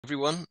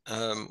Everyone.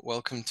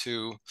 Welcome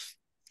to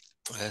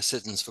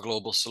Citizens for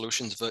Global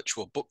Solutions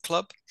Virtual Book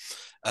Club.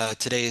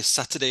 Today is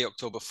Saturday,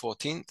 October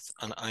 14th,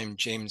 and I'm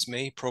James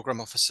May, Program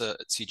Officer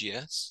at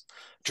CGS.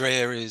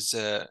 Drea is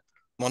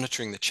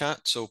monitoring the chat,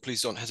 so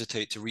please don't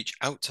hesitate to reach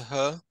out to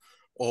her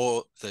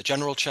or the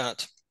general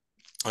chat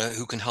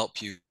who can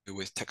help you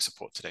with tech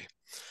support today.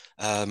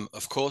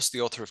 Of course,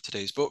 the author of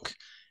today's book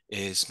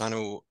is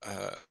Manu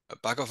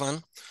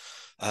Bhagavan.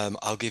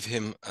 I'll give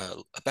him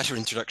a better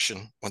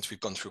introduction once we've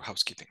gone through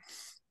housekeeping.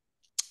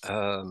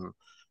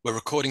 We're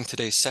recording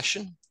today's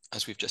session,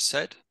 as we've just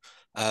said,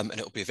 and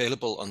it'll be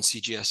available on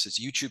CGS's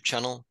YouTube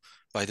channel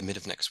by the mid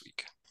of next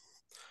week.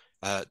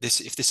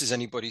 If this is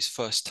anybody's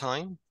first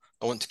time,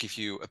 I want to give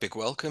you a big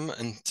welcome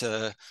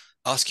and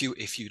ask you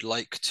if you'd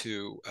like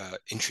to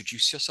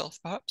introduce yourself,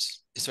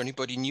 perhaps. Is there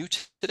anybody new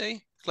today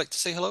who'd like to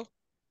say hello?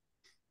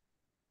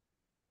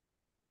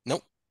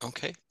 Nope.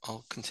 Okay,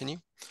 I'll continue.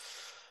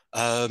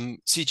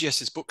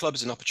 CGS's book club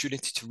is an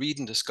opportunity to read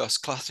and discuss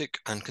classic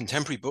and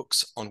contemporary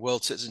books on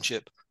world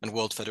citizenship and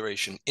world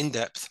federation in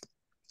depth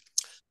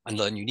and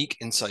learn unique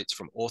insights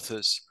from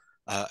authors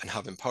and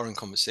have empowering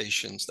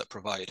conversations that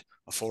provide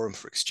a forum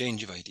for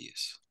exchange of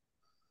ideas.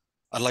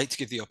 I'd like to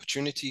give the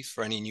opportunity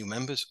for any new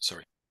members,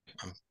 sorry,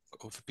 I'm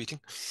over-repeating,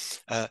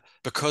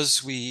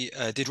 because we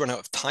did run out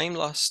of time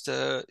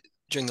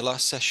during the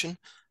last session,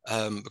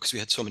 because we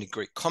had so many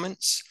great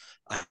comments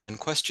and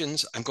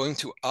questions. I'm going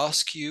to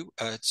ask you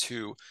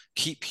to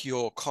keep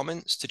your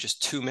comments to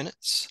just 2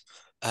 minutes.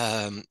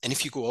 And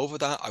if you go over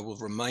that, I will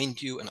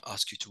remind you and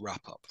ask you to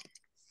wrap up.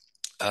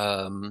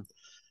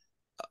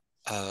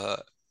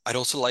 I'd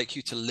also like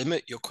you to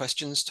limit your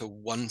questions to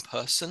one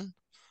question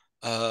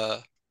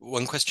per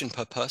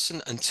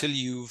person until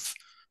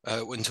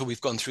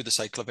we've gone through the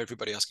cycle of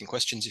everybody asking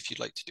questions, if you'd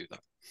like to do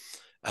that.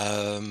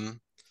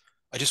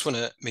 I just want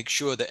to make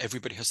sure that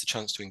everybody has the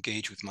chance to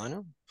engage with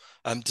Manu.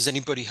 Does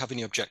anybody have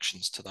any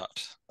objections to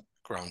that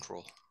ground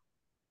rule?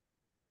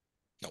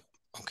 No.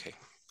 Okay,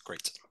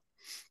 great.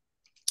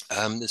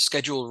 The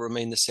schedule will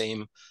remain the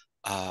same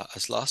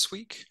as last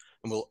week,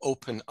 and we'll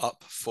open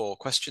up for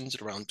questions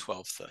at around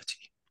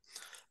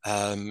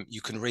 12:30.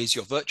 You can raise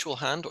your virtual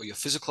hand or your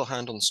physical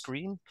hand on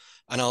screen,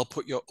 and I'll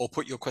put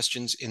your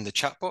questions in the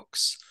chat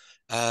box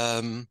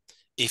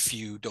if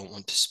you don't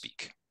want to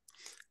speak.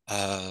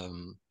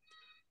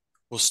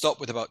 We'll stop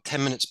with about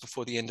 10 minutes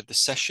before the end of the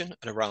session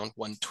at around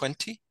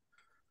 1:20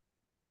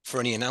 for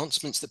any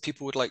announcements that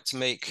people would like to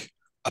make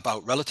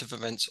about relative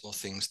events or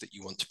things that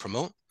you want to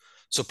promote.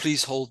 So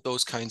please hold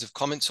those kinds of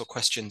comments or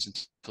questions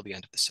until the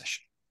end of the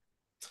session.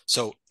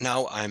 So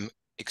now I'm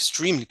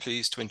extremely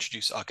pleased to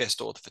introduce our guest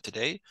author for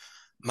today,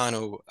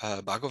 Manu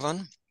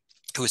Bhagavan,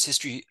 who is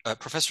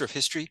Professor of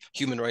History,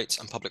 Human Rights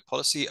and Public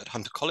Policy at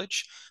Hunter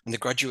College and the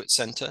Graduate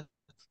Center,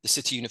 the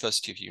City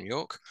University of New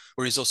York,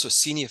 where he's also a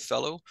senior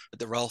fellow at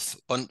the Ralph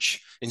Bunche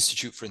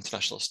Institute for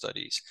International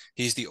Studies.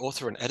 He's the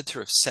author and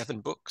editor of 7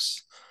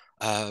 books.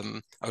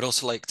 I would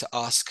also like to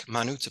ask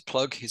Manu to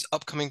plug his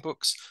upcoming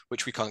books,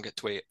 which we can't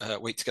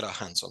wait to get our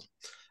hands on.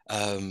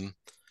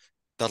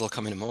 That'll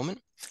come in a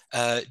moment.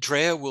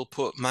 Drea will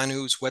put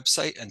Manu's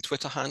website and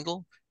Twitter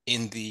handle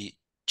in the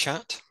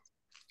chat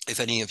if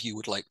any of you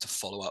would like to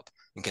follow up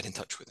and get in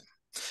touch with him.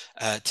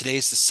 Today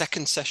is the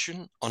second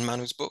session on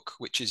Manu's book,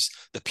 which is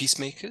The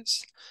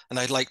Peacemakers, and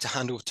I'd like to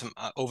hand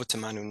over to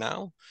Manu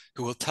now,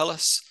 who will tell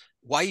us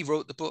why he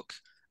wrote the book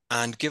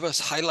and give us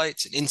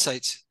highlights and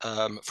insights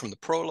from the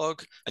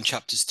prologue and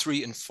chapters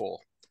 3 and 4,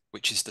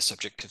 which is the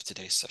subject of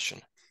today's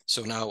session.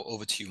 So now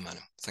over to you,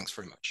 Manu. Thanks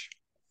very much.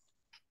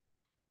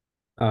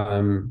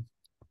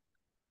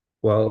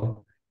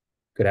 Well,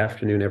 good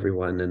afternoon,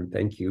 everyone, and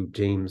thank you,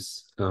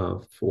 James,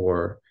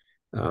 for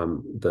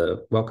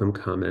the welcome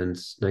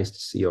comments. Nice to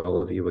see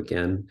all of you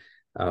again.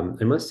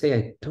 I must say,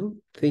 I don't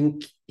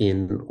think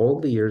in all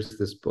the years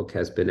this book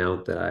has been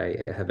out that I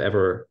have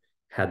ever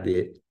had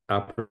the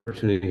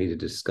opportunity to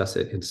discuss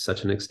it in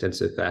such an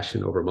extensive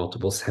fashion over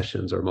multiple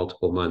sessions or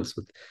multiple months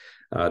with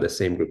the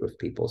same group of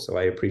people. So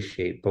I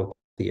appreciate both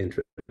the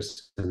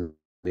interest and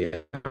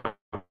the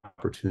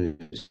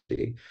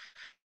opportunity.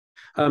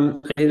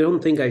 I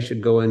don't think I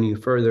should go any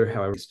further,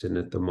 however,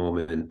 at the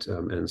moment,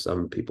 and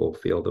some people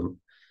feel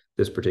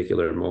this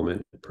particular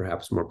moment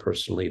perhaps more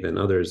personally than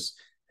others.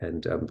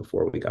 And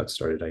before we got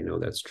started, I know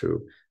that's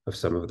true of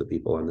some of the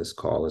people on this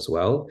call as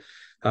well.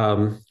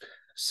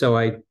 So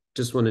I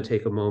just want to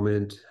take a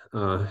moment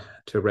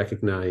to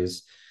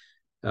recognize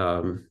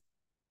the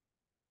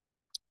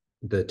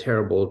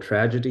terrible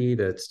tragedy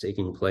that's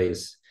taking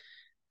place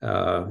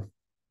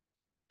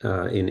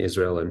in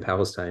Israel and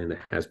Palestine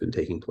that has been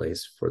taking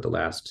place for the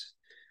last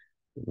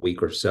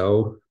week or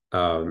so.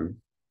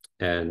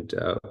 And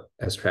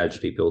as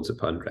tragedy builds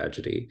upon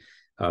tragedy,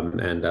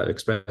 and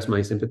express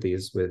my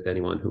sympathies with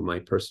anyone who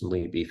might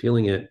personally be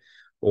feeling it,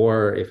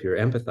 or if you're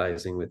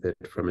empathizing with it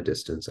from a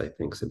distance, I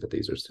think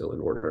sympathies are still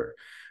in order.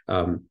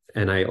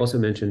 And I also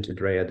mentioned to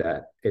Drea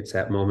that it's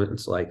at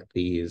moments like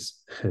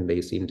these, and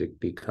they seem to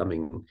be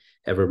coming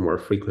ever more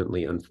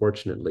frequently,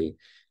 unfortunately,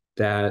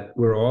 that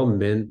we're all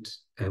meant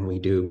and we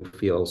do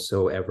feel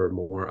so ever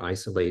more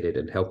isolated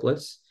and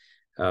helpless.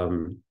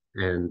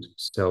 And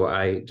so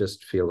I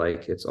just feel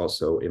like it's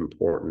also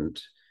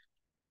important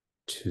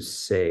to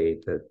say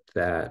that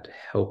that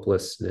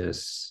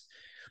helplessness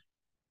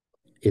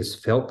is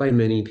felt by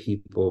many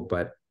people,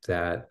 but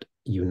that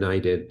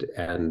united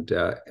and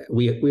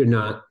we're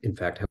not, in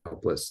fact,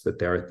 helpless, that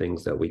there are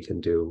things that we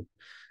can do,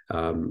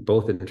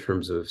 both in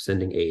terms of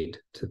sending aid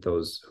to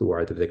those who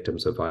are the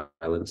victims of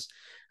violence,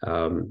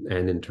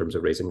 and in terms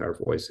of raising our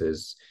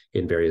voices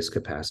in various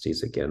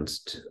capacities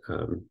against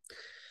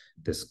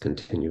this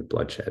continued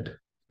bloodshed,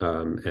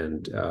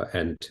 and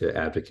to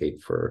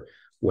advocate for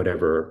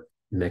whatever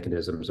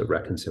mechanisms of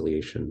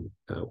reconciliation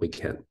we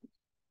can.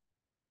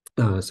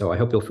 So I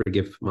hope you'll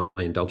forgive my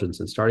indulgence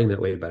in starting that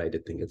way, but I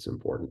did think it's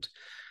important.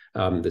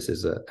 This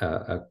is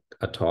a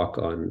talk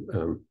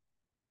on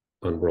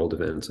world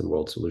events and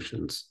world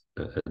solutions,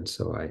 and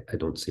so I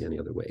don't see any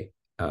other way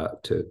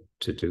to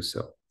do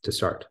so, to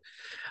start.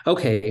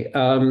 Okay,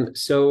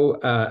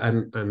 so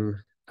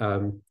I'm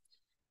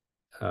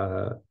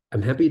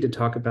happy to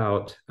talk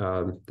about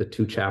the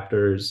two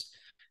chapters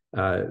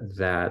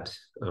that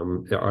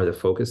are the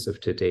focus of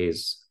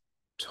today's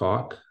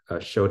talk.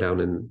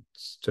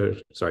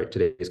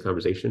 Today's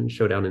conversation,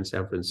 Showdown in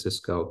San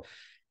Francisco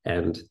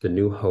and The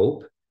New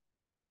Hope.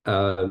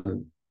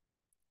 The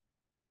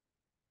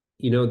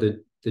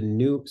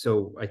new,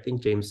 so I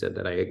think James said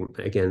that I,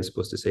 again,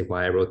 supposed to say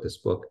why I wrote this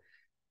book.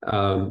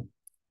 And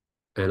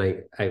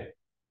I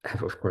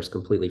have, of course,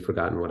 completely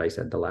forgotten what I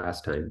said the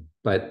last time,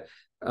 but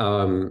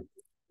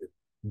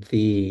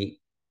the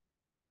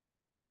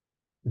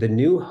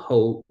New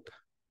Hope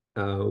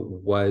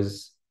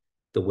was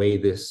the way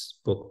this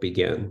book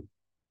began.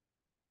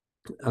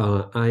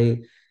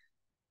 I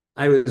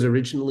was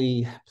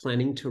originally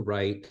planning to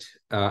write.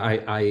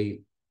 I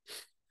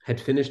had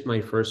finished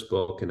my first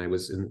book, and I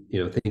was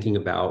thinking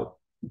about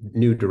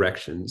new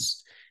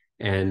directions.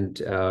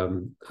 And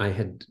I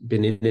had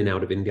been in and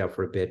out of India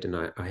for a bit, and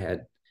I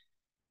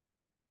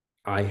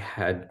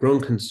had grown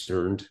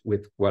concerned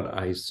with what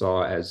I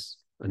saw as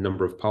a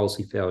number of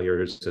policy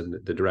failures and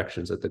the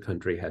direction the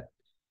country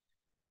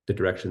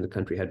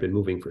had been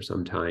moving for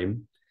some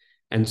time.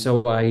 And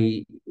so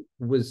I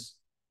was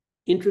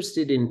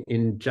interested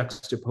in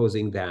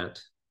juxtaposing that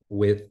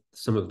with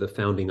some of the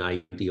founding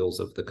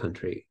ideals of the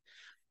country.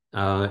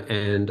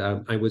 And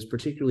I was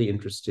particularly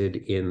interested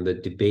in the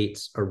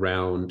debates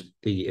around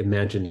the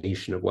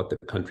imagination of what the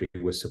country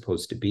was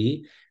supposed to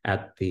be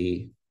at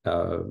the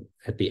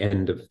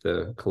end of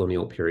the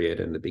colonial period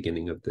and the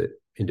beginning of the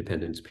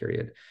independence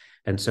period.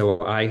 And so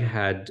I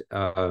had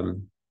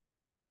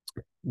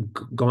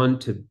gone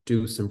to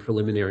do some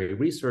preliminary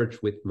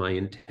research with my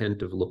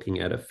intent of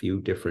looking at a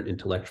few different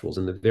intellectuals.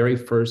 And the very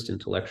first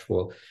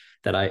intellectual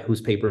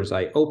whose papers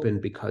I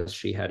opened because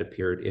she had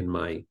appeared in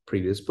my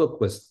previous book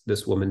was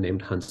this woman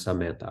named Hansa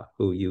Mehta,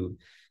 who you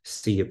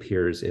see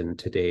appears in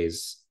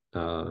today's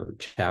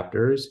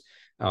chapters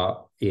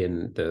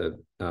in the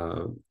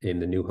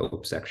New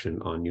Hope section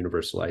on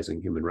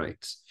universalizing human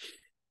rights.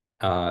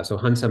 So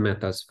Hansa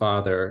Mehta's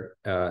father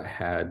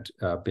had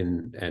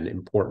been an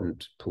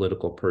important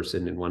political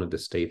person in one of the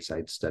states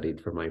I'd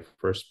studied for my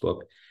first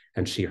book,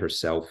 and she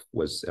herself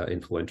was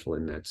influential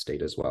in that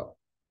state as well.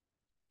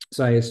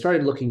 So I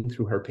started looking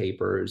through her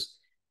papers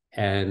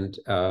and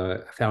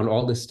found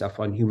all this stuff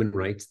on human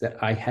rights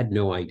that I had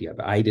no idea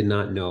about. I did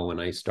not know when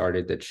I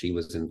started that she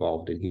was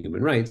involved in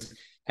human rights.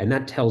 And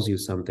that tells you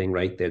something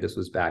right there. This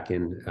was back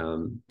in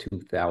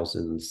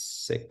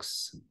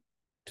 2006.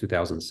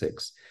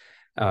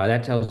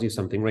 That tells you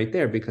something right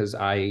there, because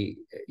I'm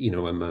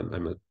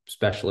a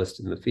specialist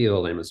in the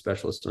field. I'm a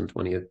specialist on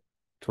 20th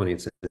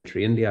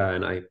century India,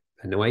 and I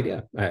had no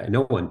idea.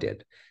 No one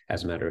did,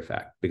 as a matter of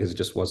fact, because it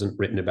just wasn't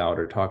written about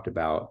or talked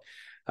about.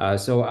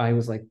 So I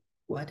was like,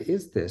 what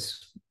is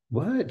this?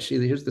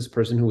 Here's this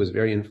person who was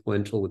very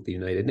influential with the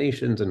United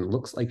Nations, and it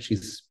looks like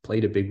she's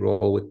played a big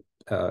role with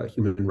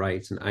human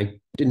rights. And I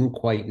didn't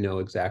quite know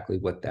exactly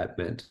what that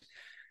meant.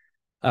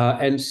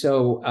 And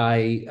so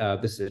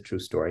this is a true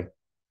story.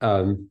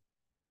 I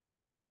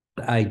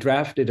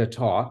drafted a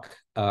talk.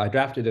 I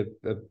drafted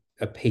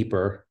a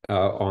paper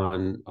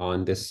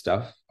on this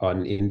stuff,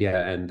 on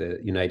India and the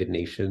United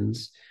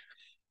Nations,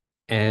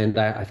 and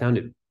I found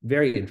it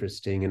very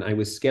interesting. And I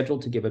was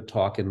scheduled to give a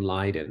talk in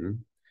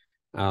Leiden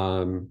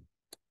on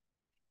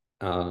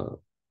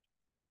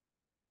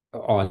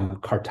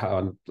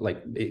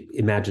like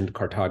imagined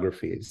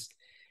cartographies,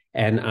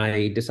 and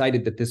I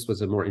decided that this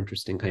was a more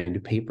interesting kind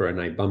of paper,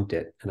 and I bumped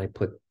it, and I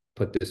put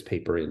this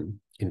paper in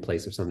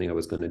place of something I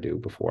was going to do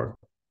before.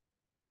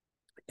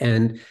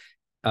 And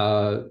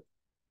at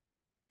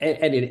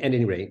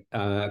any rate,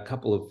 a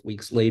couple of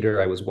weeks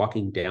later, I was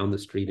walking down the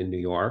street in New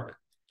York,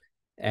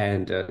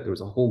 and there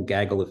was a whole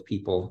gaggle of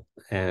people,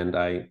 and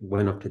I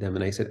went up to them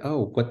and I said,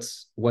 "Oh,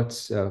 what's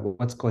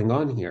going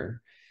on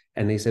here?"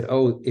 And they said,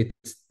 "Oh,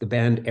 it's the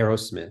band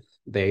Aerosmith.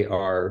 They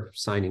are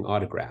signing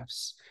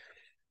autographs."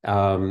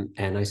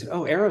 And I said,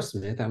 "Oh,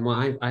 Aerosmith.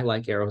 I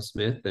like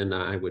Aerosmith, and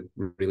I would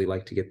really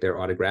like to get their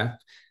autograph."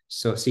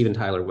 So Steven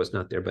Tyler was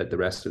not there, but the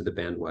rest of the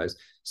band was.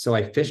 So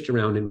I fished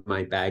around in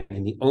my bag,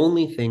 and the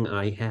only thing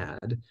I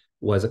had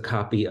was a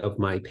copy of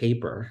my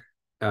paper.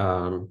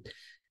 And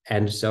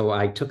so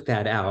I took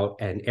that out,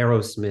 and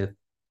Aerosmith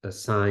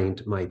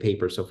assigned my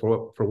paper. So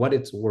for what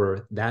it's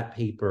worth, that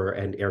paper,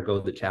 and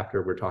ergo the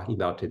chapter we're talking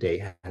about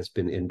today, has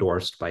been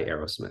endorsed by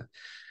Aerosmith.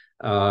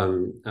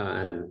 And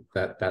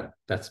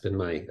that's been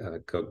my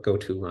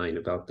go-to line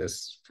about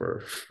this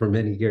for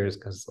many years,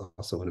 because it's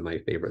also one of my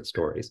favorite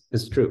stories.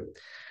 It's true.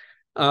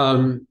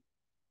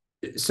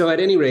 So at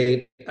any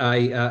rate,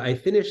 I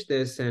finished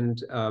this, and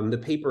the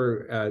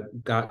paper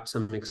got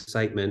some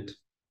excitement,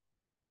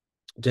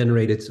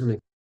 generated some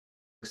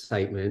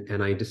excitement,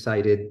 and I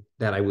decided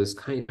that I was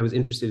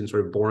interested in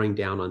sort of boring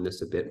down on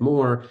this a bit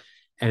more.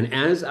 And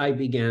as I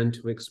began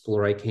to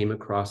explore,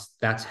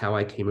 that's how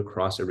I came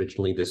across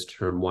originally this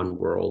term "one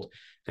world."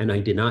 And I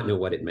did not know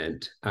what it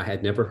meant. I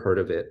had never heard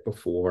of it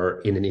before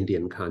in an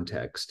Indian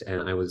context.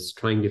 And I was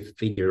trying to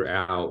figure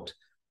out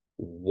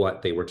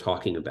what they were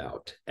talking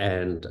about.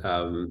 And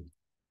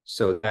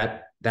so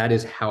that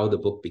is how the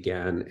book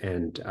began.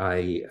 And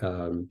I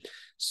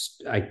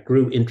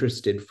grew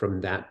interested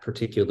from that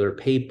particular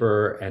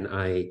paper, and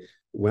I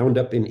wound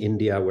up in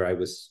India, where I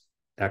was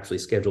actually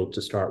scheduled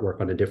to start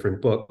work on a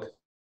different book.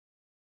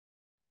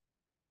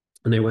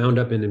 And I wound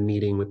up in a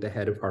meeting with the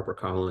head of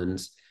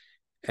HarperCollins,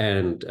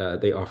 and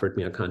they offered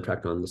me a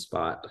contract on the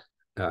spot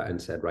and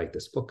said, write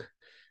this book.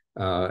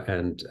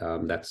 And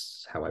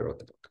that's how I wrote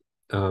the book.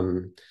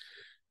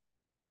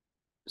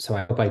 So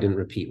I hope I didn't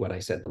repeat what I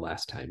said the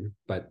last time,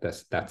 but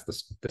this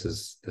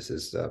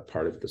is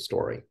part of the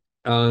story.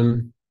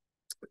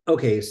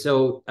 Okay,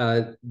 so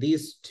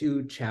these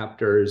two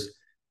chapters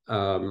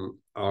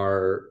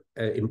are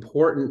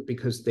important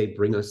because they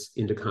bring us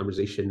into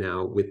conversation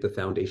now with the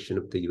foundation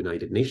of the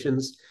United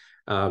Nations,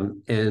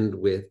 and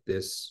with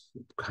this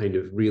kind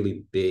of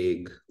really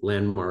big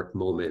landmark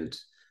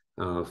moment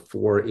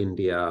for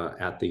India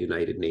at the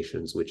United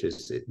Nations, which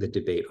is the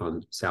debate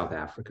on South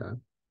Africa,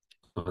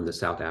 on the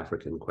South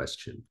African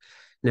question.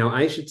 Now,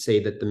 I should say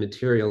that the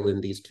material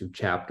in these two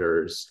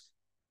chapters,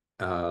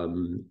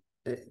 the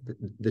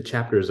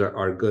chapters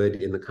are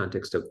good in the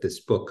context of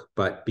this book,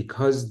 but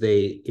because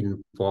they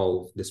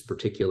involve this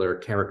particular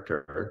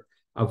character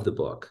of the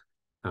book,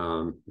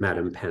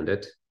 Madam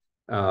Pandit,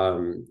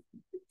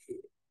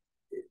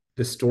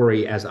 the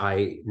story, as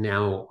I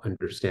now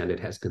understand it,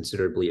 has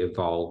considerably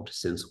evolved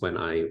since when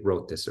I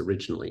wrote this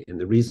originally. And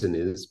the reason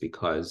is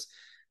because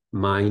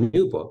my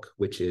new book,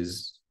 which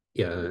is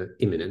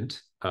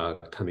imminent,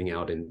 coming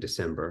out in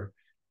December,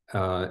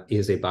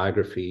 is a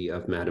biography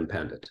of Madam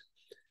Pandit.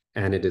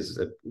 And it is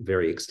a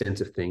very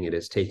extensive thing. It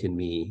has taken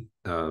me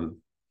 8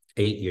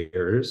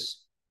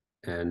 years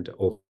and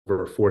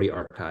over 40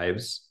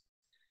 archives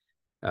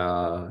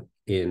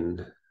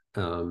in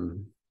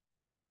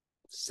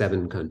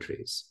 7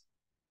 countries.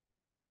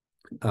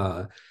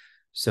 And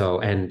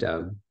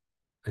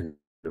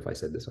if I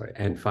said this right,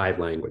 and 5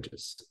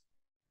 languages.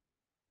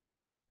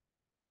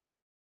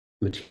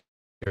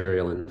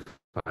 Material in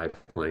 5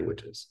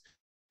 languages.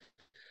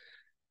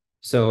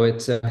 So I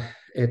just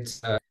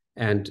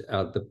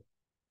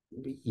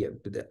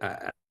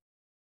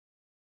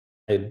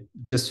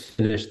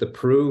finished the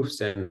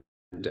proofs, and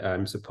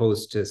I'm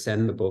supposed to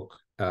send the book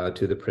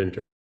to the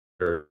printer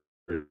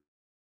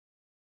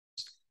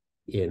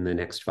in the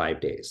next 5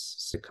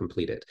 days to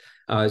complete it.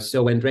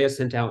 So Andrea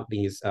sent out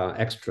these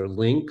extra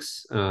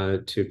links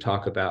to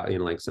talk about,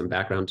 like some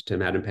background to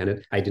Madam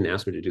Pandit. I didn't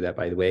ask her to do that,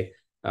 by the way.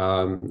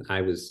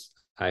 I was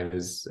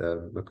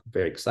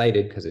very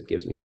excited because it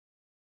gives me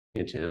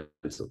a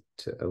chance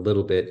to a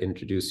little bit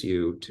introduce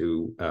you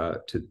to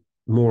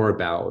more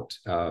about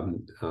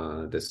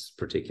this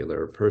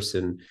particular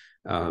person.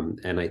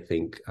 And I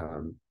think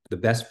the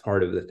best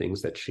part of the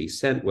things that she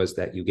sent was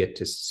that you get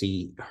to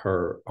see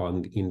her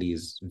in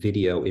these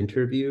video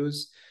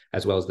interviews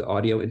as well as the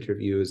audio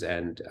interviews,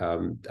 and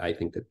I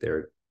think that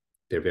they're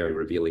very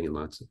revealing in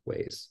lots of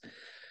ways.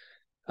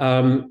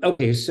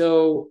 Okay,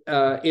 so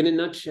in a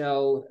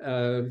nutshell,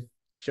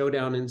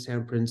 Showdown in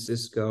San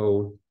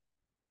Francisco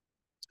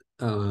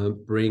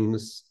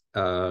brings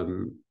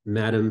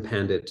Madam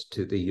Pandit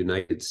to the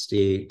United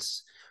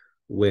States,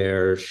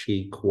 where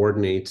she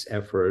coordinates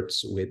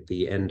efforts with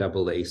the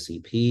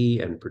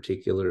NAACP, and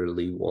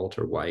particularly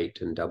Walter White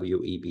and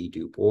W.E.B.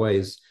 Du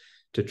Bois,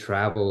 to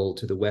travel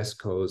to the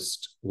West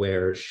Coast,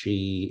 where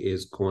she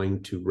is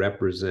going to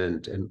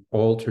represent an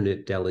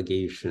alternate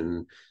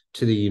delegation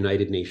to the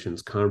United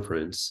Nations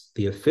Conference.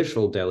 The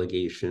official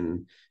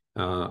delegation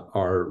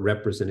are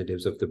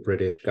representatives of the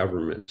British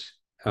government,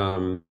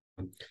 the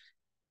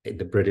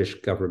British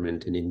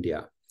government in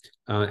India.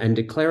 And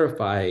to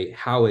clarify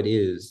how it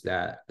is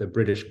that the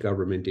British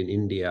government in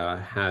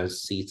India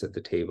has seats at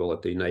the table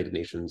at the United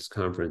Nations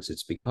Conference,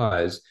 it's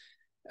because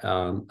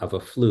of a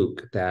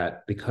fluke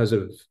that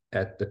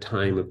at the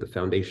time of the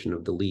foundation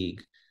of the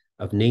League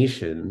of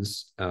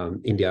Nations,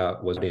 India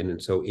was in,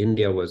 and so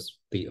India was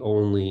the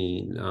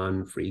only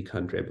non-free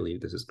country, I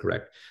believe this is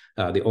correct,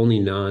 the only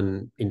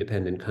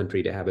non-independent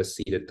country to have a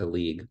seat at the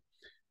League.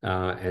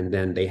 And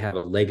then they have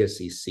a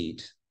legacy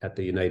seat at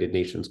the United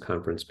Nations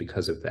conference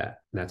because of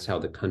that. And that's how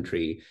the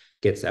country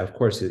gets that. Of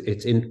course,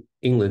 it's in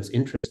England's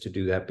interest to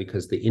do that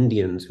because the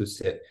Indians who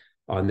sit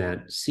on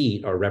that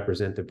seat or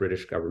represent the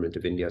British government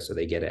of India, so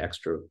they get an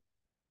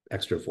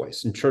extra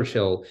voice. And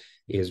Churchill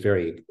is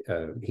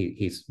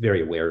he's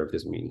very aware of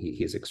this. I mean,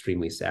 he's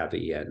extremely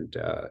savvy, and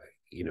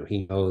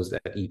he knows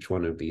that each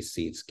one of these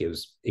seats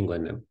gives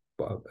England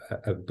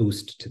a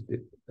boost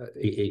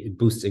it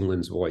boosts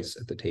England's voice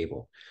at the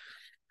table.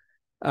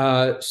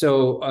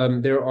 So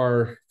there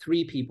are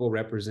 3 people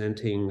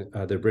representing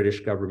the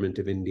British government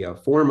of India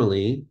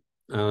formally,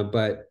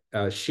 but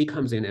she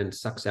comes in and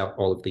sucks out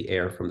all of the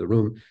air from the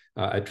room,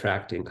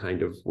 attracting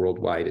kind of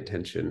worldwide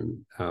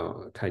attention,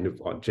 kind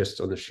of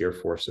just on the sheer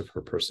force of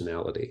her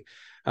personality.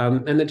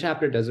 And the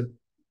chapter does a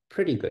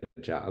pretty good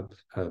job.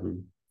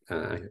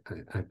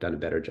 I've done a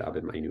better job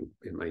in my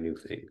new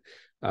thing,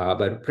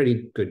 but a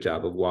pretty good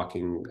job of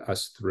walking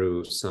us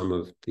through some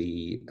of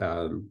the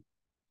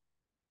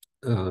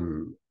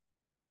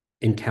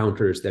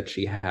encounters that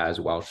she has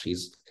while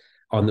she's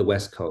on the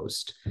West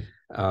Coast.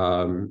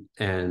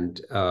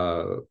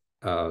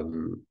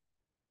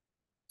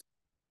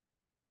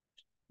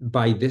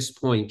 By this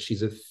point,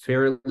 she's a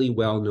fairly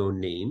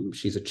well-known name.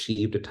 She's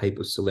achieved a type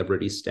of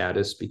celebrity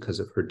status because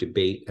of her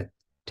debate at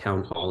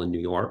Town Hall in New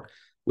York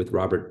with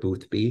Robert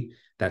Boothby.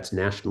 That's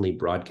nationally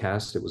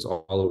broadcast. It was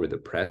all over the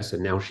press,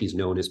 and now she's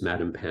known as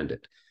Madam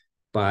Pandit.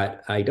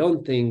 But I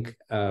don't think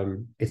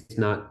it's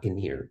not in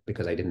here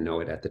because I didn't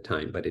know it at the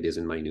time, but it is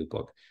in my new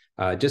book.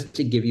 Just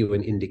to give you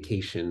an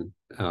indication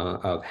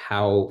of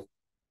how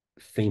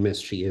famous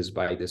she is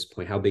by this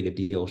point, how big a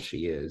deal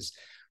she is.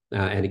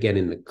 And again,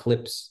 in the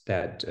clips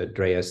that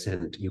Drea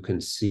sent, you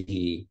can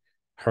see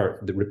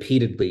her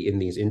repeatedly in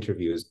these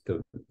interviews.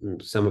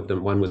 Some of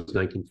them, one was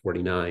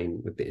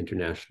 1949 with the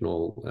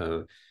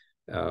International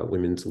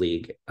Women's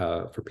League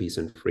for Peace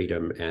and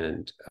Freedom,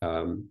 and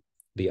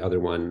the other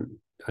one,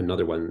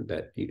 another one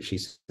that she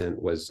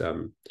sent was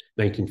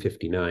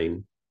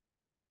 1959,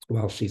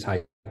 while she's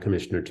High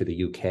Commissioner to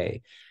the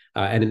UK.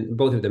 And in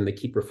both of them, they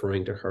keep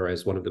referring to her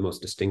as one of the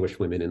most distinguished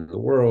women in the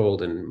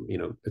world, and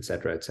et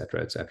cetera, et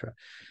cetera, et cetera.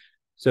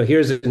 So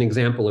here's an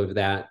example of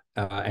that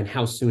and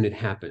how soon it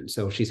happened.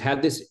 So she's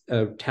had this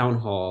town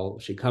hall.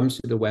 She comes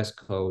to the West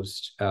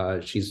Coast.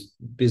 She's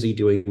busy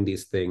doing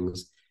these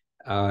things.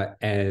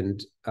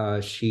 And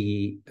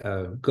she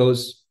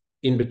goes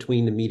in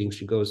between the meetings,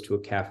 she goes to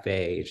a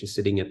cafe. She's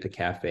sitting at the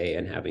cafe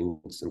and having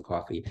some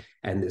coffee.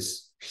 And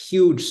this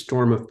huge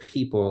storm of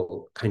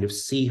people kind of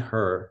see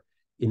her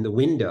in the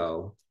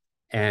window.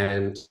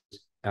 And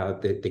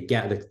the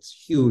gap that's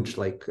huge,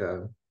 like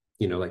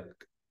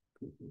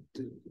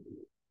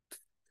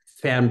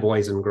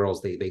fanboys and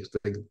girls,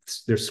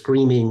 they're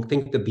screaming.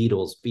 Think the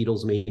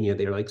Beatles mania.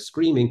 They're like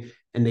screaming,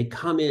 and they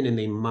come in and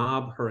they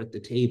mob her at the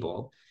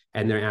table,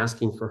 and they're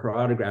asking for her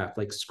autograph,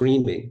 like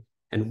screaming.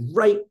 And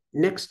right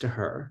next to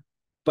her,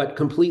 but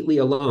completely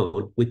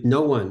alone, with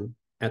no one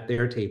at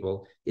their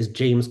table, is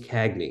James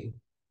Cagney,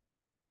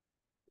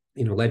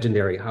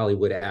 legendary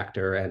Hollywood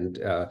actor and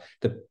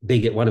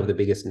one of the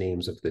biggest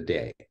names of the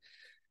day.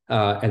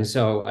 And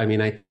so, I mean,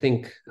 I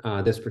think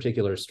this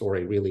particular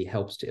story really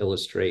helps to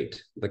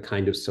illustrate the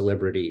kind of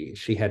celebrity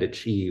she had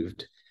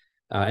achieved.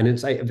 And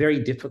it's very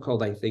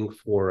difficult, I think,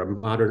 for a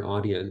modern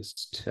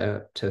audience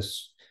to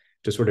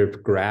sort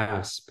of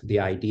grasp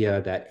the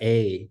idea that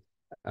a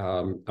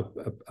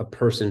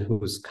person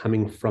who's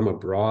coming from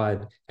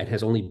abroad and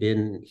has only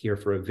been here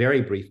for a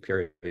very brief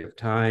period of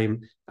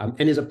time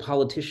and is a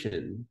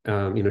politician,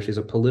 she's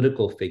a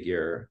political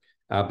figure,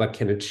 but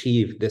can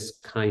achieve this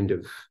kind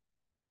of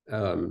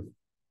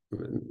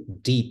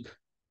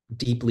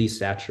deeply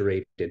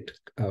saturated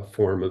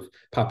form of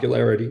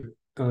popularity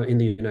in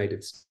the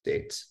United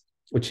States,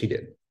 which she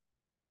did.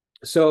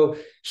 So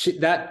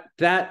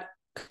that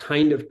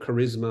kind of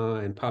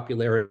charisma and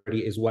popularity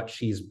is what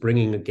she's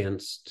bringing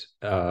against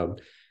the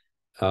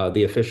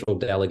official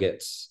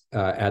delegates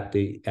at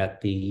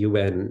the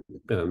UN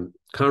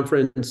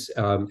conference,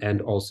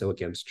 and also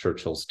against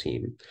Churchill's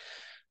team.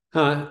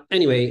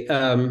 Anyway,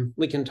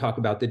 we can talk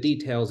about the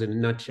details. In a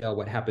nutshell,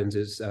 what happens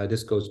is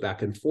this goes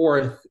back and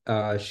forth.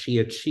 She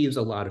achieves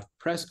a lot of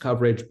press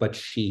coverage,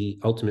 but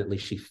ultimately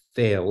she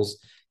fails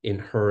in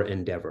her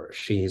endeavor.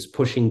 She's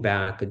pushing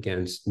back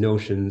against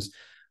notions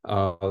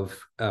of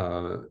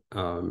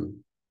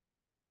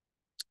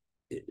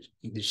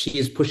she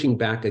is pushing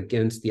back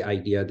against the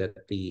idea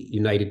that the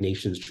United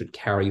Nations should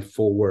carry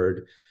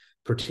forward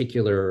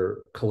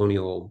particular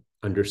colonial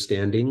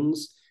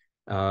understandings.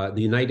 The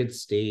United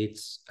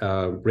States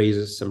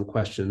raises some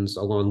questions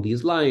along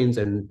these lines,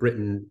 and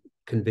Britain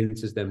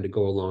convinces them to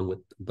go along with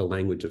the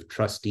language of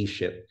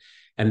trusteeship.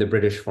 And the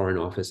British Foreign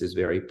Office is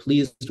very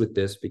pleased with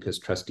this because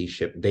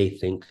trusteeship, they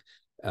think,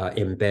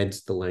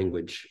 embeds the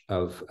language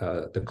of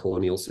the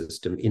colonial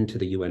system into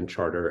the UN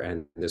Charter,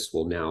 and this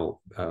will now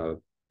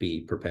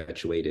be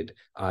perpetuated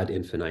ad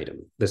infinitum.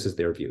 This is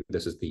their view.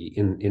 This is the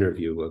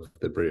interview of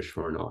the British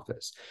Foreign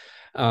Office.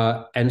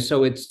 And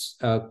so it's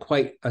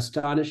quite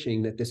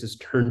astonishing that this is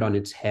turned on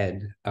its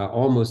head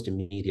almost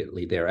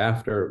immediately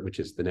thereafter, which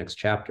is the next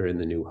chapter in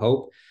The New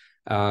Hope.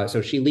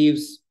 So she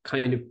leaves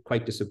kind of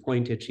quite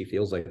disappointed. She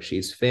feels like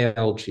she's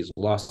failed. She's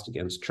lost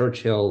against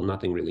Churchill.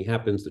 Nothing really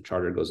happens. The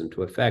charter goes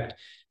into effect.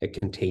 It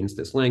contains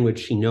this language.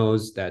 She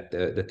knows that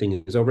the thing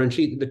is over, and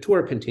the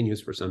tour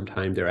continues for some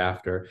time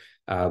thereafter.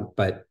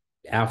 But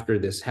after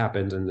this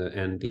happens and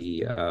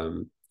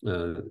the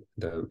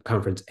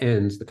conference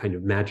ends, the kind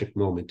of magic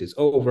moment is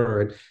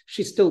over, and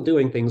she's still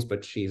doing things,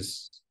 but she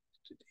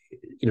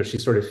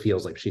sort of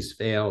feels like she's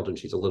failed, and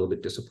she's a little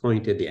bit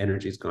disappointed. The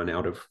energy's gone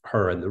out of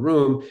her in the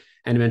room,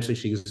 and eventually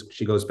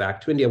she goes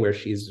back to India, where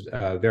she's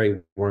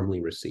very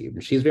warmly received.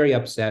 And she's very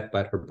upset,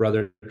 but her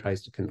brother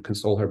tries to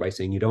console her by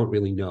saying, "You don't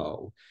really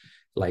know,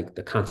 like,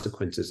 the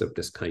consequences of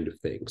this kind of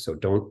thing. So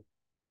don't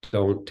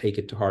take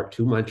it to heart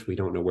too much. We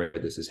don't know where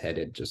this is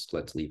headed. Just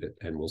let's leave it,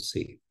 and we'll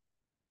see."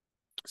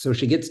 So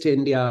she gets to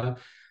India,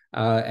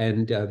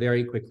 and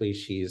very quickly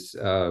she's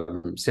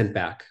sent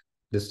back,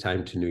 this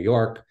time to New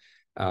York,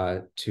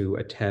 to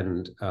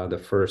attend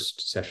the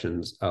first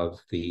sessions of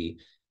the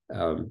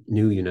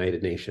new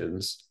United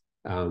Nations.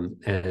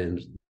 And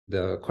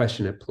the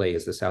question at play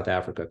is the South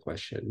Africa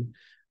question.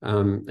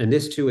 And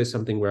this too is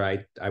something where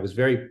I was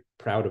very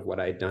proud of what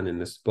I had done in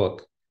this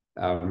book,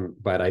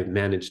 but I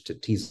managed to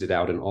tease it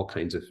out in all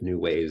kinds of new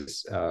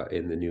ways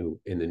in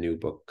the new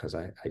book, because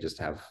I just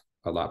have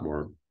a lot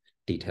more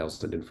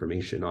details and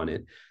information on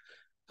it.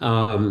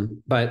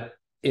 But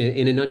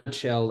in a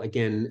nutshell,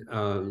 again,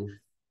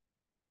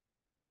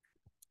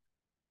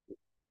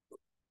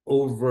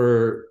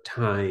 over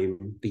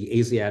time, the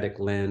Asiatic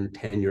Land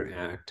Tenure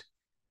Act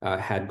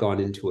had gone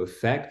into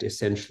effect,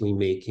 essentially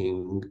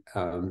making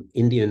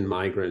Indian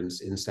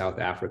migrants in South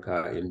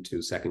Africa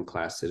into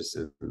second-class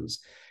citizens.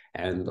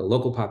 And the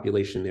local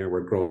population there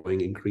were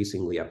growing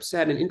increasingly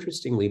upset. And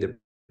interestingly, the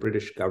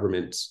British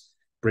government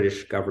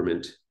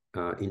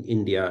in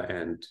India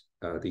and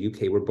the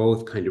UK were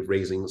both kind of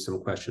raising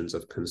some questions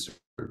of concern.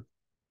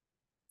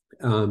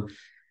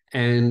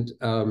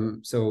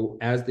 So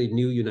as the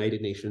new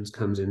United Nations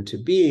comes into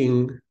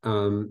being,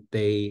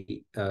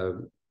 they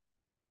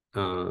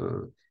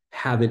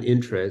have an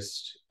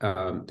interest,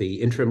 the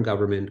interim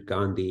government,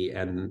 Gandhi,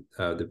 and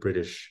the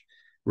British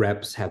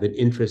reps have an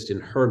interest in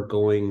her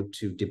going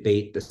to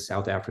debate the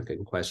South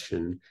African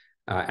question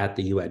at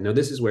the UN. Now,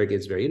 this is where it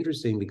gets very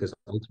interesting, because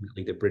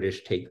ultimately the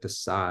British take the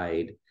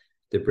side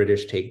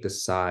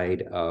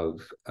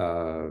of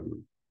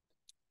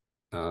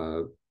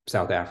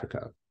South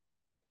Africa.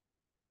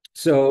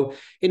 So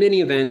in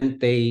any event,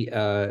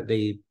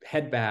 they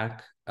head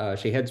back.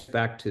 She heads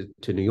back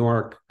to New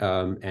York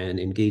and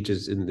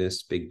engages in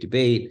this big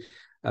debate.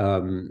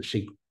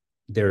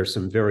 There are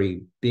some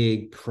very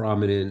big,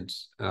 prominent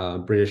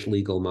British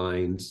legal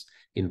minds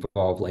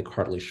involved, like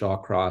Hartley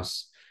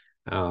Shawcross,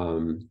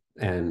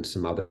 and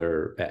some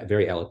other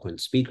very eloquent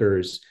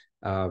speakers.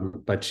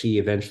 But she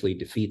eventually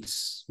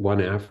defeats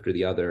one after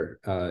the other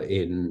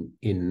in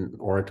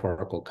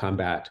oratorical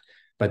combat.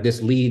 But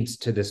this leads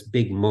to this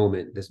big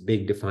moment, this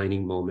big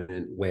defining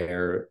moment,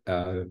 where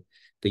the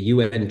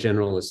UN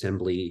General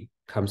Assembly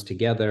comes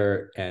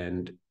together,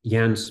 and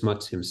Jan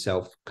Smuts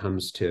himself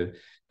comes to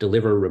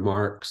deliver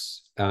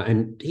remarks.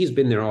 And he's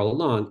been there all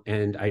along.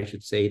 And I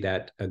should say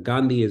that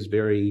Gandhi is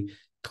very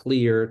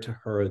clear to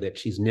her that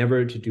she's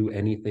never to do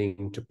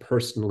anything to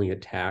personally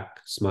attack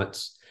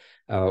Smuts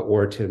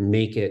or to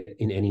make it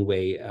in any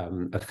way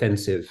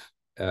offensive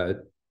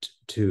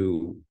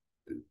to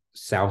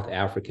South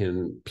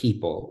African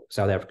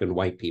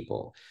white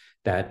people,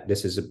 that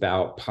this is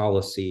about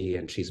policy,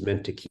 and she's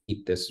meant to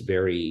keep this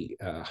very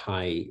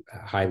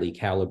highly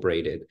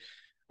calibrated.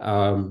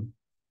 And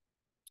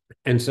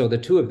so the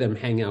two of them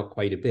hang out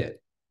quite a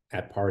bit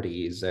at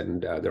parties,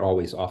 and they're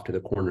always off to the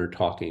corner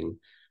talking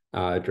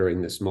during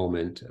this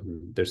moment.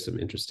 There's some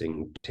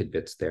interesting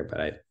tidbits there,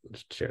 but I'll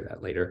share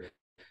that later.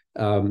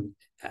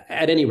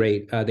 At any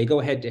rate, they go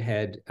head to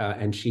head,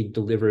 and she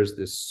delivers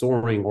this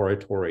soaring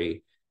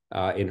oratory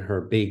in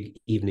her big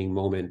evening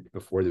moment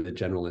before the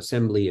General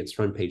Assembly. It's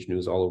front page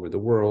news all over the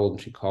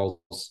world. She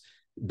calls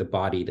the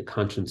body the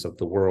conscience of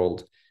the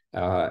world.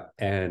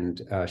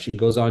 And she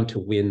goes on to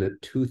win the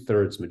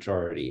 2/3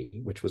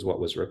 majority, which was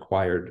what was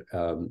required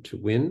to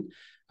win.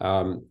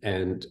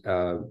 And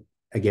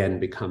again,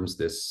 becomes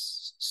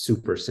this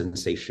super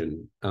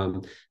sensation.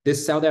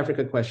 This South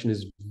Africa question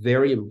is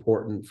very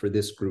important for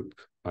this group,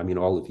 I mean,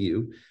 all of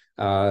you,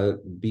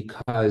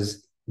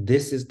 because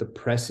this is the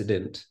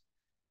precedent.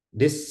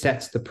 This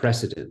sets the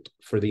precedent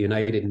for the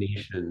United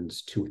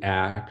Nations to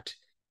act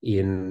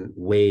in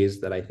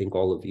ways that I think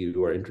all of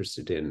you are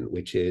interested in,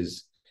 which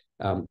is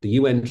the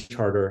UN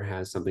Charter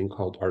has something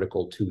called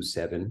Article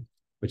 2.7,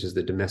 which is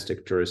the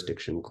Domestic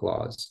Jurisdiction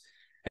Clause.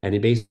 And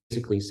it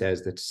basically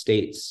says that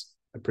states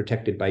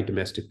protected by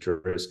domestic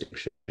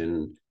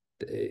jurisdiction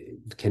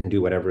can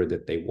do whatever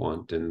that they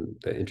want, and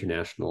the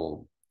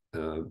international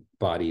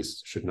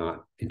bodies should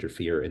not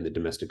interfere in the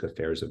domestic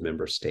affairs of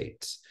member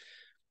states.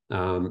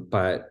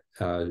 But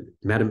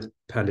Madam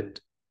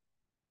Pandit,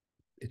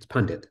 it's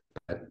Pandit,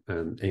 but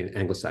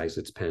anglicized,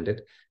 it's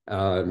Pandit,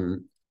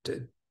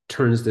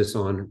 turns this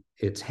on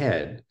its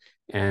head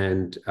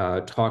and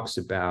talks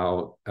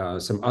about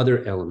some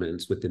other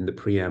elements within the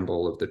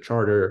preamble of the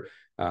charter,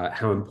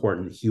 how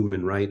important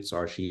human rights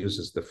are. She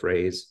uses the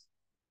phrase,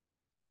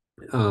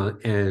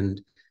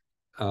 and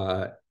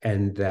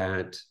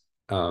that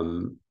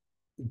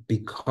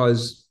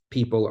because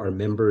people are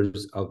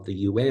members of the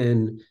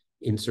UN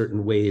in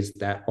certain ways,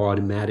 that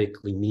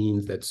automatically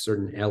means that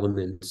certain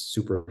elements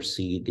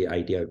supersede the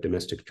idea of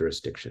domestic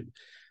jurisdiction.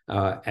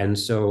 And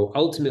so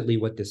ultimately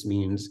what this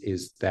means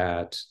is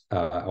that,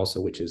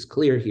 also which is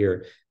clear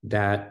here,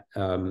 that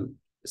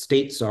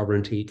state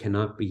sovereignty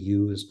cannot be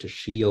used to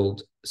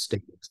shield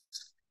states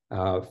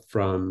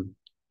from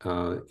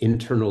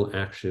internal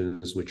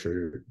actions which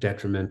are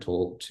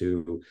detrimental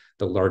to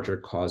the larger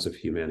cause of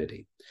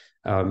humanity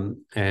or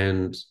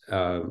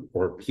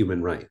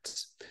human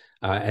rights.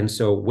 And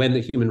so when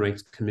the Human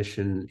Rights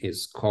Commission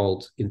is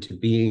called into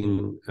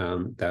being,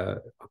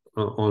 the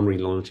Henri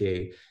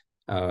Longier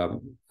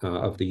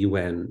of the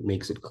UN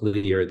makes it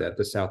clear that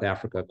the South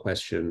Africa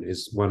question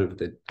is one of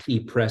the key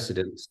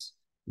precedents.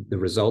 The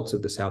results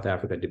of the South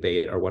Africa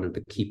debate are one of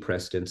the key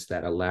precedents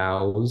that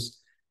allows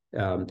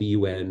the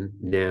UN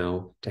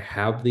now to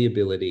have the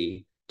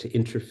ability to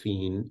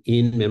intervene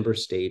in member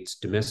states'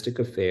 domestic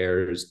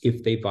affairs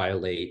if they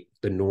violate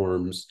the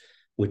norms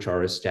which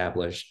are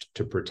established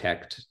to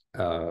protect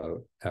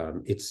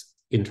its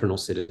internal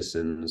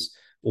citizens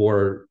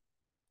or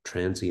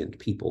transient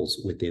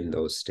peoples within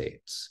those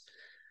states.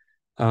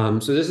 So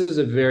this is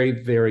a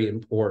very, very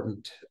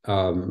important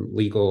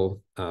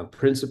legal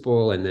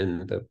principle, and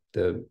then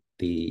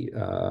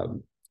the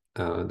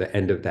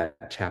end of that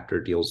chapter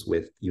deals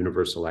with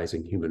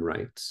universalizing human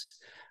rights.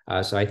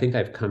 So I think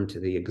I've come to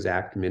the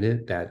exact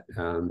minute that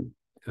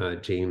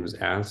James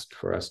asked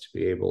for us to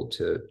be able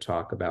to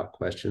talk about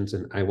questions,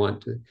 and I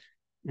want to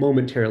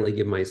momentarily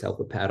give myself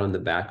a pat on the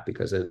back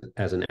because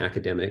as an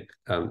academic,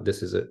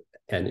 this is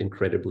an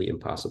incredibly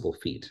impossible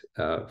feat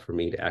for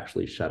me to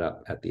actually shut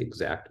up at the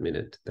exact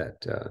minute that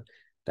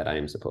I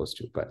am supposed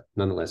to. But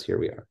nonetheless, here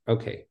we are.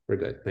 Okay, we're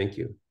good. Thank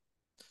you.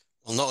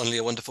 Well, not only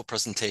a wonderful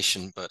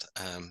presentation, but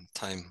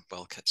time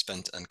well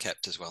spent and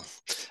kept as well.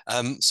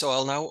 So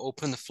I'll now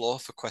open the floor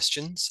for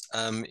questions.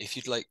 If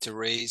you'd like to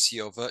raise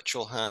your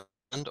virtual hand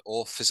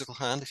or physical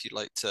hand, if you'd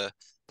like to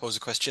pose a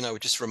question, I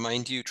would just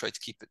remind you, try to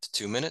keep it to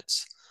 2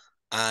 minutes,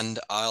 and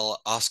I'll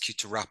ask you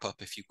to wrap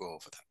up if you go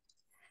over that.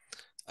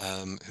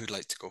 Who'd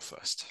like to go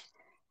first?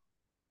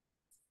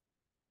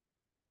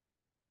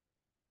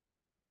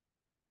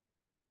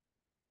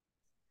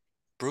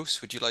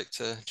 Bruce, would you like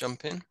to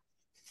jump in?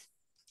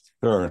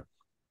 Sure.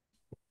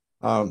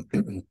 I'm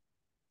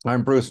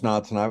Bruce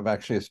Knotson. I've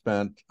actually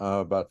spent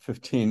about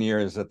 15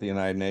 years at the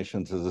United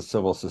Nations as a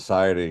civil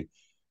society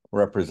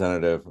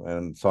representative.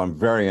 And so I'm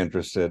very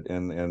interested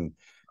in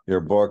your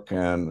book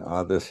and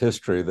this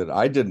history that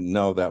I didn't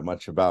know that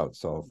much about.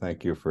 So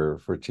thank you for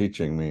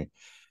teaching me.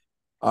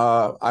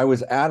 I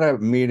was at a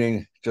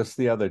meeting just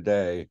the other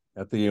day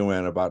at the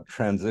UN about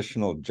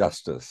transitional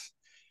justice.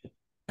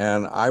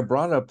 And I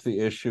brought up the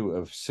issue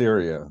of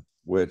Syria,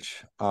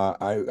 which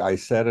I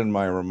said in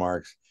my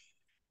remarks,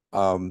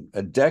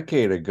 a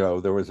decade ago,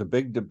 there was a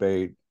big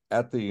debate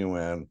at the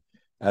UN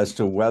as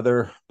to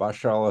whether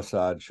Bashar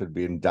al-Assad should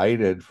be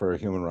indicted for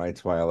human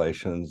rights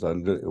violations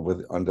under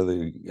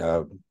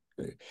the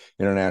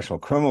International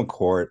Criminal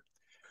Court,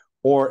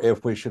 or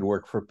if we should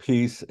work for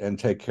peace and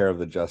take care of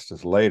the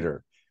justice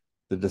later.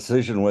 The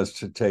decision was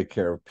to take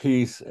care of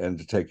peace and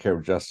to take care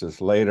of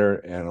justice later.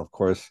 And of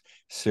course,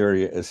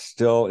 Syria is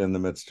still in the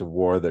midst of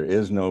war. There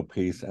is no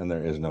peace and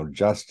there is no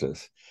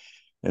justice.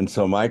 And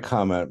so my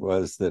comment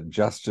was that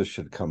justice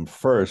should come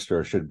first,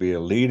 or should be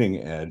a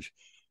leading edge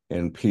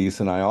in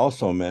peace. And I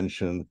also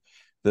mentioned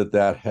that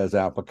that has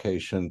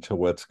application to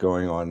what's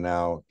going on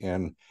now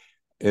in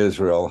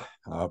Israel,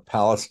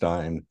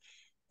 Palestine,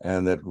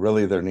 and that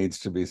really there needs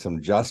to be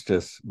some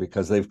justice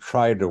because they've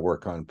tried to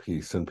work on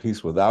peace, and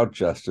peace without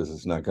justice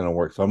is not going to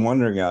work. So I'm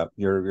wondering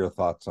your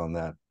thoughts on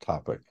that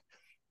topic.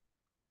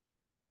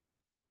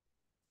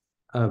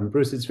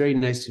 Bruce, it's very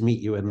nice to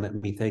meet you, and let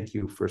me thank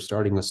you for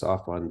starting us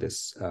off on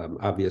this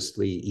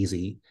obviously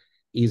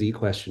easy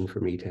question for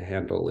me to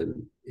handle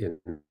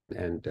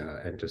and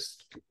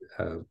just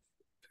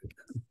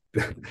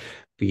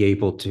be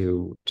able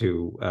to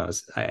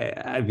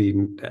I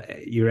mean,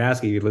 you're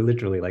asking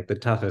literally like the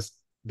toughest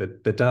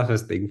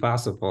thing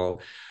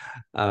possible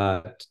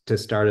to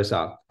start us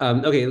off.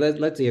 Okay,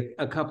 let's see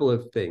a couple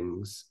of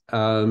things.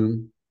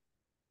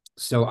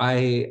 So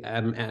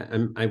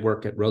I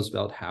work at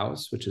Roosevelt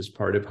House, which is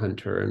part of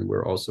Hunter, and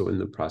we're also in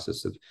the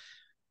process of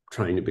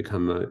trying to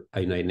become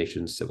a United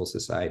Nations civil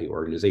society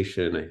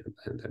organization.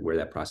 And where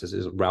that process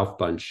is, Ralph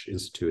Bunche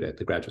Institute at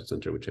the Graduate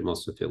Center, which I'm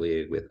also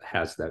affiliated with,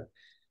 has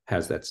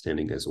that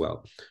standing as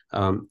well.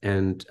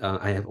 And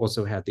I have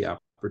also had the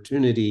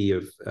opportunity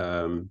of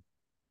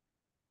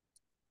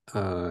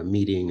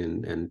meeting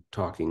and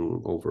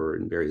talking over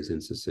in various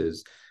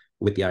instances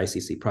with the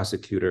ICC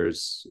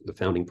prosecutors, the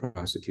founding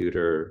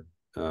prosecutor,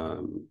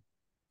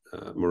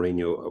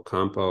 Moreno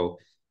Ocampo,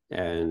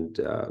 and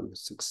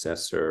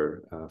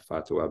successor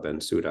Fatwa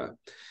Bensouda.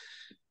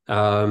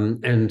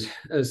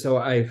 So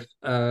I've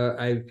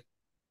had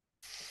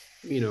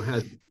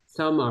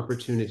some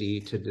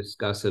opportunity to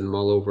discuss and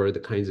mull over the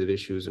kinds of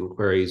issues and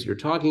queries you're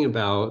talking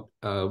about,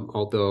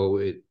 although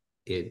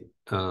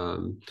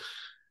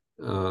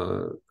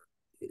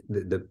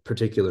the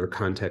particular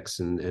contexts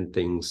and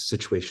things,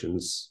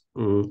 situations,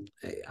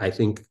 I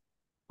think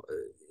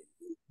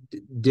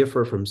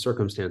differ from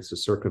circumstance to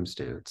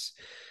circumstance.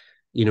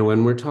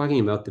 When we're talking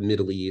about the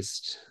Middle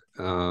East,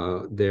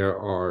 there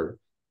are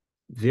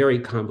very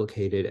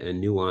complicated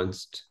and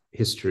nuanced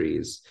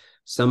histories,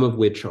 some of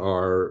which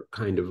are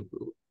kind of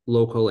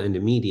local and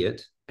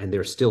immediate, and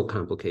they're still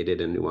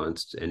complicated and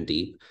nuanced and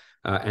deep.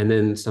 And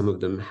then some of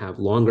them have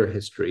longer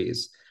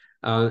histories.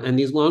 And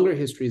these longer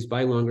histories,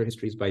 by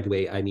the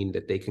way, I mean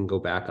that they can go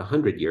back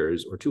 100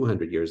 years or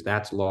 200 years.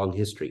 That's long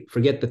history.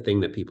 Forget the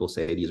thing that people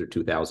say, these are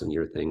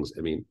 2,000-year things.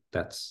 I mean,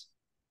 that's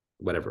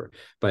whatever.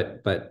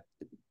 But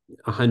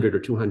 100 or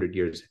 200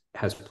 years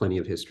has plenty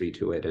of history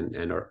to it and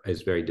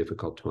is very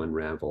difficult to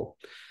unravel.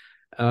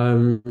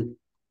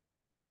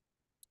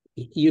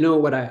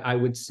 What I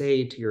would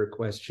say to your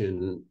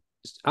question,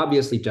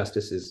 obviously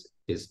justice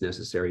is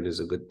necessary and is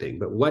a good thing,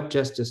 but what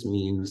justice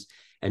means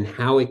and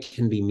how it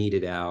can be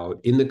meted out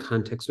in the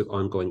context of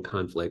ongoing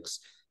conflicts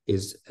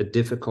is a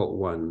difficult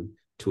one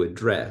to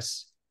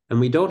address. And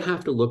we don't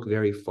have to look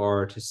very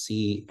far to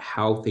see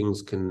how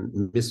things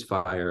can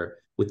misfire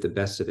with the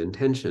best of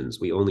intentions.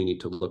 We only need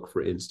to look,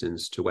 for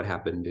instance, to what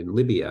happened in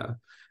Libya,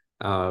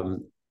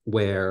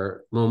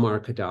 where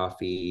Muammar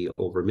Gaddafi,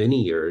 over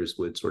many years,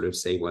 would sort of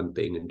say one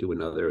thing and do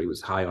another. He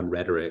was high on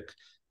rhetoric.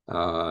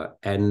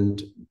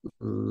 And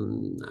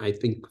I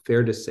think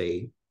fair to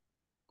say,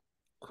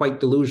 quite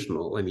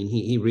delusional. I mean,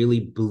 he really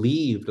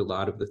believed a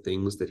lot of the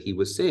things that he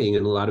was saying,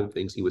 and a lot of the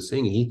things he was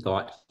saying, he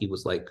thought he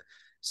was like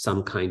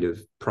some kind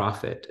of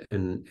prophet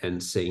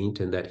and saint,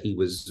 and that he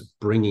was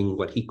bringing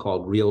what he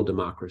called real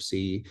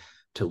democracy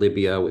to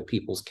Libya with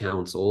people's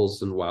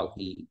councils.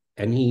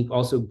 And he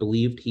also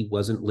believed he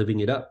wasn't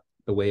living it up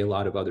the way a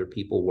lot of other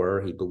people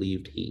were. He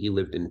believed he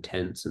lived in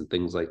tents and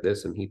things like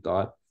this, and he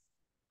thought,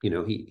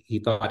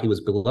 he thought he was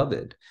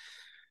beloved.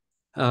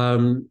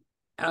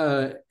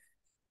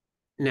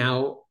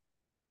 Now,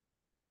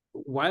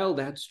 while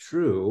that's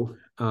true,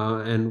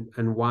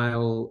 and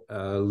while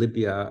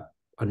Libya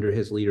under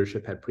his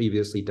leadership had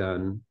previously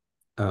done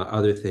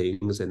other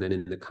things, and then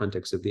in the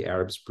context of the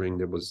Arab Spring,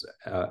 there was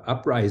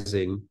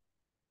uprising,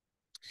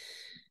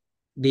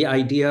 the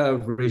idea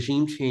of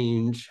regime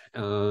change,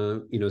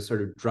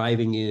 sort of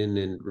driving in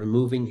and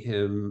removing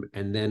him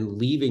and then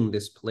leaving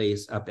this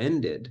place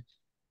upended,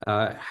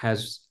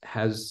 has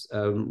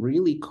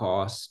really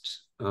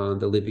cost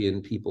the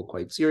Libyan people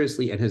quite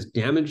seriously, and has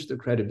damaged the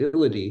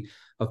credibility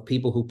of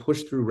people who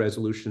pushed through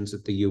resolutions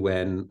at the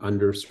UN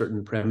under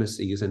certain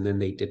premises, and then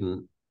they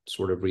didn't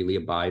sort of really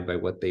abide by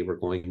what they were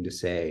going to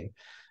say.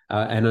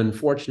 And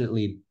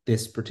unfortunately,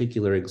 this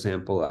particular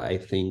example, I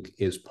think,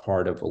 is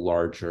part of a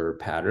larger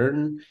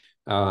pattern,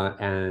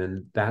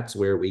 and that's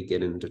where we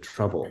get into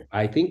trouble.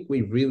 I think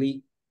we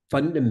really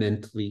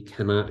fundamentally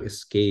cannot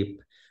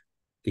escape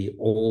the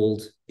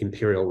old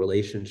imperial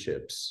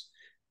relationships,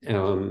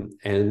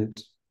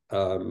 and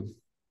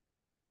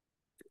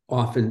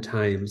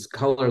oftentimes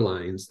color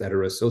lines that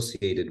are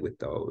associated with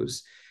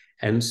those.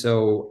 And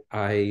so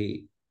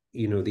the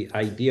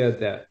idea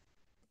that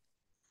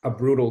a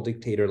brutal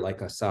dictator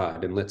like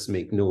Assad, and let's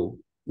make no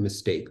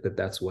mistake that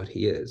that's what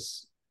he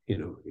is,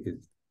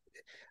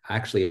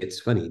 actually, it's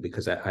funny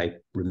because I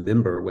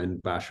remember when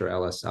Bashar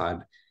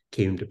al-Assad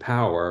came to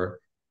power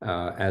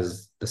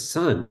as the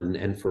son,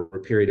 and for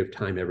a period of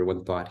time,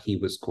 everyone thought he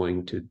was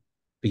going to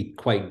be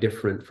quite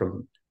different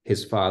from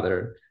his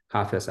father,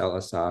 Hafez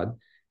al-Assad,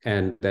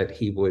 and that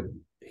he would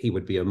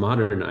be a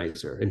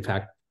modernizer. In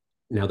fact,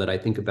 now that I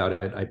think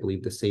about it, I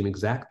believe the same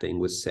exact thing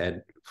was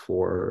said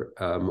for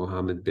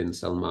Mohammed bin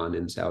Salman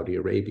in Saudi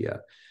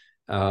Arabia.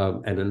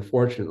 And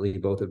unfortunately,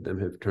 both of them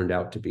have turned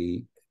out to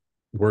be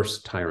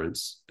worse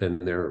tyrants than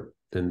their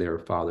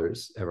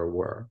fathers ever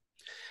were.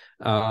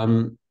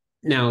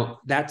 Now,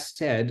 that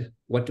said,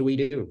 what do we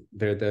do?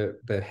 They're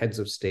the heads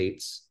of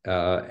states,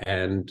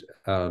 and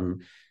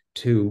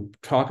to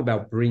talk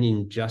about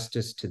bringing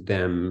justice to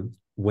them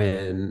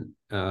when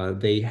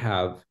they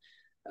have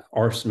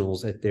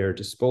arsenals at their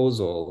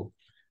disposal,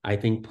 I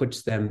think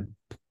pushes them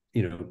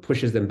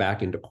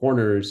back into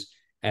corners.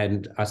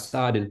 And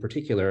Assad in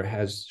particular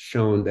has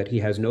shown that he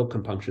has no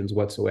compunctions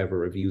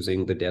whatsoever of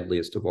using the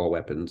deadliest of all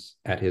weapons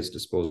at his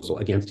disposal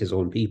against his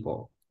own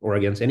people or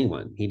against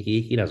anyone.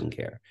 He doesn't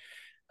care.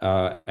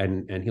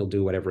 And he'll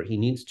do whatever he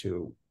needs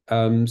to.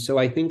 So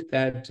I think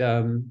that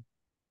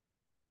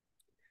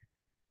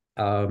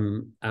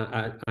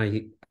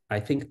I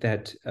think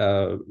that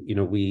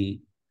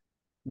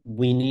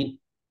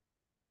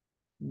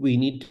we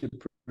need to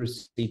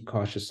proceed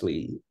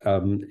cautiously.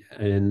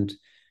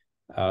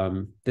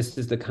 This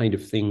is the kind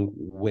of thing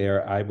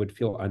where I would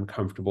feel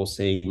uncomfortable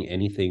saying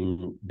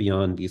anything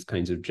beyond these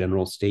kinds of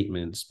general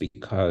statements,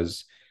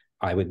 because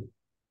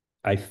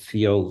I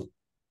feel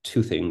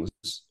two things.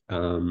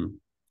 In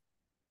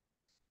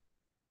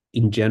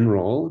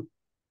general,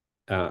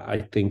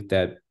 I think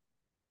that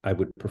I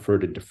would prefer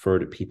to defer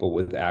to people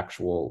with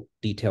actual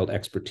detailed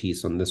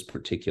expertise on this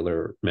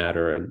particular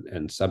matter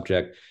and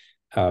subject.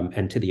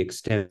 And to the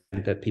extent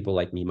that people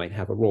like me might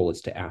have a role is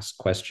to ask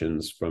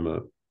questions from a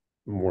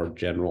more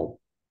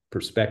general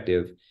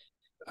perspective,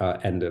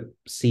 and to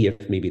see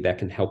if maybe that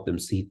can help them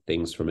see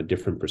things from a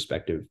different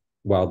perspective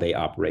while they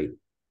operate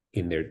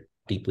in their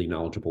deeply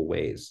knowledgeable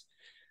ways.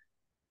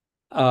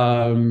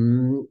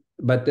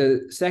 But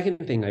the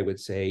second thing I would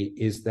say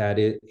is that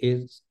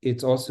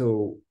it's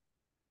also,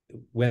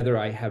 whether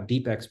I have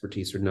deep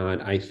expertise or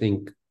not, I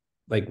think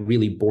like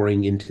really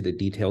boring into the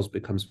details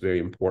becomes very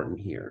important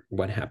here.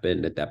 What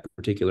happened at that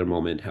particular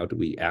moment? How do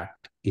we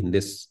act in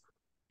this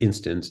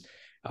instance?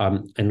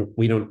 And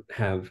we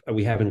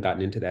haven't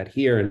gotten into that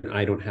here, and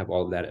I don't have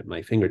all of that at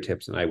my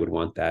fingertips, and I would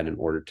want that in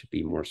order to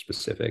be more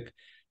specific.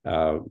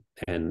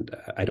 And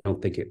I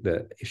don't think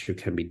the issue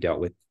can be dealt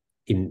with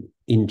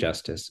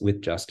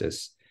with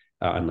justice,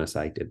 unless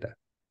I did that.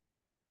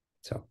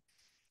 So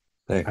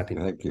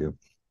Thank you.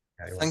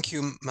 Thank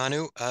you,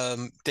 Manu.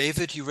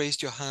 David, you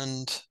raised your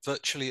hand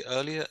virtually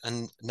earlier,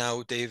 and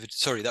now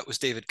sorry, that was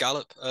David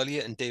Gallup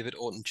earlier, and David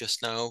Orton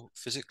just now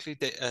physically.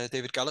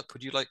 David Gallup,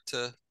 would you like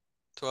to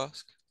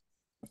ask?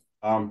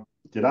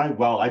 Did I?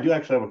 Well, I do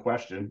actually have a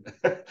question.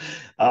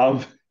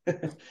 I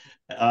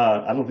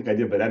don't think I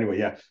did, but anyway,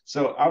 yeah.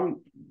 So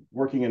I'm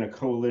working in a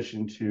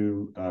coalition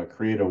to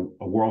create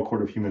a World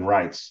Court of Human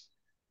Rights.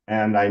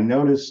 And I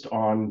noticed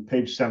on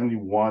page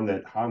 71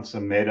 that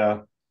Hansa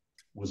Mehta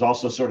was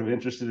also sort of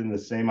interested in the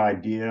same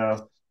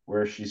idea,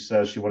 where she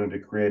says she wanted to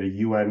create a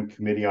UN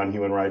Committee on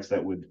Human Rights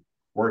that would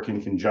work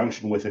in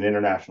conjunction with an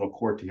international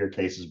court to hear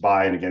cases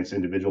by and against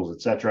individuals,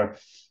 etc.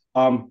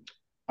 I'm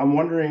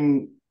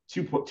wondering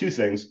two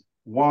things.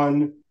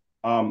 One,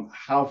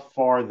 how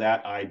far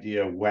that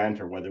idea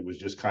went, or whether it was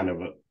just kind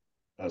of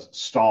a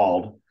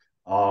stalled.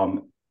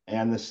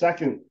 And the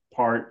second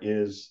part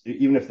is,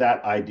 even if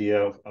that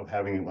idea of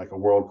having like a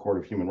World Court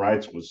of Human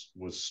Rights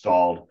was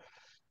stalled,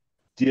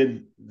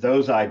 did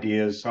those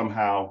ideas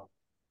somehow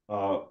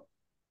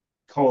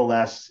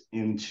coalesce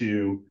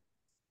into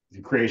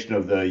the creation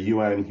of the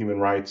UN Human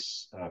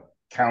Rights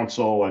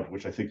Council,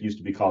 which I think used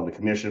to be called the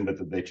Commission, but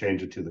that they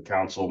changed it to the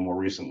Council more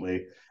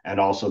recently, and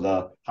also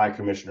the High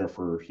Commissioner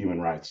for Human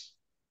Rights?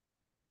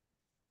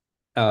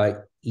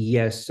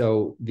 Yes,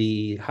 so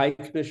the High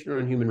Commissioner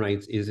on Human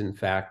Rights is, in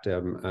fact,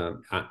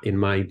 in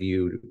my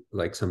view,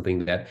 like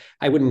something that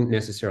I wouldn't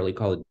necessarily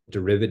call a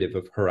derivative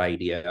of her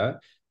idea.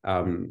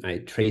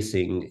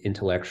 Tracing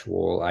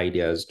intellectual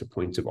ideas to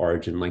points of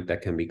origin like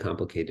that can be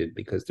complicated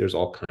because there's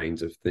all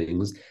kinds of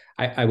things.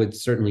 I would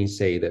certainly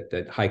say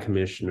that High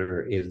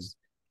Commissioner is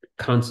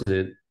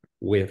consonant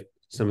with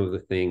some of the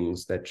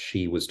things that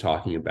she was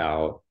talking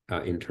about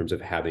in terms of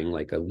having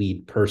like a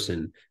lead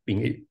person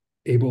being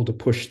able to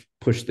push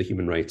the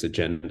human rights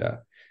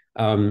agenda.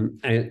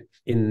 And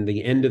in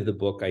the end of the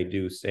book, I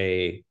do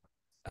say,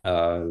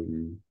 I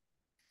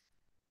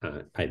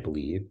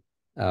believe,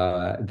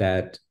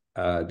 that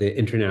the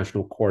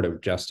International Court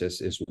of Justice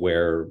is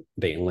what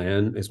they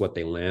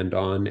land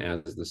on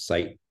as the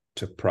site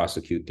to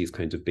prosecute these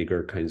kinds of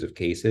bigger kinds of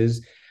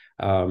cases.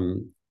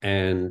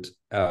 And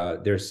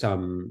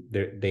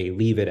they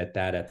leave it at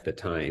that at the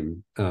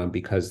time,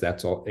 because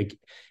that's all,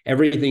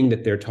 everything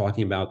that they're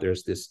talking about,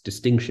 there's this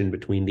distinction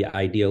between the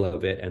ideal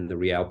of it and the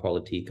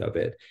realpolitik of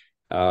it.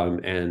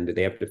 And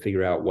they have to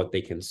figure out what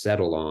they can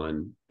settle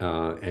on,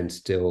 and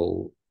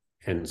still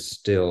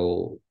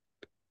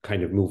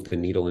kind of move the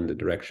needle in the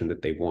direction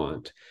that they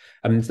want.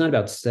 I mean, it's not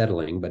about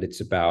settling, but it's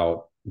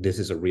about, this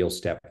is a real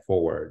step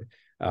forward.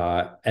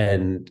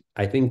 And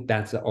I think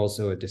that's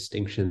also a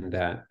distinction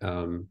that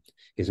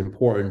is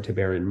important to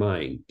bear in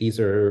mind. These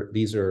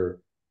are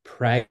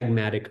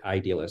pragmatic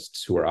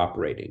idealists who are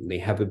operating. They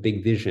have a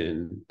big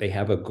vision, they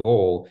have a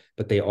goal,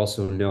 but they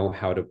also know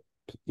how to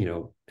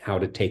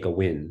take a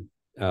win,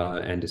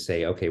 and to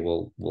say, okay,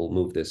 we'll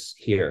move this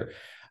here.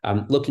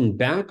 Looking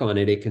back on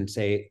it,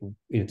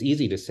 it's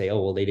easy to say,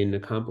 oh, well, they didn't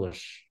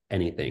accomplish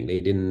anything. They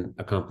didn't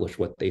accomplish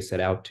what they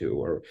set out to,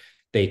 or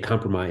they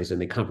compromised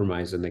and they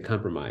compromised and they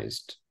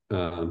compromised.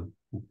 There's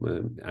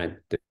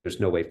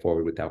no way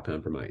forward without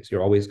compromise.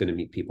 You're always going to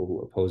meet people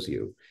who oppose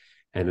you.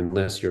 And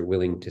unless you're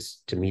willing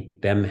to meet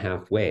them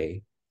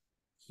halfway,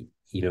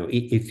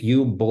 if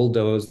you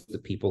bulldoze the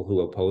people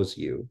who oppose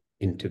you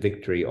into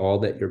victory, all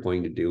that you're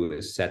going to do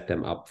is set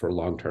them up for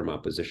long-term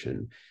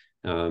opposition.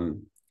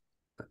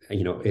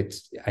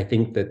 I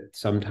think that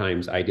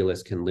sometimes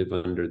idealists can live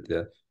under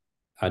the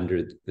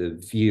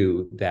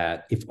view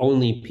that if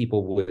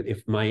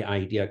my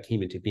idea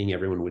came into being,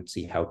 everyone would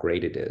see how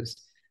great it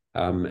is.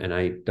 And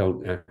I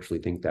don't actually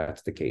think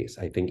that's the case.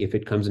 I think if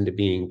it comes into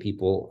being,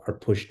 people are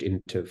pushed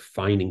into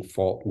finding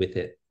fault with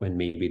it when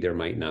maybe there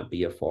might not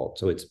be a fault.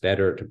 So it's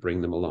better to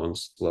bring them along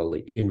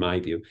slowly, in my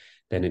view,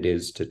 than it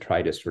is to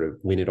try to sort of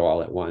win it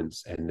all at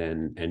once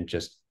and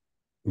just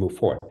move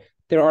forward.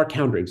 There are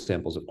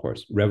counterexamples, of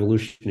course,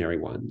 revolutionary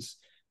ones.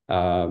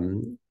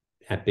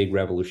 At big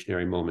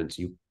revolutionary moments,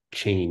 you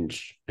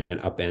change and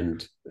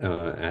upend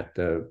at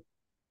the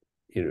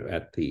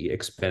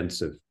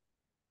expense of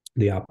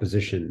the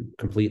opposition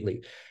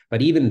completely.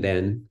 But even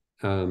then,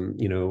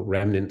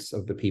 remnants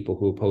of the people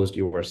who opposed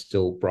you are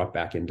still brought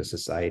back into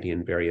society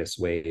in various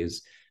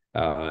ways,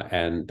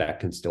 and that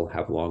can still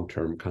have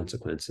long-term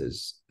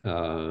consequences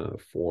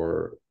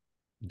for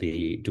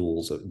the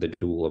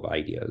duel of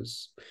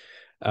ideas.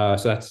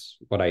 So that's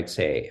what I'd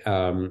say.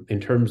 In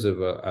terms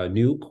of a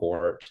new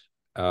court,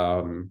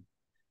 I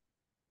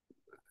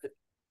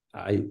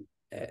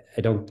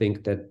don't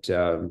think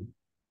that.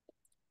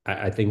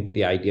 I think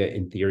the idea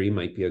in theory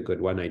might be a good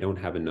one. I don't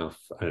have enough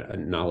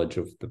knowledge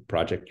of the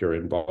project you're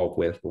involved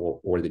with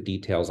or the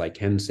details. I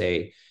can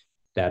say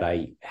that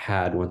I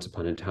had once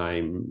upon a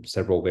time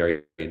several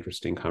very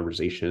interesting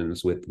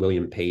conversations with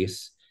William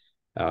Pace,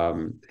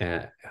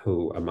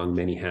 who, among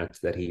many hats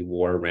that he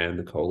wore, ran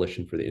the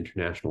Coalition for the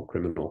International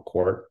Criminal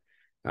Court.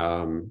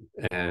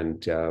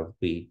 And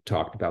we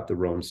talked about the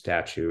Rome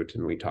Statute,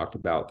 and we talked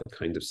about the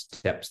kind of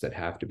steps that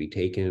have to be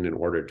taken in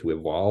order to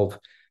evolve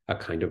a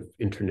kind of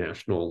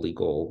international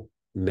legal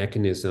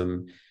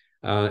mechanism.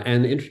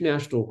 And the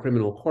International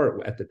Criminal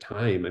Court at the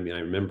time, I mean,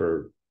 I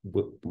remember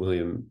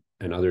William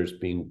and others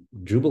being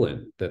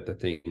jubilant that the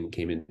thing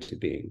came into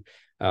being.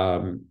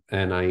 And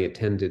I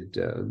attended,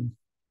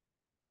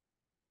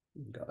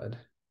 God,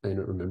 I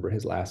don't remember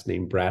his last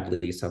name,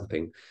 Bradley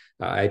something.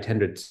 I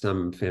attended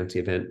some fancy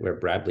event where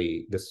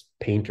Bradley, this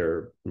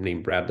painter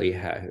named Bradley,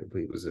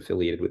 he was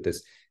affiliated with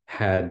this,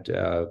 had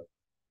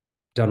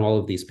done all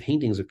of these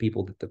paintings of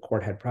people that the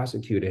court had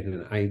prosecuted,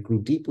 and I grew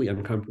deeply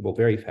uncomfortable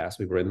very fast.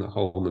 We were in the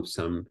home of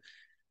some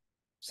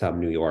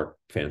New York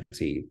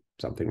fancy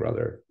something or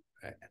other.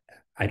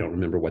 I don't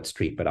remember what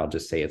street, but I'll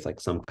just say it's like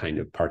some kind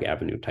of Park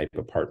Avenue type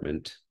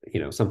apartment,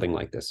 something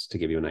like this, to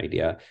give you an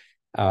idea.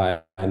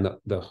 And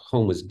the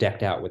home was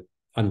decked out with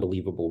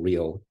unbelievable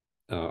real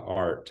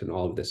art and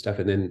all of this stuff.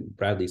 And then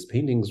Bradley's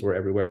paintings were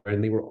everywhere,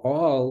 and they were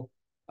all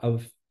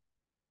of,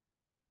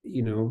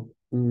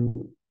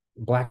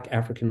 Black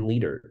African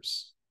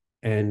leaders.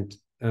 And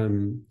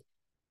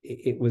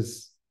it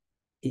was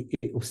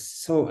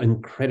so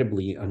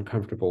incredibly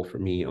uncomfortable for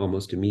me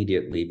almost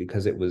immediately,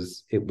 because it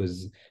was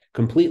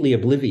completely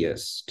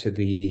oblivious to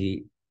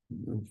the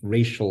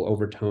racial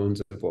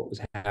overtones of what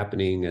was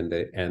happening and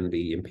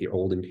the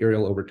old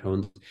imperial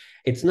overtones.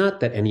 It's not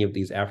that any of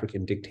these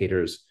African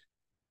dictators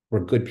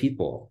were good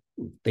people.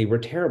 They were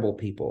terrible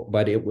people,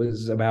 but it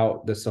was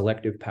about the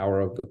selective power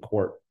of the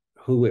court,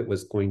 who it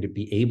was going to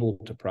be able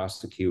to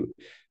prosecute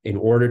in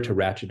order to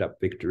ratchet up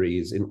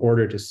victories, in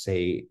order to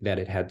say that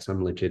it had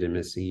some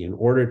legitimacy, in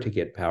order to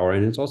get power.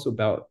 And it's also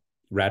about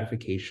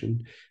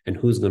ratification and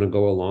who's going to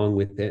go along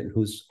with it and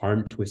who's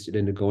arm twisted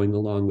into going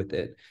along with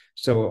it.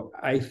 So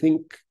I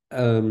think,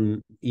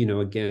 again,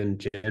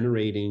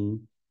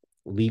 generating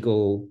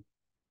legal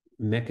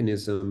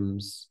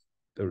mechanisms,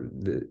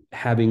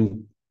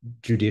 having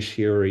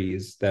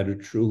judiciaries that are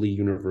truly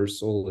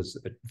universal is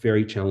a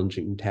very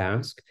challenging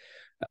task.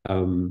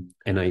 And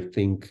I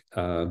think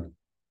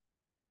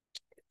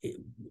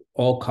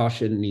all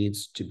caution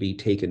needs to be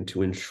taken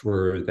to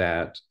ensure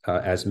that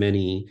as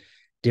many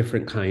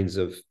different kinds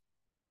of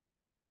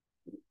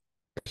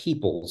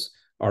peoples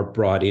are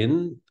brought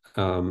in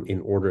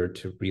order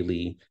to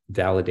really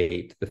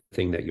validate the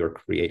thing that you're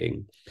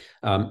creating.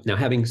 Now,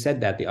 having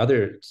said that, the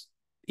other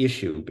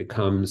issue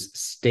becomes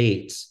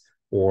states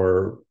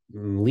or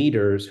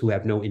leaders who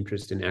have no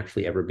interest in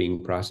actually ever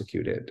being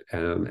prosecuted,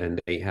 and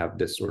they have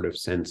this sort of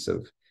sense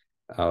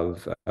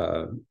of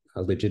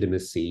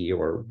legitimacy,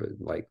 or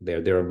like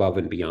they're above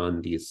and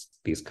beyond these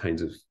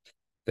kinds of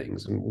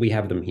things. And we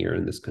have them here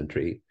in this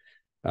country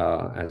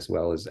as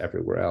well as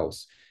everywhere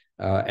else.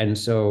 And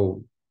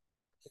so,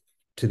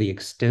 to the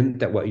extent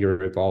that what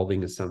you're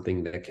evolving is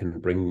something that can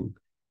bring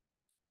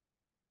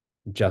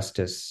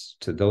justice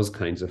to those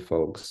kinds of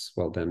folks,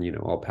 well, then,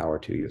 all power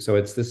to you. So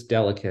it's this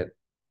delicate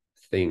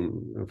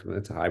thing.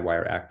 It's a high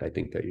wire act, I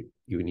think, that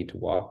you need to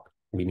walk.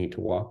 We need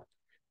to walk.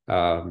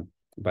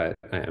 But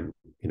I am,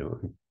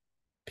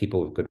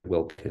 people with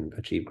goodwill can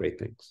achieve great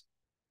things.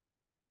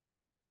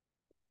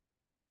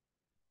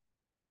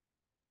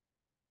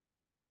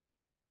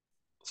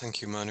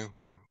 Thank you, Manu.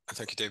 And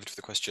thank you, David, for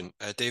the question.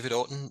 David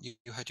Orton,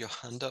 you had your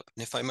hand up.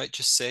 And if I might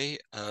just say,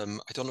 I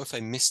don't know if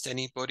I missed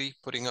anybody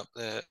putting up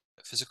their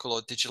physical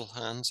or digital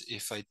hands.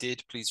 If I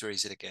did, please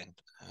raise it again.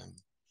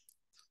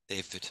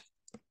 David.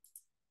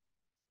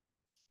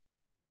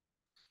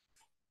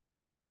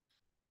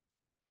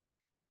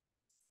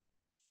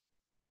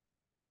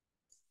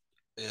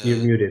 You're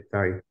muted,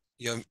 sorry.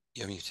 You're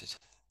muted.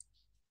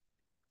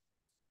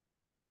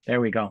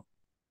 There we go.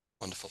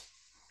 Wonderful.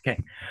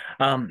 Okay.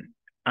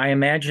 I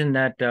imagine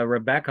that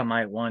Rebecca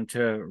might want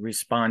to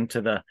respond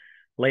to the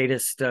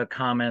latest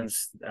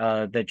comments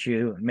that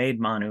you made,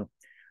 Manu.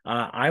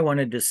 I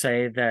wanted to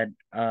say that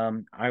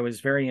I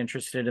was very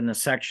interested in the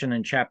section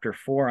in chapter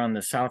 4 on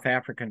the South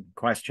African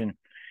question,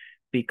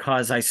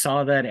 because I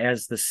saw that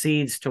as the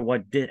seeds to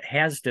what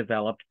has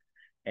developed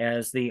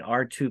as the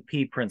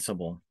R2P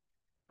principle,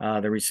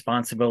 the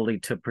responsibility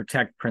to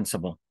protect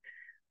principle.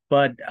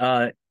 But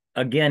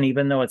again,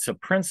 even though it's a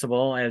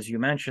principle, as you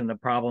mentioned, the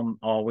problem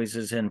always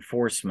is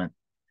enforcement.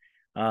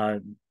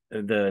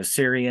 The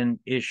Syrian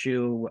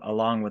issue,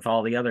 along with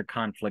all the other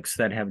conflicts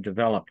that have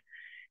developed.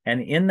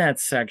 And in that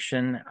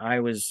section, I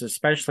was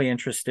especially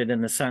interested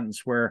in the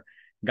sentence where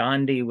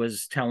Gandhi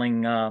was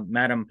telling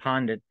Madam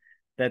Pandit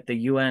that the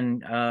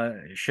UN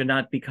should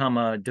not become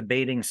a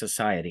debating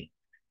society.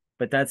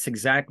 But that's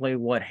exactly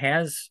what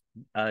has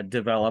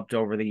developed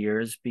over the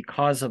years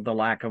because of the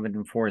lack of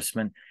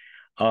enforcement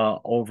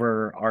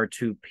over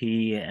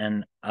R2P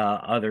and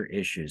other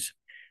issues.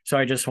 So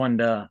I just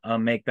wanted to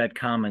make that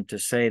comment to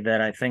say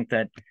that I think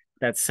that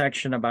that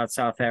section about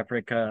South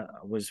Africa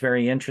was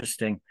very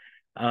interesting.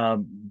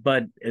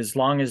 But as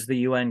long as the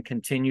UN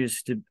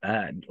continues to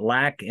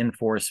lack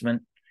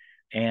enforcement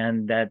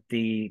and that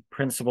the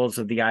principles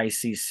of the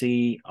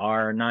ICC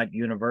are not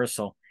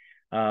universal,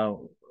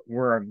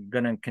 we're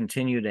going to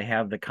continue to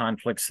have the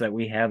conflicts that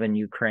we have in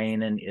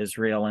Ukraine and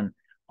Israel and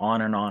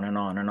on and on and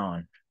on and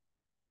on.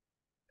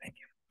 Thank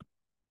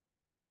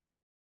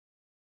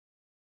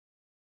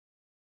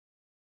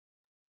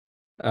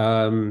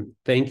you.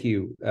 Thank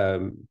you,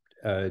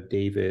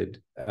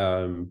 David.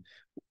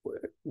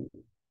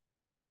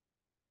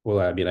 Well,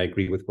 I mean, I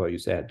agree with what you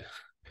said.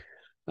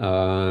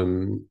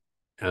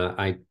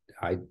 I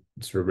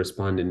sort of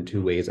respond in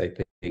two ways, I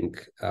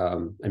think.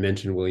 I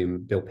mentioned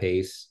William Bill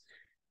Pace,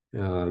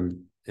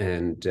 and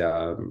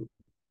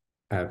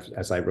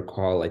as I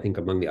recall, I think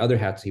among the other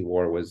hats he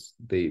wore was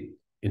the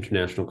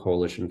International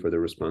Coalition for the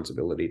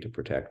Responsibility to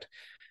Protect.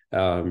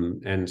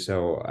 And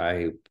so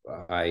I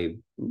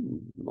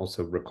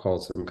also recall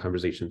some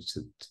conversations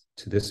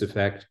to this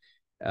effect.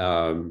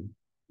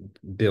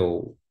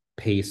 Bill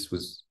Pace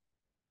was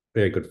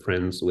very good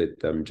friends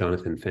with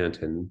Jonathan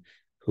Fanton,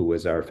 who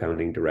was our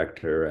founding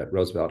director at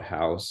Roosevelt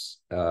House.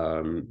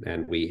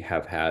 And we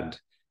have had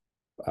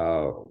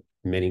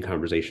many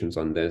conversations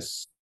on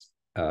this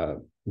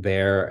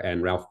there.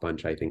 And Ralph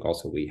Bunch, I think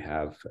also we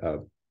have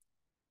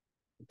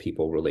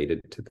people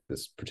related to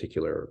this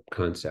particular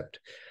concept.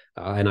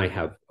 And I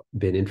have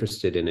been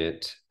interested in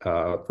it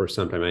for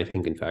some time. I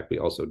think, in fact, we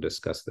also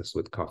discussed this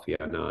with Kofi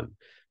Annan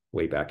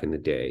way back in the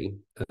day,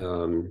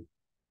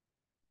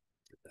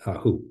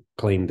 who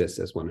claimed this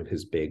as one of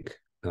his big,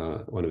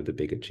 one of the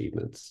big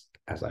achievements,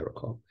 as I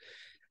recall.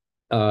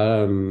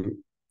 The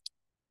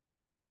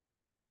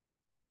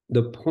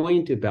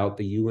point about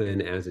the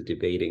UN as a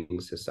debating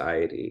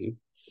society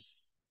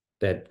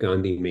that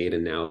Gandhi made,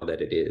 and now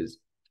that it is,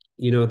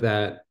 you know,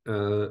 that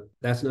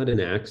that's not an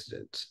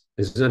accident.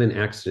 It's not an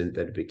accident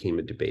that it became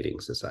a debating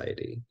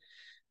society.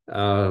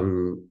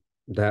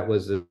 That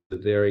was a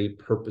very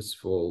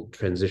purposeful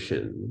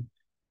transition,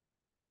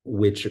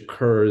 which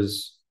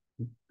occurs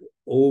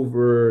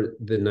over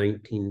the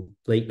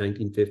late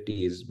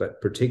 1950s,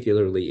 but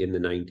particularly in the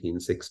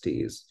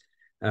 1960s.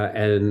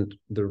 And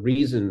the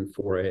reason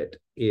for it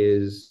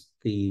is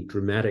the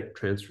dramatic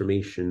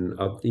transformation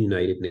of the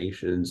United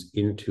Nations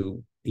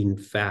into, in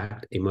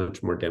fact, a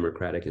much more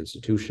democratic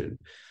institution.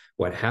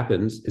 What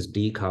happens is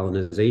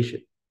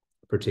decolonization,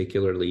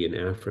 particularly in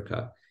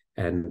Africa,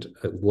 and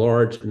a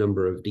large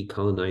number of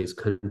decolonized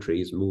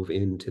countries move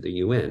into the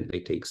UN.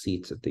 They take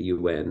seats at the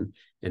UN,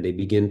 and they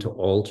begin to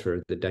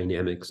alter the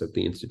dynamics of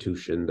the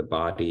institution, the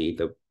body,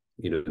 the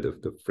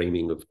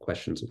framing of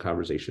questions and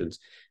conversations,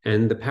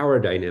 and the power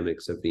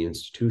dynamics of the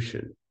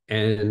institution.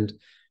 And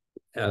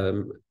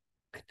I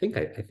think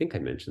I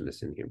mentioned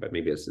this in here, but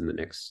maybe it's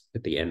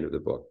at the end of the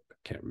book. I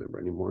can't remember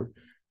anymore.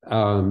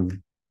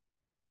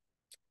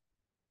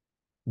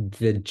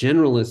 The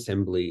General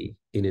Assembly,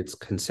 in its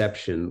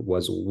conception,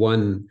 was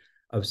one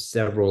of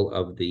several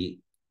of the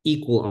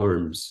equal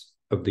arms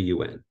of the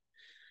UN.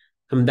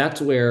 And that's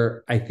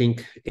where I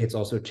think it's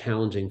also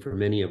challenging for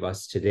many of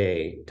us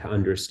today to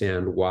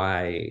understand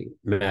why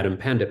Madam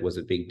Pandit was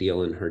a big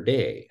deal in her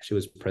day. She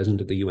was president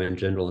of the UN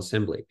General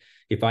Assembly.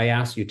 If I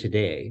ask you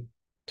today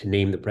to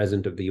name the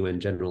president of the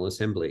UN General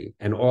Assembly,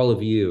 and all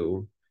of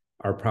you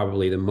are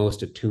probably the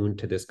most attuned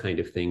to this kind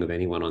of thing of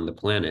anyone on the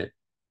planet,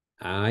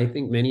 I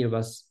think many of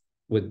us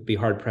would be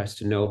hard-pressed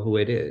to know who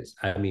it is.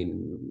 I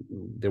mean,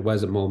 there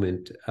was a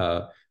moment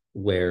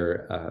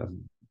where,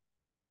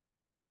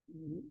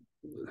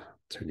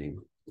 what's her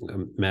name?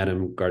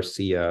 Madame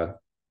Garcia,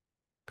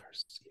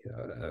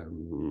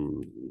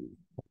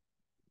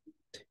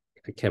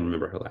 I can't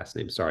remember her last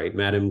name, sorry.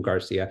 Madame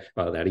Garcia,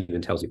 well, that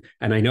even tells you.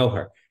 And I know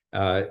her.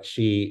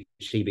 She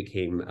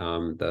became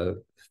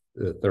the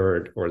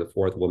third or the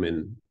fourth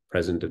woman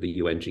president of the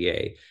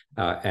UNGA,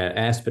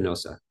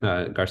 Espinosa,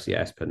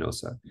 Garcia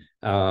Espinosa.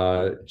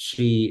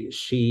 She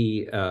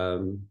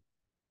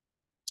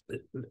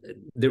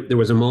there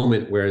was a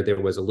moment where there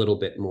was a little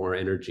bit more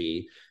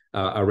energy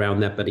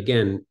around that. But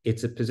again,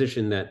 it's a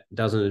position that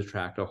doesn't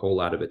attract a whole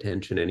lot of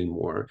attention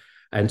anymore.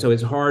 And so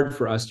it's hard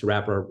for us to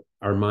wrap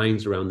our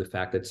minds around the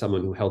fact that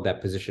someone who held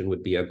that position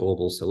would be a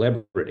global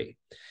celebrity.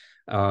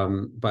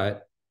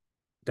 But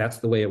that's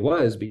the way it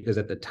was, because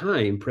at the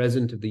time,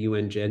 president of the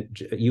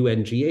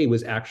UNGA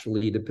was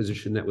actually the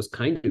position that was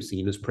kind of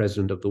seen as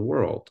president of the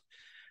world.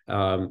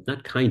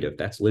 Not kind of,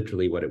 that's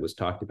literally what it was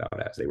talked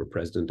about as. They were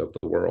president of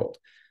the world.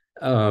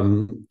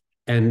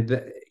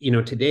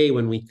 Today,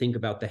 when we think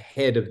about the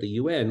head of the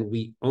UN,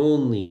 we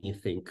only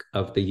think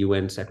of the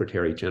UN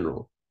Secretary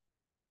General.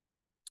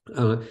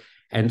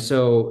 And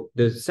so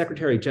the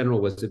Secretary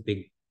General was a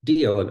big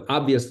deal. And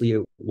obviously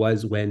it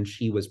was when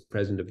she was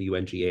president of the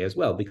UNGA as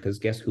well, because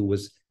guess who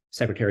was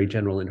Secretary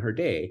General in her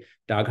day?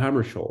 Dag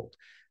Hammarskjöld.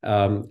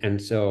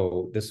 And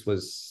so this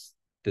is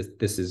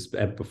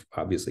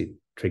obviously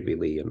Trygve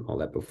Lie and all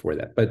that before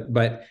that.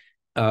 But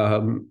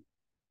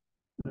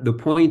the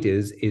point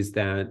is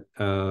that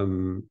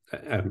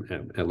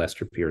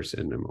Lester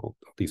Pearson and all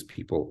these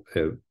people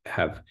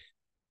have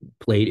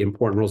played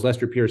important roles.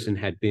 Lester Pearson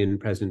had been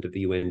president of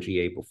the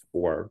UNGA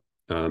before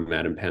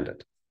Madam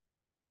Pandit.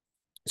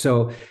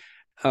 So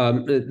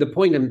the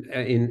point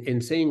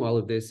in saying all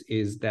of this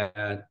is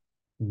that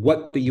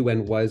what the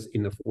UN was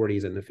in the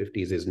 40s and the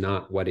 50s is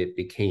not what it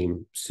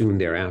became soon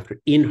thereafter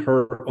in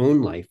her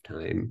own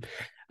lifetime.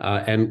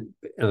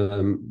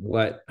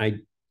 What I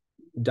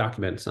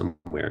document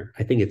somewhere,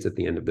 I think it's at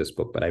the end of this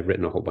book, but I've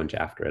written a whole bunch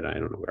after it. I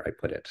don't know where I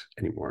put it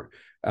anymore.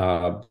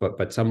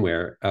 But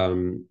somewhere,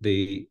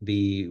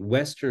 the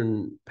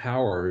Western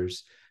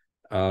powers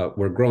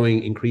were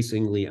growing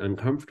increasingly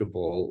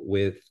uncomfortable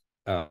with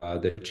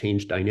the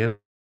change dynamic,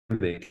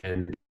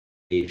 and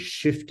they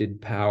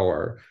shifted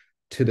power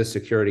to the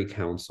Security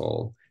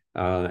Council,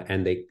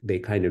 and they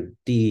kind of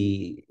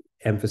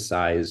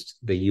de-emphasized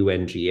the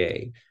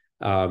UNGA.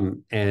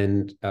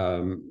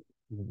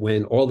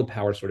 When all the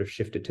power sort of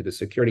shifted to the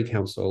Security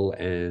Council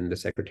and the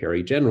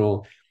Secretary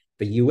General,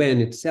 the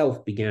UN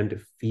itself began to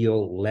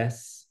feel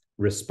less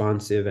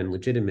responsive and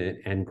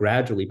legitimate. And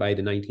gradually, by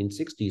the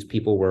 1960s,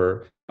 people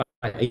were,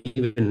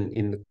 even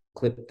in the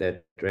clip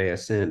that Drea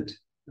sent,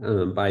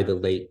 by the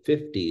late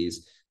 50s,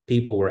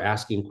 people were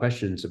asking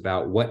questions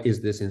about what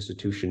is this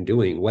institution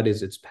doing? What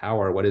is its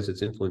power? What is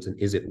its influence? And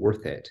is it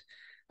worth it?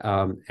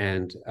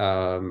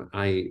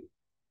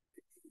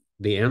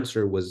 The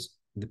answer was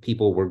the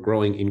people were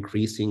growing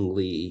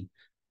increasingly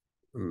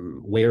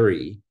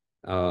wary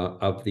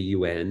of the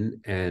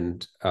UN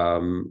and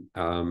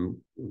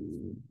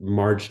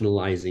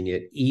marginalizing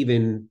it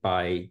even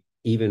by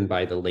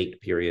the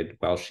late period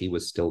while she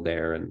was still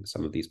there, and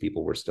some of these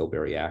people were still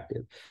very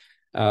active.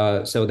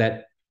 So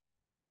that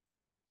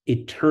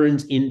it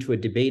turns into a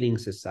debating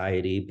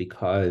society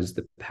because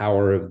the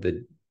power of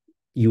the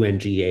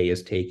UNGA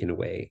is taken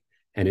away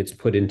and it's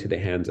put into the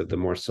hands of the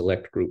more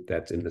select group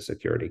that's in the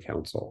Security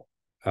Council.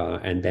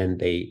 And then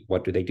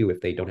what do they do if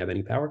they don't have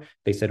any power?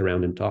 They sit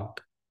around and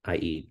talk,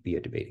 i.e. be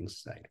a debating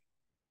society.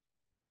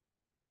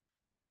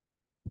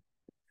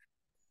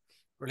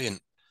 Brilliant.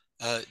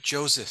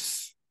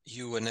 Joseph,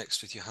 you were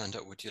next with your hand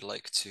up. Would you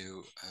like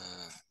to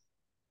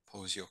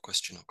pose your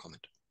question or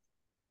comment?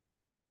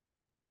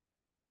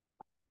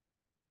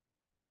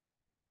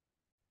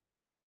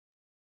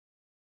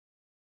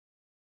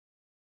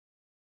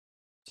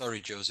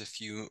 Sorry,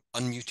 Joseph, you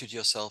unmuted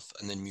yourself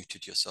and then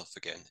muted yourself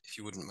again. If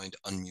you wouldn't mind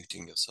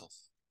unmuting yourself.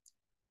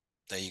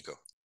 There you go.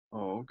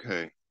 Oh,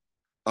 okay.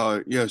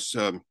 Yes,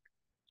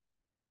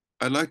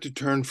 I'd like to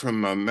turn from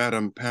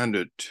Madam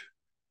Pandit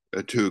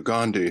to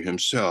Gandhi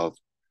himself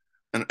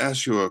and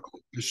ask you a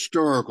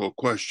historical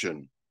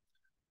question.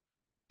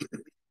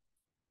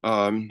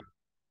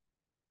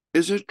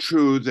 Is it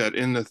true that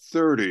in the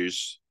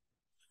 30s,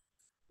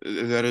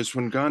 that is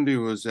when Gandhi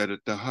was at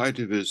the height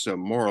of his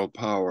moral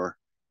power,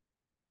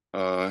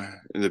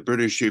 the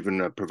British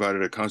even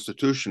provided a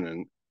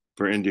constitution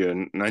for India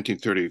in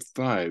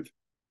 1935,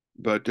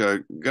 but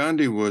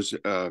Gandhi was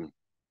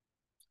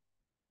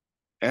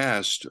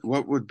asked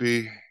what would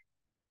be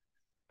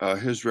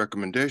his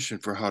recommendation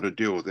for how to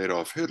deal with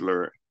Adolf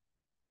Hitler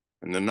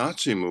and the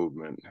Nazi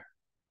movement.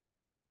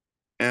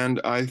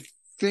 And I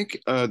think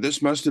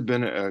this must have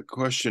been a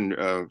question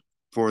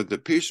for the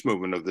peace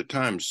movement of the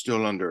time,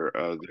 still under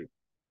the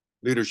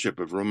leadership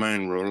of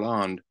Romain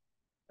Rolland,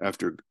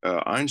 after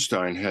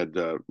Einstein had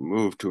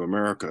moved to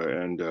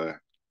America and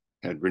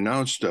had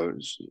renounced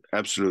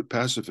absolute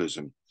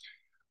pacifism.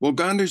 Well,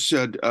 Gandhi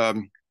said,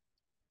 and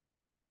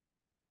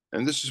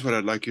this is what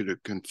I'd like you to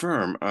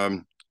confirm,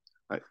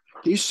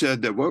 he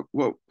said that what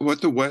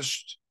the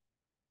West,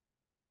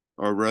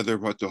 or rather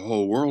what the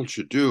whole world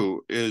should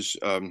do, is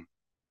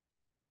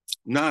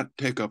not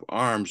take up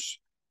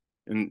arms,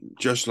 and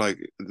just like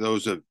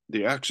those of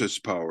the Axis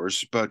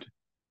powers, but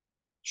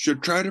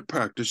should try to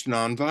practice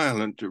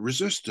nonviolent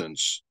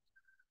resistance.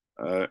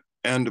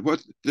 And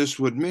what this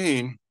would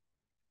mean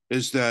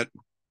is that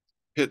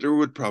Hitler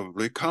would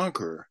probably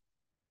conquer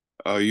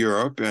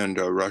Europe, and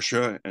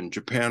Russia and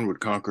Japan would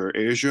conquer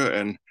Asia,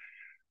 and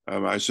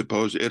I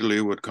suppose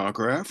Italy would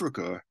conquer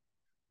Africa.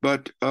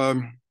 But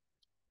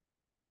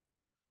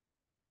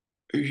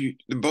the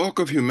bulk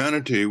of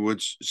humanity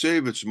would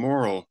save its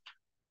moral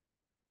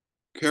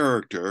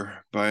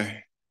character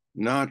by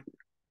not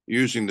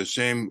using the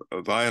same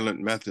violent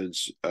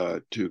methods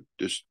to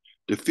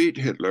defeat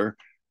Hitler.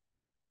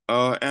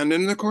 And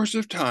in the course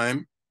of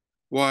time,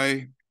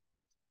 why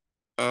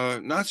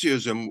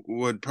Nazism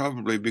would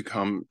probably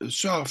become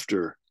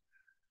softer,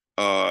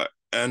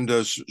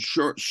 and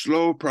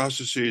slow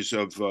processes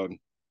of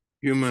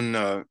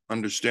human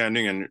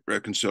understanding and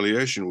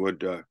reconciliation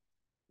would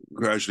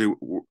gradually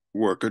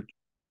work a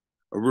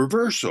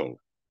reversal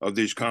of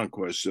these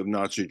conquests of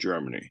Nazi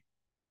Germany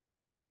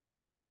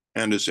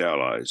and its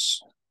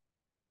allies.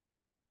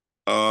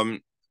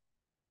 In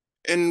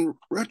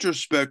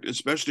retrospect,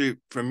 especially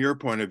from your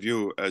point of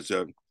view as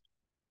a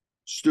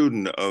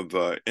student of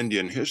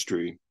Indian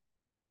history,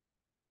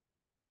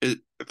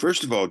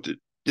 first of all,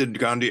 did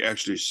Gandhi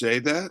actually say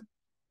that?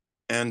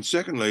 And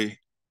secondly,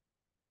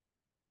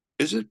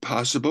 is it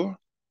possible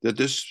that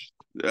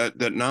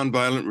that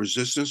nonviolent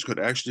resistance could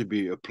actually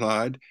be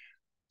applied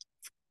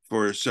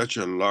for such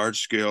a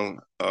large-scale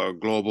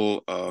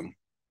global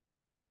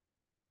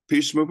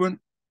peace movement?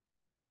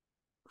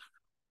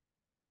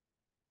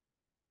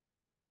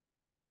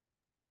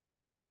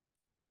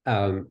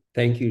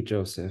 Thank you,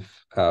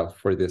 Joseph,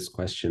 for this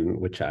question,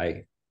 which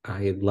I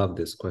love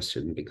this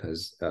question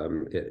because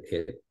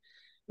it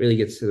really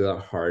gets to the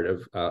heart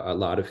of a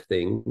lot of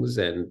things,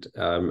 and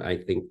I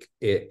think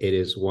it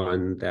is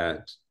one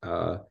that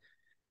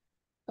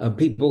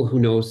people who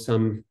know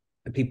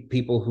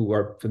people who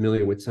are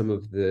familiar with some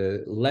of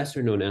the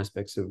lesser known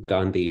aspects of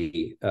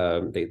Gandhi,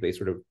 they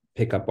sort of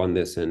pick up on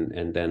this,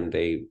 and then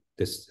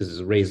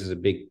this raises a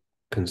big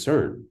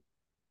concern.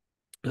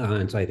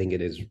 And so I think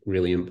it is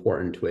really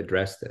important to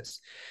address this.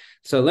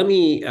 So let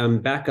me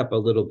back up a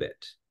little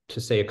bit to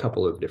say a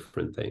couple of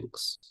different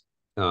things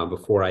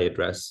before I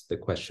address the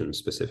question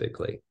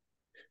specifically.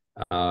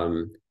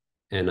 And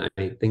I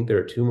think there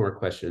are two more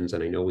questions,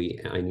 and I know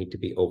I need to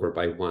be over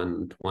by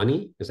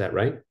 1:20. Is that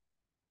right?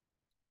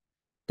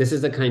 This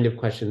is the kind of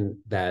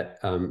question that,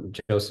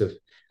 Joseph,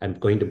 I'm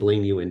going to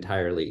blame you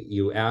entirely.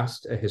 You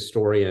asked a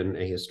historian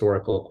a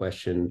historical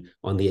question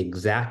on the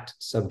exact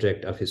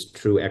subject of his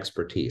true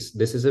expertise.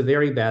 This is a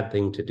very bad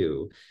thing to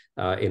do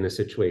in a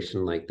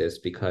situation like this,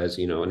 because,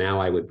 now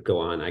I would go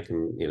on, I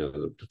can,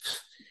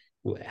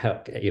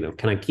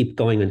 can I keep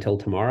going until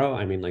tomorrow?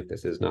 I mean, like,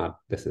 this is my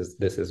wheel.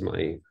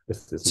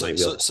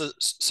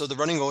 So the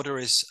running order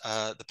is,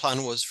 the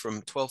plan was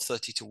from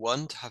 12:30 to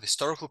 1 to have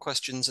historical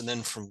questions, and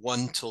then from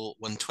 1 till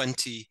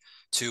 1:20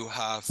 to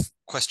have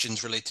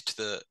questions related to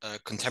the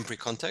contemporary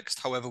context.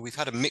 However, we've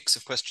had a mix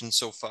of questions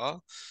so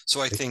far,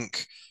 so I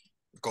think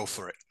go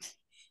for it.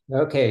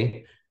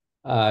 Okay.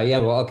 Yeah,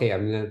 well, okay. I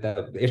mean,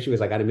 the issue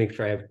is I got to make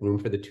sure I have room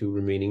for the two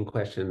remaining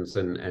questions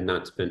and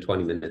not spend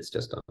 20 minutes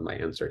just on my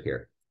answer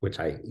here, which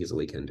I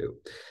easily can do.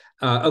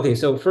 Okay,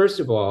 so first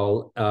of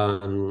all,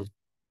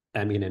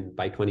 I mean, and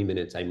by 20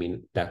 minutes, I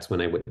mean, that's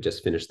when I would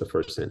just finish the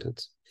first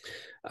sentence.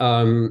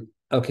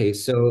 Okay,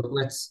 so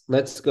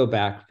let's go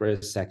back for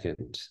a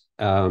second.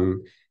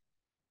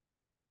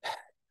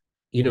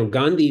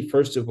 Gandhi,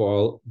 first of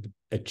all,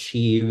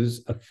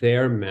 achieves a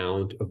fair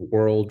amount of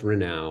world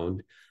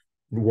renown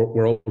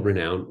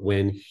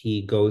when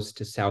he goes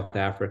to South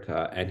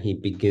Africa and he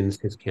begins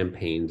his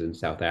campaigns in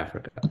South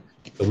Africa.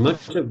 So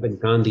much of the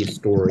Gandhi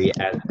story,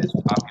 as is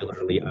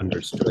popularly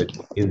understood,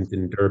 begins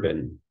in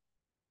Durban.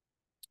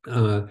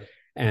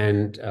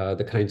 And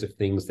the kinds of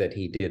things that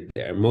he did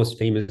there. Most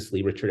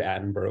famously, Richard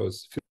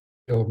Attenborough's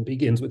film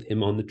begins with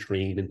him on the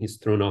train, and he's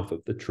thrown off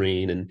of the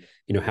train, and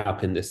how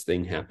can this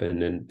thing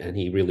happen? And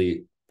he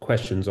really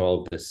questions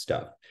all of this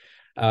stuff.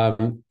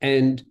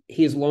 And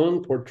he is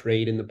long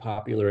portrayed in the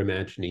popular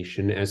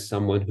imagination as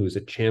someone who's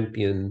a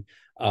champion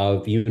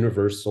of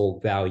universal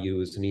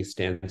values, and he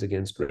stands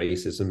against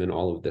racism and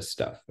all of this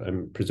stuff. I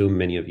presume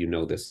many of you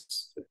know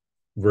this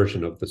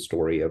version of the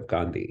story of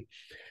Gandhi.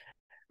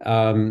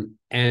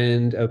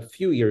 And a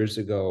few years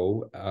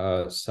ago,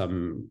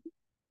 some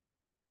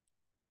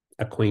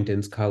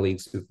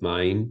colleagues of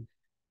mine,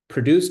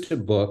 produced a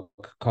book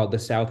called The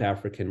South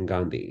African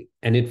Gandhi,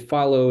 and it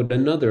followed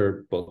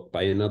another book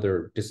by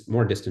another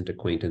more distant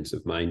acquaintance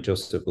of mine,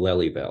 Joseph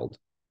Lelyveld,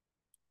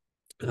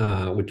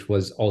 which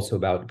was also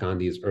about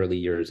Gandhi's early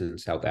years in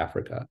South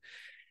Africa.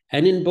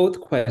 And in both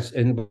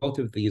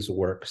of these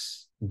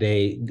works,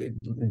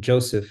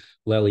 Joseph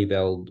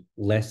Lelyveld,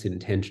 less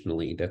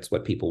intentionally, that's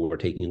what people were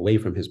taking away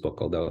from his book,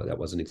 although that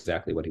wasn't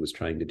exactly what he was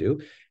trying to do.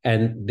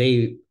 And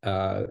they,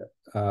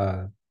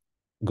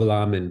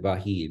 Ghulam and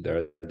Vahid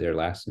are their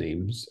last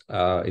names,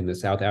 in the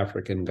South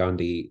African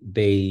Gandhi,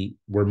 they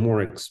were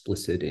more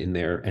explicit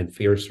and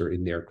fiercer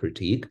in their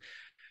critique.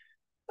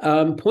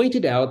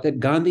 Pointed out that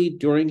Gandhi,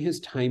 during his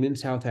time in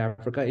South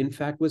Africa, in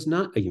fact, was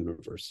not a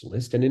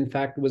universalist, and in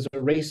fact was a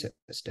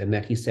racist, and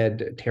that he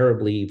said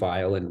terribly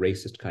vile and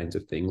racist kinds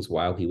of things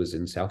while he was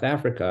in South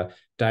Africa,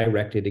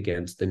 directed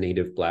against the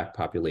native Black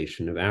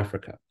population of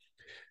Africa.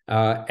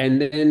 And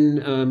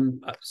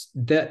then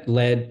that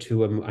led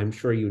to, I'm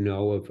sure you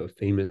know of a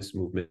famous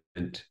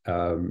movement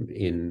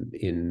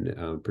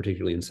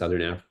particularly in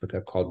Southern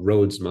Africa called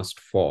Rhodes Must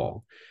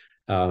Fall,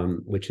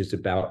 which is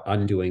about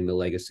undoing the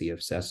legacy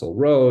of Cecil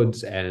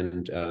Rhodes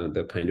and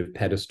the kind of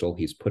pedestal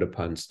he's put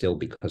upon still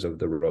because of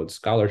the Rhodes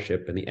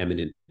Scholarship and the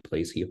eminent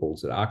place he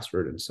holds at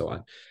Oxford and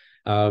so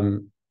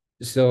on.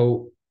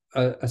 So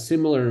a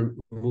similar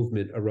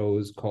movement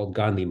arose called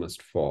Gandhi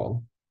Must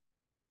Fall,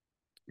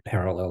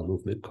 parallel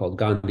movement called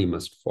Gandhi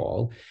Must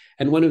Fall.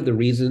 And one of the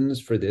reasons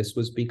for this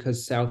was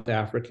because South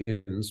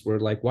Africans were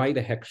like, why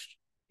the heck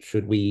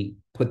should we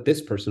put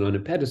this person on a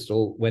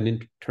pedestal when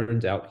it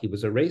turns out he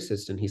was a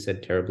racist and he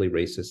said terribly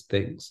racist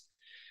things?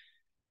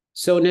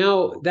 So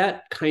now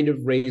that kind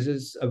of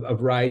raises a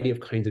variety of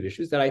kinds of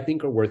issues that I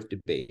think are worth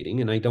debating.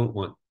 And I don't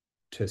want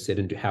to sit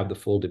and to have the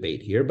full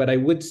debate here, but I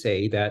would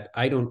say that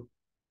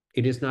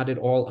it is not at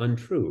all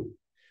untrue.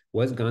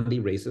 Was Gandhi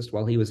racist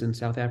while he was in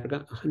South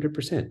Africa?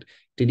 100%.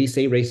 Did he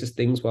say racist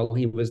things while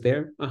he was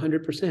there?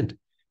 100%.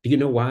 Do you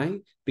know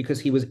why? Because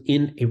he was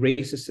in a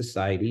racist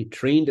society,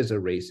 trained as a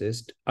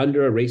racist,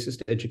 under a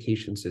racist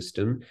education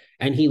system,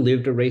 and he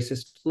lived a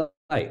racist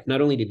life.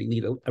 Not only did he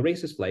lead a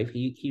racist life,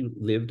 he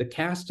lived a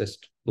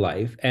casteist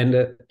life and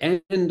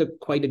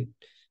quite a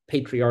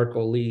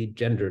patriarchally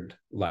gendered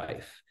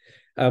life,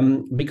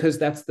 because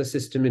that's the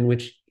system in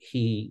which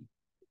he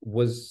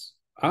was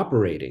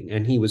operating,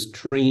 and he was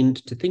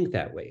trained to think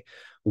that way.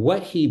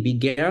 What he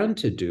began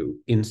to do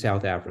in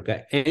South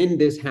Africa, and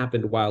this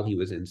happened while he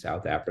was in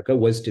South Africa,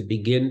 was to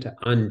begin to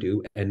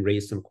undo and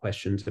raise some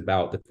questions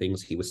about the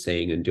things he was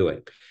saying and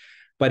doing.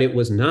 But it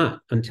was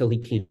not until he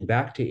came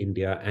back to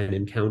India and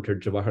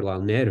encountered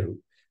Jawaharlal Nehru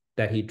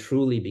that he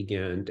truly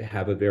began to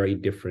have a very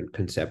different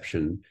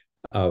conception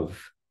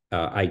of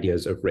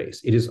ideas of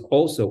race. It is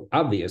also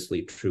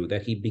obviously true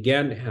that he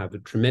began to have a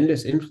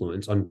tremendous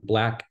influence on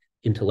Black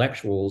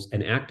intellectuals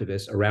and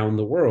activists around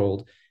the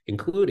world,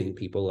 including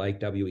people like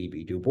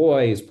W.E.B. Du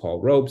Bois,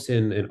 Paul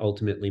Robeson, and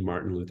ultimately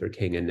Martin Luther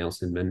King and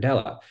Nelson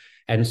Mandela.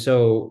 And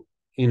so,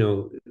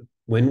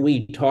 when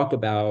we talk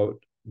about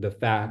the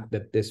fact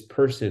that this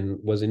person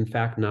was in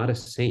fact not a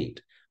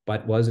saint,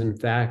 but was in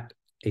fact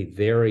a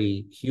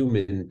very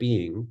human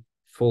being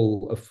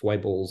full of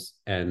foibles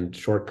and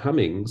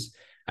shortcomings,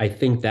 I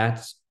think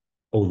that's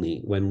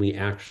only when we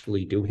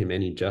actually do him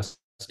any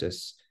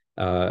justice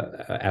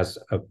as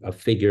a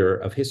figure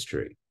of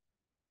history.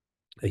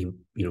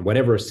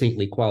 Whatever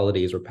saintly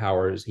qualities or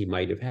powers he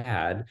might have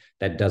had,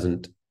 that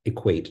doesn't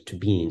equate to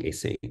being a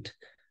saint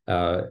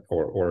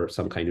or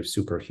some kind of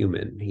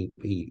superhuman.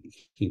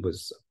 He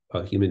was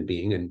a human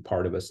being and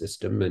part of a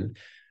system, and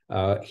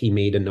he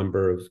made a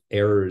number of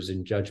errors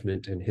in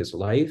judgment in his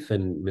life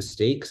and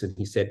mistakes, and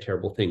he said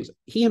terrible things.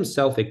 He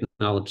himself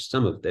acknowledged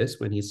some of this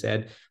when he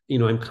said,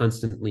 I'm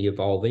constantly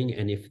evolving,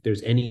 and if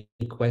there's any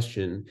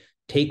question,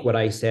 take what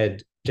I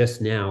said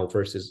just now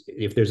versus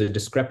if there's a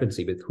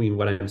discrepancy between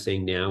what I'm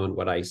saying now and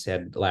what I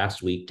said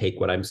last week, take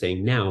what I'm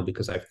saying now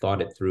because I've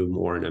thought it through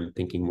more and I'm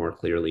thinking more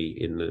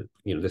clearly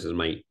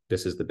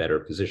this is the better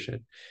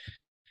position.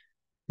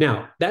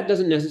 Now, that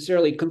doesn't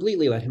necessarily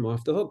completely let him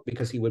off the hook,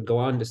 because he would go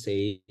on to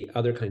say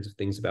other kinds of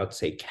things about,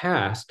 say,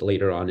 caste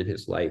later on in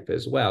his life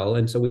as well.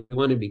 And so we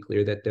want to be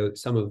clear that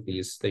some of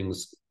these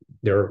things,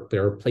 there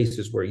are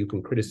places where you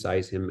can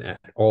criticize him at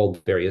all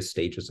various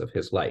stages of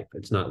his life.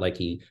 It's not like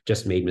he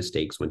just made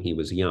mistakes when he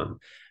was young.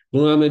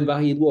 Mulham and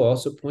Vahid will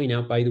also point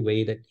out, by the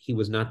way, that he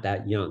was not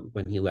that young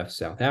when he left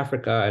South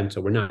Africa. And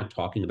so we're not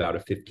talking about a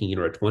 15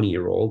 or a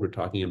 20-year-old. We're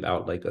talking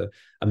about like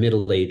a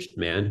middle-aged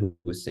man who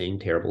was saying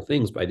terrible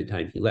things by the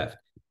time he left.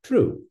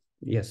 True.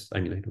 Yes, I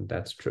think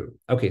that's true.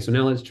 Okay, so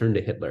now let's turn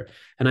to Hitler.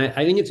 And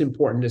I think it's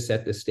important to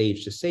set the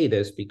stage to say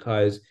this,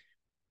 because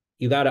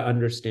you got to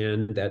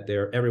understand that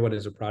everyone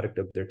is a product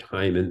of their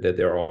time and that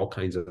there are all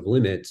kinds of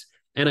limits.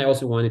 And I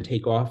also want to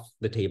take off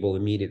the table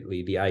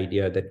immediately the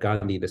idea that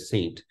Gandhi the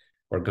saint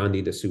or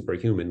Gandhi the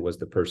superhuman was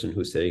the person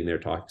who's sitting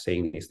there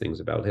saying these things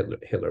about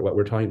Hitler. What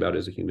we're talking about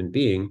is a human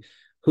being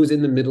who's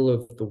in the middle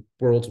of the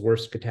world's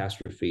worst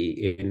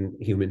catastrophe in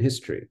human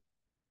history.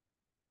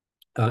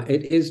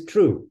 It is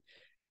true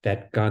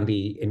that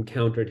Gandhi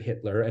encountered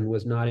Hitler and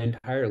was not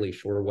entirely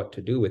sure what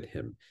to do with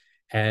him.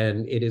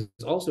 And it is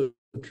also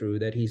true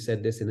that he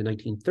said this in the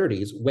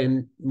 1930s,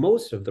 when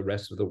most of the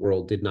rest of the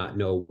world did not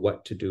know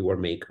what to do or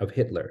make of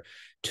Hitler.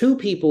 Two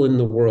people in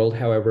the world,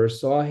 however,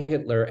 saw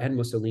Hitler and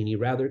Mussolini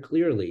rather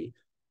clearly,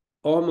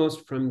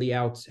 almost from the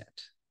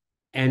outset,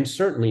 and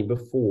certainly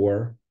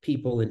before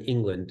people in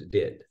England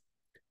did.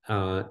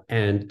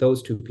 And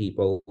those two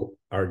people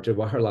are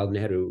Jawaharlal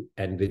Nehru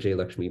and Vijaya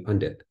Lakshmi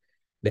Pandit.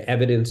 The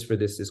evidence for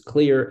this is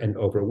clear and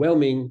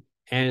overwhelming,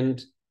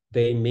 and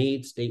they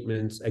made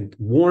statements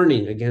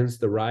warning against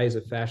the rise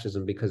of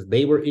fascism because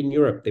they were in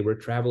Europe, they were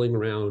traveling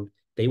around,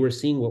 they were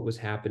seeing what was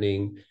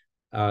happening.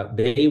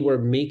 They were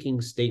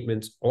making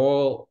statements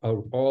all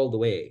the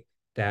way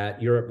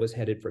that Europe was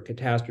headed for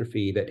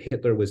catastrophe, that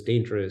Hitler was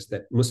dangerous,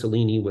 that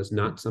Mussolini was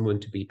not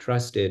someone to be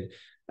trusted.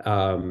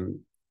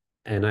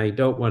 and I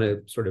don't want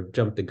to sort of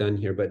jump the gun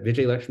here, but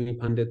Vijaya Lakshmi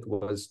Pandit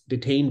was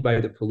detained by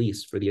the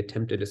police for the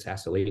attempted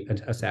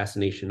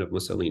assassination of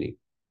Mussolini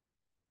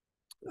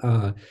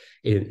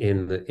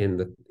in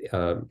the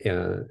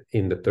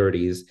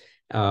 30s,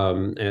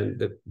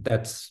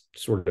 that's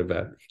sort of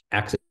a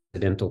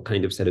accidental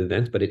kind of set of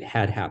events, but it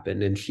had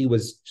happened, and she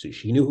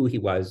knew who he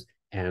was,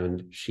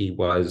 and she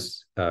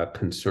was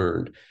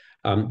concerned.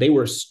 They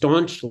were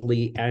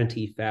staunchly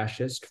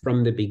anti-fascist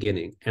from the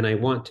beginning, and I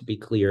want to be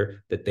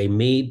clear that they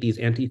made these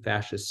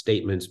anti-fascist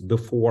statements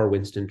before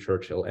Winston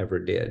Churchill ever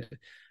did.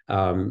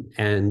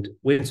 And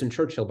Winston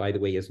Churchill, by the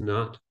way, is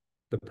not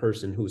the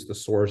person who's the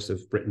source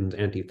of Britain's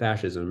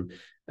anti-fascism.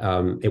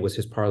 It was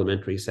his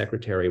parliamentary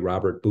secretary,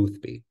 Robert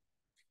Boothby,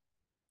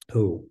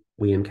 who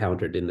we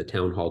encountered in the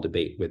town hall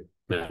debate with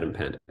Madam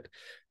Pandit.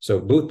 So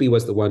Boothby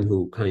was the one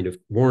who kind of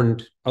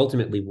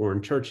ultimately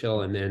warned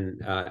Churchill, and then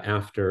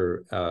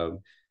after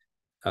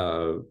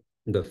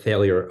the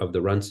failure of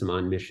the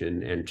Runciman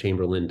mission and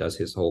Chamberlain does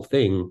his whole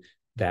thing,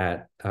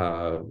 that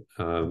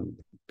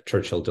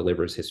Churchill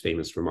delivers his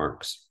famous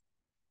remarks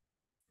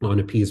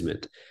on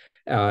appeasement.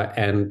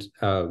 And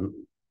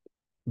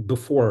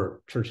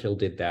before Churchill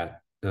did that,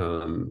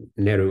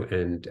 Nehru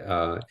and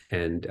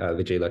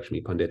Vijay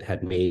Lakshmi Pandit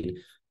had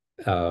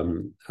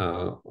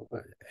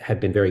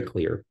been very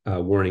clear,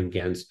 warning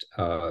against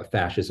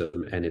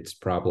fascism and its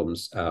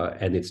problems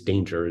and its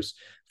dangers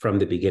from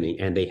the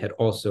beginning. And they had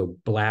also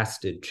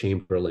blasted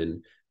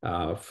Chamberlain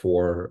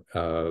for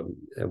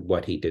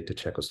what he did to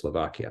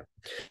Czechoslovakia,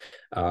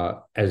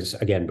 as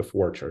again,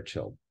 before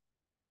Churchill.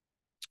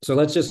 So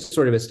let's just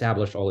sort of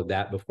establish all of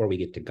that before we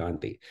get to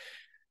Gandhi.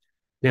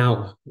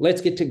 Now,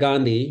 let's get to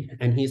Gandhi,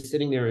 and he's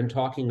sitting there and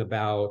talking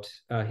about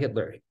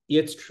Hitler.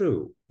 It's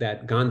true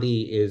that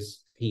Gandhi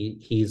he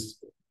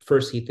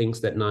thinks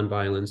that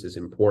nonviolence is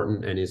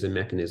important and is a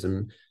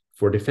mechanism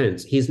for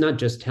defense. He's not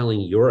just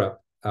telling Europe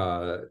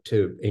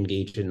to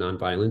engage in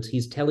nonviolence,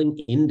 he's telling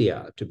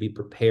India to be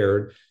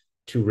prepared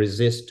to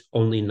resist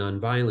only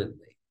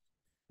nonviolently.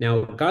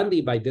 Now,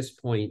 Gandhi, by this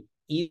point,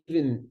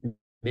 even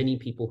many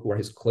people who are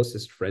his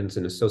closest friends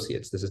and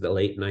associates, this is the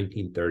late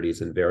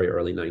 1930s and very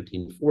early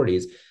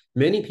 1940s,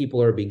 many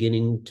people are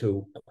beginning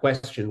to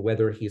question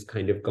whether he's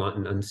kind of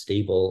gotten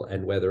unstable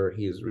and whether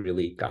he's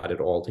really got it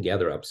all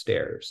together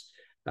upstairs.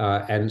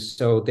 And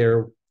so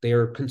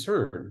they're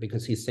concerned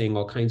because he's saying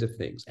all kinds of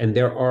things. And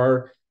there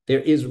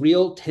is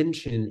real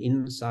tension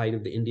inside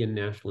of the Indian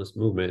nationalist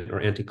movement,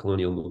 or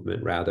anti-colonial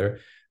movement rather,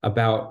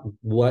 about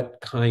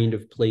what kind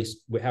of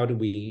place, how do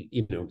we,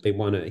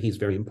 he's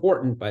very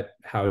important, but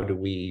how do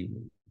we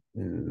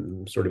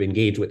sort of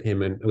engage with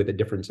him and with a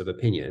difference of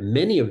opinion? And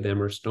many of them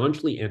are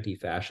staunchly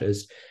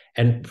anti-fascist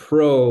and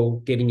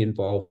pro getting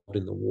involved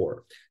in the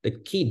war. The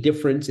key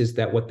difference is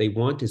that what they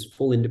want is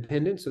full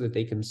independence so that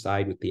they can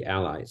side with the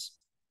Allies.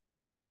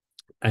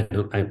 I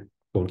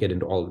won't get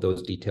into all of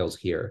those details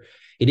here.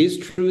 It is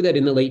true that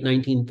in the late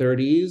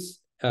 1930s,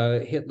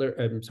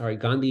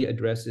 Gandhi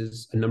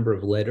addresses a number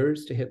of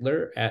letters to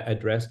Hitler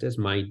addressed as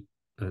my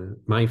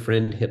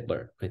friend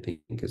Hitler, I think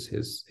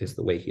is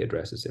the way he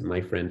addresses him, my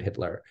friend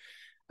Hitler.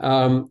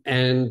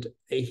 And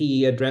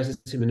he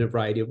addresses him in a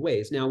variety of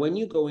ways. Now, when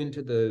you go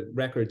into the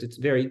records, it's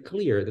very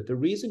clear that the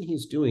reason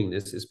he's doing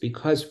this is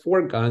because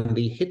for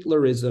Gandhi,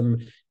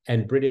 Hitlerism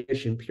and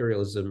British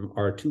imperialism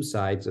are two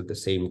sides of the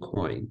same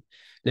coin.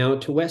 Now,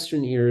 to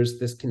Western ears,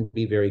 this can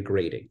be very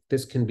grating.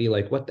 This can be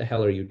like, what the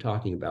hell are you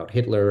talking about?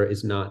 Hitler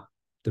is not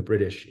the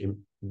British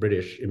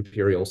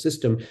imperial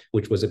system,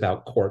 which was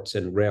about courts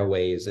and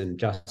railways and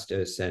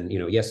justice. And,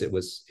 yes, it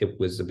was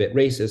a bit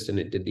racist and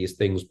it did these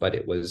things, but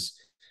it was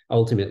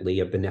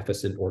ultimately a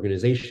beneficent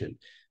organization.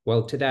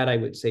 Well, to that, I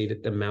would say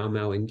that the Mau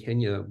Mau in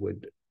Kenya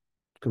would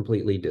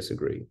completely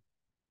disagree.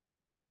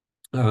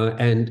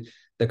 And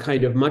the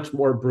kind of much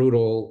more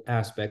brutal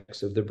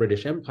aspects of the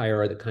British Empire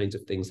are the kinds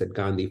of things that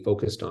Gandhi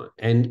focused on.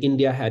 And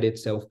India had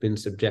itself been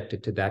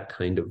subjected to that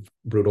kind of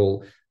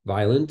brutal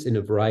violence in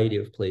a variety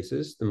of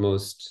places,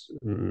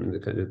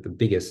 the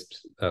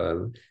biggest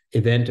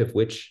event of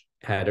which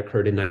had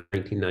occurred in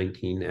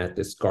 1919 at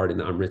this Garden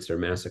Amritsar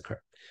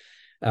massacre.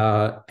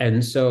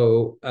 And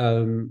so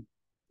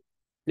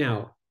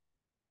now,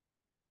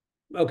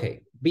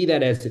 okay, be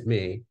that as it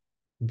may,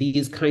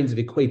 these kinds of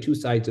two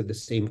sides of the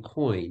same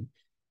coin,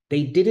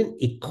 they didn't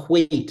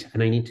equate,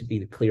 and I need to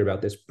be clear about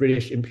this,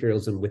 British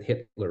imperialism with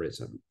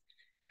Hitlerism.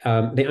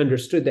 They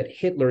understood that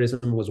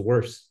Hitlerism was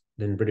worse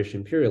than British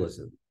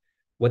imperialism.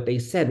 What they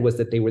said was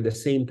that they were the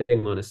same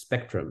thing on a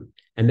spectrum,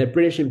 and that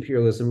British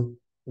imperialism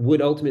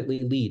would ultimately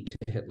lead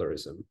to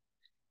Hitlerism.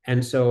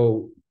 And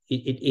so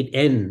it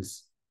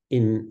ends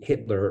in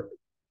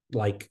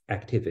Hitler-like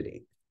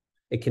activity.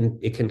 It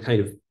can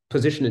kind of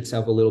position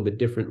itself a little bit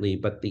differently,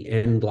 but the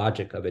end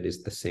logic of it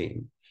is the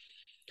same.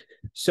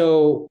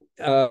 So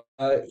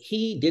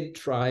he did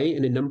try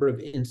in a number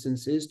of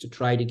instances to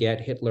try to get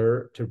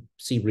Hitler to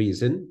see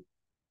reason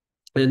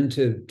and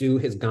to do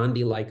his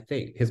Gandhi-like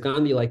thing. His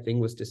Gandhi-like thing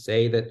was to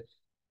say that,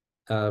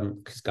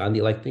 his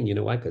Gandhi-like thing, you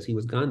know why? Because he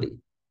was Gandhi.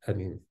 I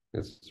mean,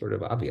 it's sort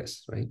of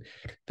obvious, right?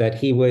 That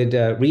he would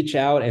reach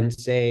out and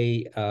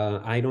say,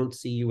 I don't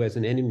see you as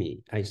an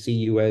enemy. I see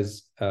you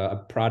as a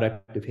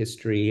product of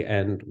history,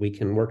 and we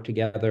can work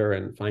together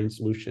and find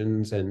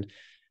solutions. And,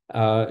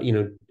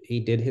 he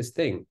did his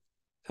thing.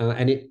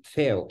 And it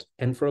failed.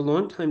 And for a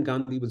long time,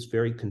 Gandhi was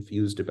very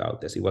confused about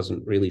this. He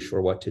wasn't really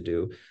sure what to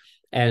do.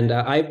 And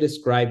I've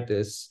described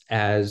this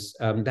as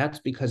that's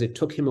because it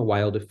took him a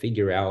while to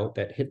figure out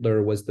that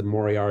Hitler was the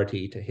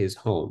Moriarty to his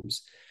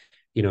Holmes.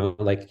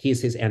 Like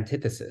he's his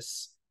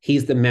antithesis.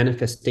 He's the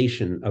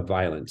manifestation of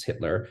violence,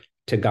 Hitler,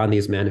 to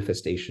Gandhi's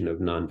manifestation of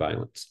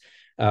nonviolence.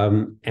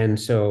 And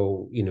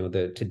so,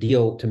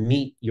 to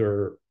meet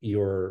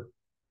your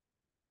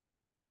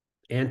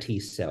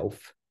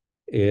anti-self,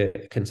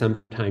 it can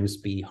sometimes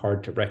be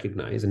hard to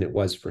recognize, and it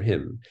was for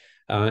him.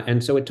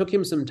 And so it took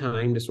him some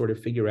time to sort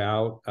of figure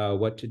out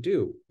what to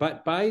do.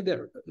 But by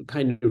the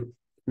kind of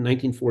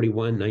 1941,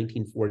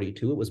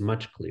 1942, it was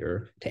much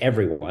clearer to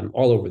everyone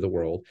all over the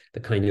world the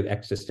kind of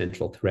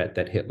existential threat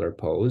that Hitler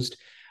posed.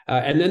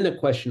 And then the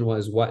question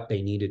was what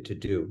they needed to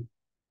do.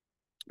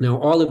 Now,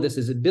 all of this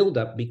is a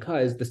buildup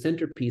because the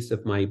centerpiece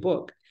of my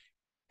book,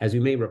 as you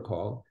may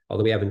recall,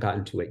 although we haven't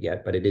gotten to it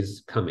yet, but it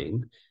is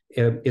coming,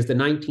 is the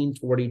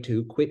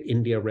 1942 Quit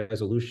India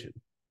Resolution.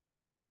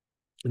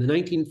 And the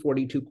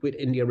 1942 Quit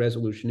India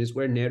Resolution is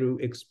where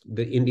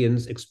the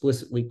Indians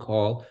explicitly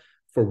call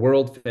for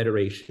world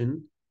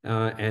federation,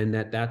 and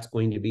that's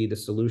going to be the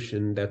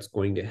solution that's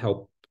going to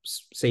help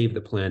save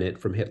the planet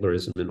from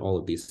Hitlerism and all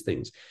of these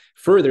things.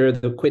 Further,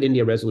 the Quit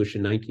India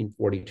Resolution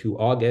 1942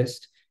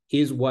 August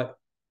is what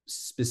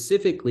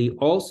specifically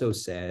also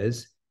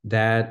says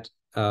that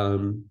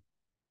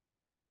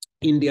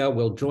India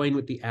will join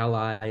with the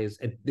Allies.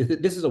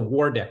 This is a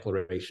war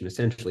declaration,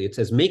 essentially. It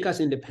says, make us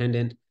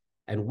independent,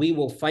 and we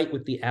will fight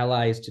with the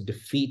Allies to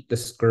defeat the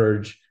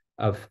scourge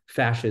of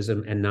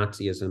fascism and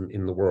Nazism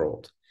in the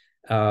world.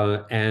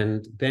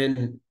 And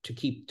then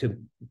to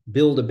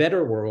build a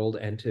better world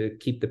and to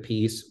keep the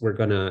peace,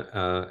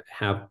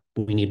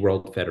 we need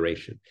world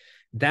federation.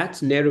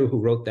 That's Nehru who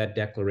wrote that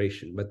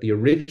declaration, but the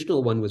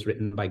original one was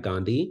written by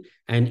Gandhi.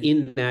 And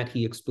in that,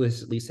 he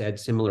explicitly said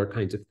similar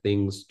kinds of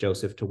things,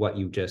 Joseph, to what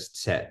you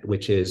just said,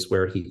 which is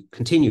where he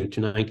continued to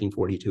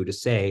 1942 to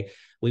say,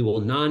 we will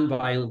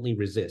non-violently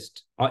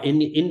resist.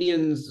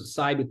 Indians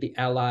side with the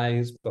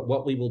Allies, but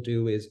what we will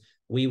do is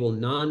we will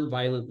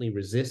non-violently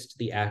resist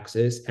the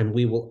Axis, and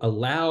we will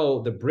allow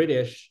the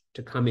British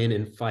to come in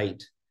and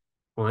fight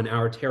on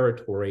our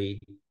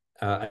territory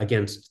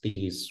against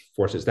these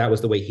forces. That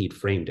was the way he'd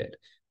framed it.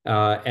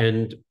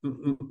 And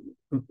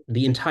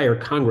the entire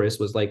Congress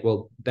was like,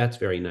 well, that's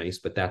very nice,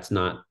 but that's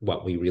not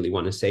what we really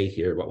want to say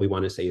here. What we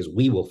want to say is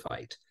we will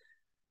fight.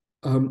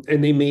 And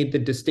they made the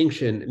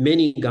distinction,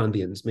 many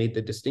Gandhians made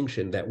the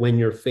distinction that when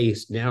you're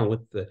faced now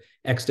with the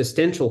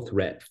existential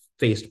threat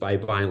faced by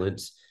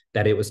violence,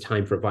 that it was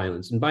time for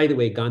violence. And by the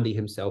way, Gandhi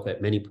himself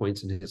at many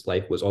points in his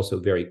life was also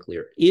very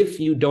clear. If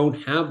you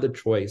don't have the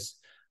choice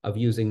of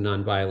using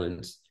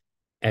nonviolence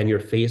and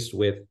you're faced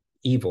with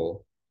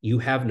evil, you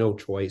have no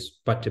choice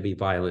but to be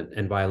violent,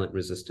 and violent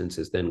resistance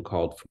is then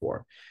called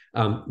for.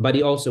 But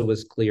he also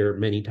was clear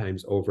many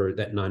times over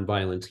that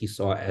nonviolence he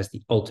saw as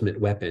the ultimate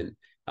weapon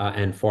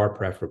and far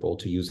preferable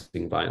to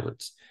using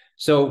violence.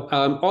 So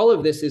all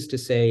of this is to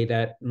say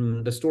that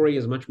the story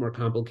is much more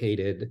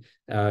complicated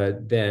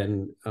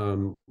than,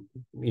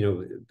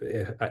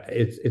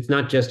 it's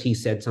not just he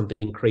said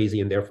something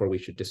crazy and therefore we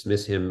should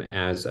dismiss him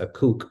as a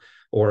kook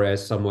or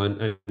as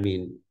someone,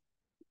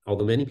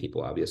 although many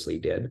people obviously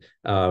did,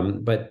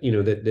 but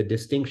the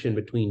distinction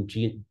between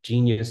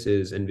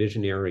geniuses and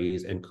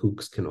visionaries and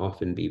kooks can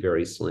often be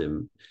very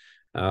slim.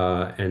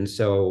 And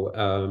so,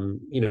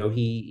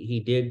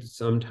 he did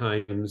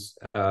sometimes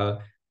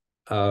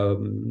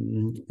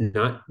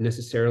not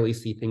necessarily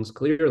see things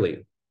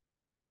clearly.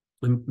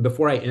 And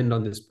before I end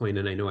on this point,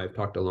 and I know I've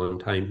talked a long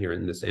time here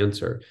in this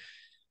answer,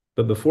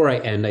 but before I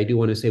end, I do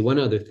want to say one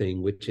other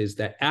thing, which is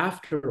that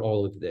after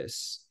all of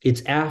this,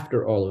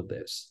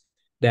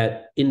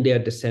 that India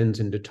descends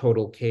into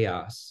total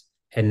chaos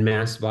and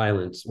mass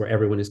violence where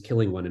everyone is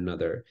killing one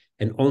another.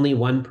 And only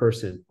one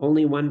person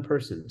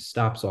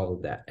stops all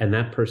of that. And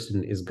that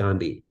person is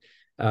Gandhi.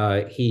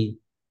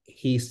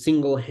 He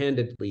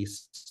single-handedly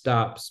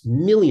stops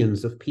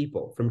millions of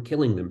people from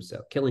killing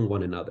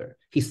one another.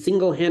 He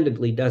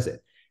single-handedly does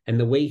it. And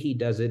the way he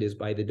does it is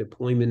by the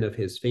deployment of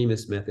his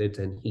famous methods,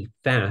 and he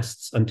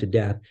fasts unto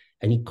death,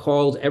 and he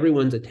calls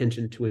everyone's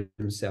attention to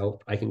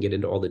himself. I can get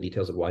into all the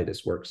details of why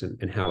this works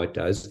and how it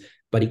does,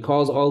 but he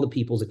calls all the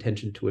people's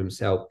attention to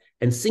himself,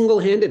 and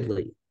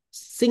single-handedly,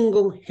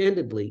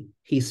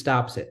 he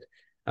stops it.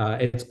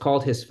 It's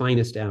called his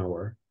finest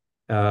hour.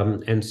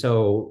 And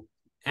so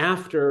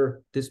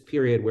after this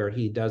period where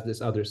he does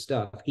this other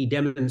stuff, he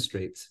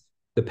demonstrates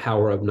the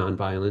power of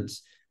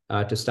nonviolence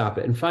to stop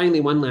it. And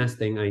finally, one last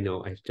thing, I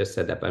know I just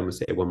said that, but I'm going to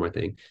say one more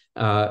thing,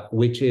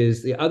 which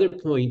is the other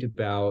point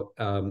about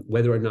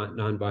whether or not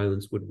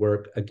nonviolence would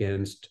work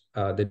against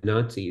the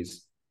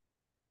Nazis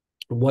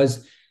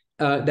was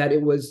that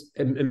it was,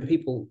 and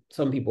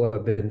some people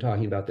have been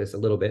talking about this a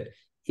little bit,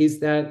 is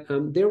that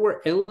there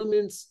were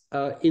elements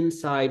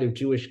inside of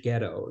Jewish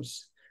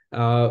ghettos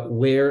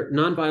where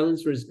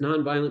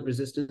nonviolent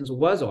resistance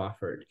was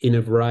offered in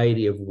a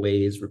variety of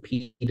ways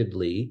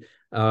repeatedly.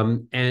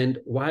 And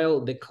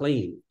while the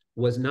claim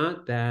was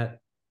not that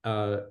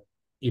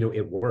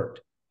it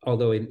worked,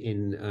 although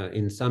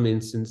in some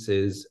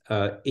instances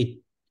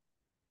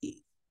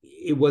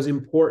it was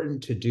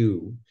important to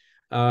do.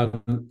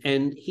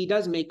 And he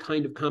does make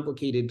kind of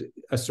complicated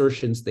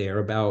assertions there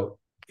about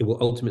it will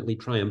ultimately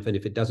triumph, and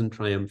if it doesn't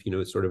triumph,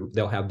 sort of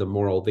they'll have the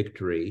moral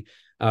victory.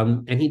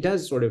 And he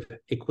does sort of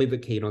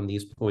equivocate on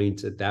these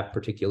points at that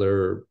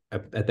particular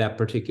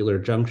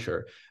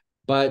juncture.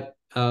 But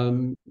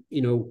the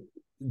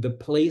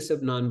place of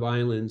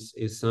nonviolence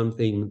is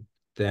something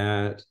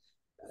that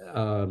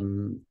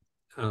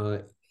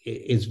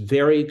is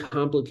very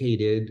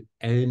complicated,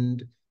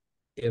 and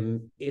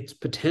its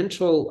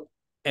potential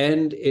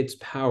and its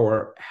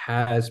power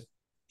has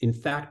in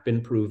fact been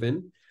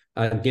proven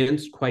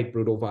against quite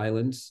brutal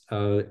violence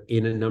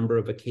in a number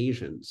of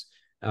occasions.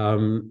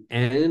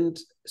 And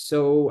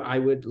so I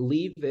would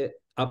leave it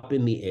up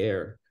in the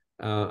air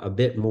a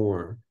bit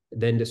more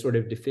than to sort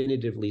of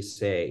definitively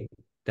say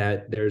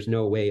that there's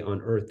no way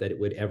on earth that it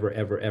would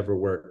ever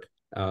work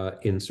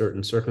in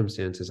certain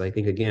circumstances. I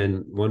think,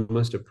 again, one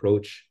must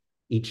approach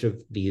each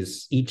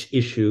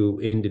issue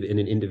in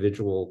an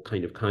individual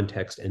kind of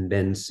context and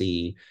then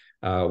see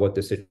what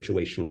the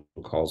situation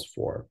calls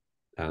for.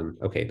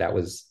 Okay, that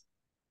was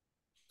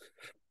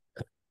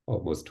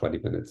almost 20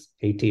 minutes,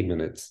 18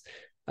 minutes.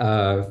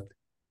 So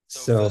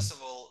first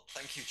of all,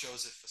 thank you,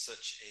 Joseph, for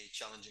such a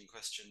challenging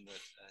question that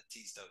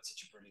teased out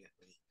such a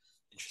brilliantly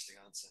interesting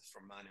answer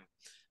from Manu.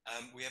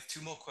 We have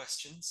two more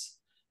questions.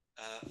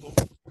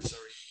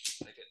 Sorry,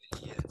 I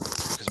get the ear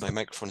because my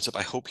microphone is up.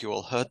 I hope you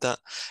all heard that.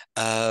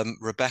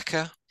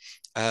 Rebecca,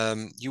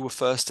 you were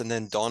first, and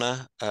then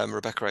Donna.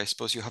 Rebecca, I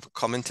suppose you have a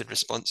comment in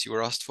response you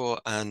were asked for,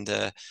 and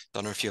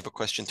Donna, if you have a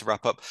question to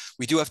wrap up.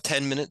 We do have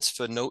 10 minutes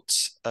for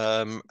notes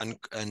and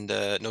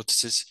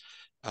notices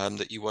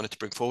that you wanted to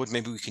bring forward.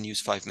 Maybe we can use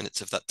 5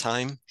 minutes of that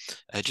time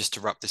just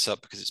to wrap this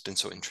up, because it's been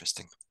so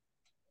interesting.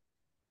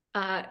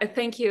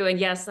 Thank you. And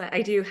yes,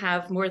 I do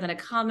have more than a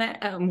comment,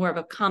 more of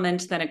a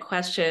comment than a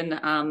question.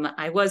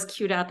 I was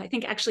queued up, I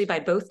think, actually by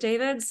both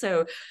Davids.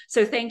 So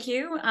thank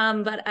you.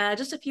 But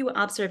just a few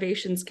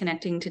observations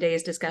connecting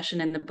today's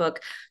discussion in the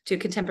book to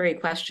contemporary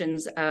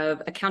questions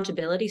of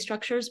accountability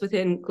structures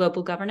within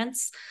global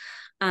governance,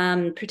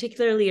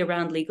 particularly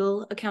around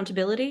legal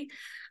accountability.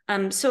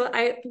 So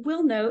I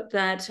will note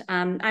that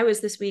I was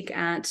this week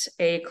at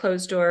a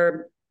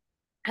closed-door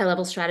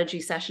high-level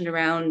strategy session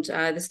around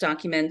this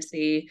document,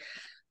 the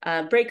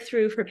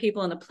Breakthrough for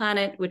People on the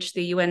Planet, which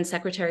the UN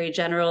Secretary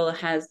General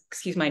has,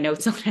 excuse my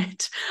notes on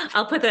it.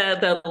 I'll put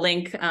the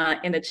link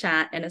in the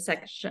chat in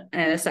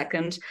a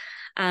second,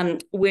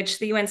 which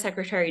the UN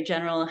Secretary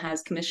General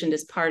has commissioned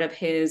as part of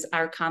his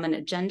Our Common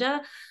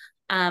Agenda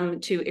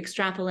to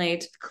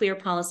extrapolate clear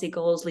policy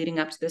goals leading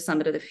up to the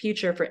Summit of the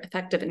Future for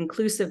effective,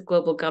 inclusive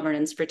global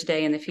governance for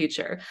today and the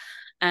future.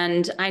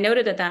 And I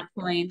noted at that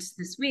point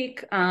this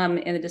week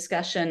in the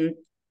discussion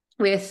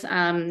with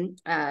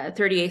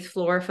 38th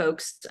floor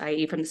folks,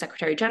 i.e. from the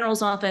Secretary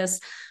General's office,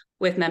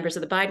 with members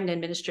of the Biden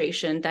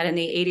administration, that in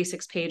the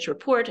 86-page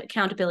report,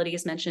 accountability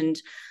is mentioned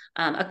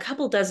a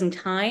couple dozen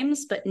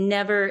times, but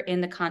never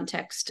in the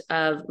context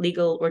of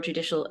legal or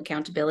judicial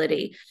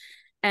accountability.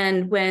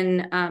 And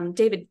when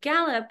David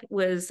Gallup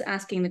was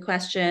asking the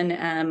question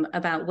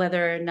about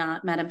whether or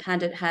not Madam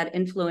Pandit had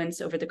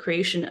influence over the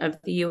creation of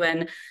the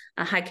UN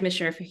High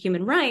Commissioner for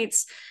Human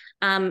Rights,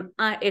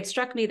 it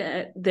struck me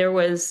that there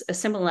was a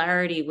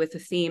similarity with the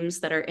themes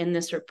that are in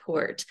this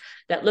report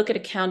that look at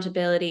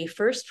accountability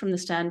first from the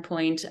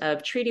standpoint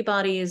of treaty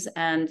bodies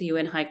and the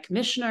UN High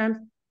Commissioner,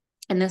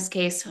 in this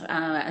case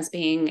as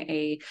being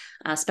a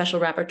special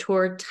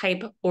rapporteur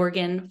type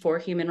organ for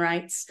human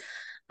rights.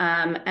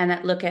 And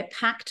that look at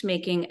pact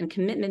making and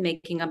commitment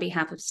making on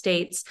behalf of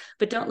states,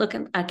 but don't look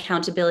at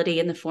accountability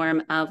in the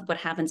form of what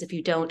happens if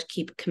you don't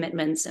keep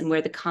commitments and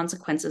where the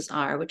consequences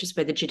are, which is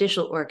where the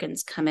judicial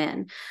organs come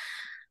in.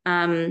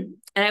 And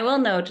I will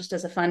note, just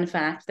as a fun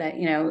fact, that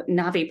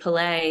Navi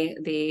Pillay,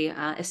 the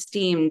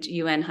esteemed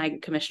UN High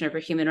Commissioner for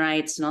Human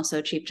Rights and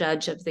also Chief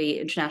Judge of the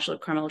International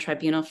Criminal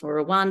Tribunal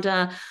for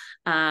Rwanda,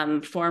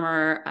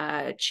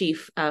 former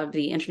chief of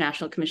the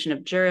International Commission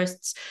of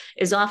Jurists,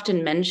 is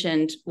often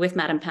mentioned with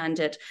Madam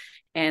Pandit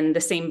in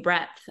the same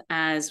breadth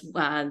as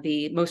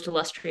the most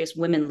illustrious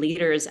women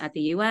leaders at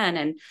the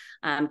UN,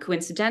 and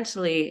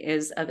coincidentally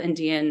is of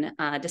Indian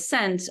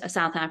descent, a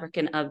South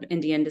African of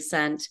Indian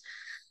descent.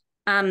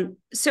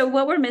 So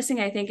what we're missing,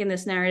 I think, in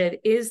this narrative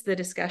is the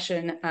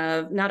discussion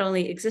of not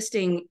only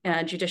existing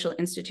judicial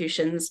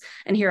institutions,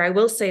 and here I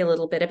will say a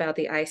little bit about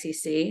the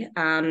ICC,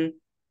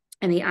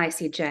 and the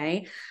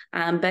ICJ,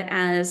 but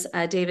as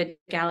David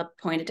Gallup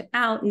pointed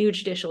out, new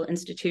judicial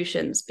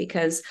institutions,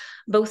 because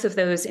both of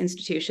those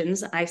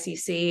institutions,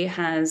 ICC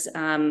has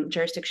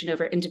jurisdiction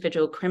over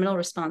individual criminal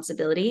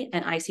responsibility,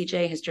 and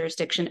ICJ has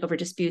jurisdiction over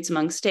disputes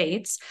among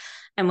states.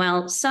 And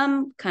while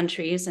some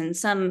countries and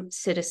some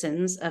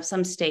citizens of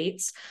some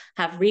states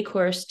have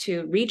recourse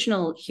to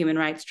regional human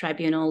rights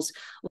tribunals,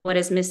 what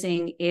is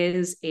missing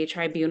is a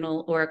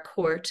tribunal or a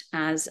court,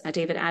 as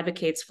David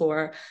advocates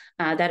for,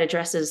 that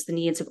addresses the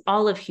needs of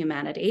all of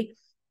humanity.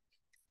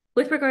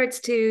 With regards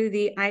to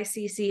the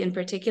ICC in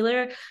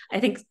particular, I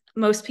think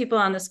most people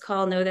on this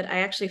call know that I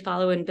actually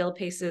follow in Bill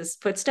Pace's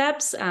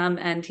footsteps,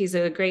 and he's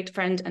a great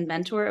friend and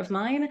mentor of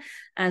mine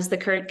as the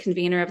current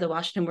convener of the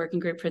Washington Working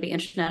Group for the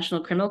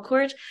International Criminal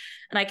Court.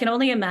 And I can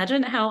only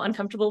imagine how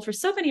uncomfortable, for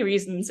so many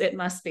reasons, it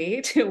must be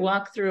to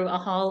walk through a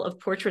hall of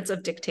portraits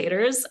of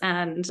dictators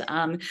and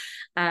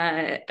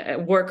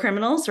war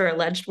criminals or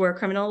alleged war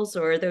criminals,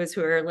 or those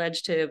who are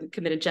alleged to have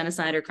committed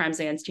genocide or crimes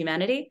against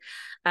humanity.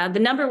 The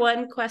number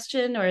one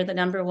question, or the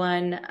number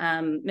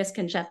one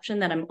misconception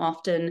that I'm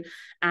often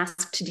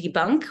asked to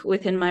debunk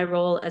within my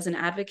role as an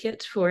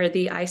advocate for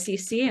the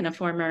ICC and a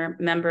former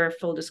member,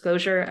 full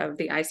disclosure, of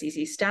the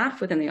ICC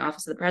staff within the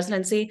Office of the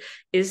Presidency,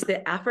 is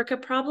the Africa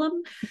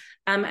problem.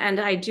 And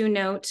I do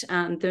note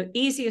the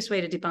easiest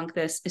way to debunk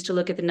this is to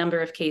look at the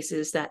number of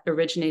cases that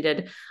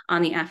originated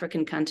on the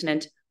African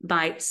continent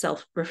by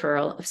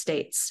self-referral of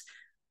states.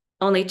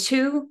 Only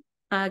 2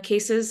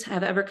 cases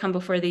have ever come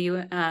before the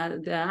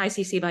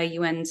ICC by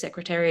UN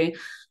Security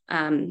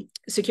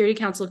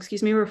Council,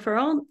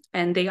 referral,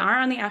 and they are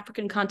on the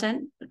African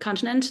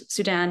continent,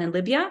 Sudan and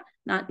Libya.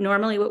 Not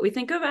normally what we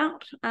think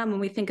about when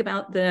we think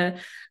about the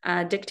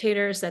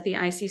dictators that the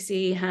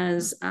ICC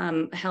has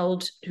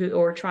held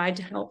or tried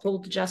to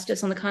hold to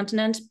justice on the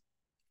continent.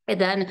 And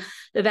then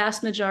the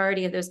vast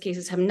majority of those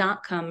cases have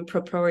not come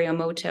proprio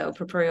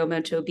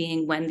moto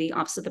being when the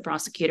Office of the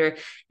Prosecutor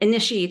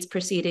initiates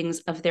proceedings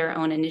of their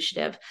own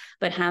initiative,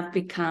 but have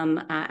become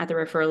at the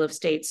referral of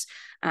states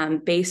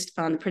based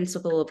on the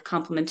principle of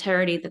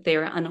complementarity, that they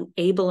are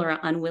unable or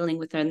unwilling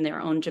within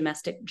their own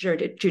domestic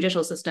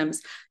judicial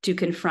systems to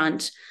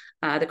confront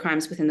the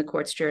crimes within the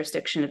court's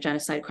jurisdiction of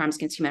genocide, crimes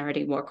against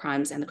humanity, war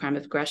crimes, and the crime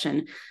of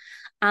aggression.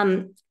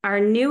 Our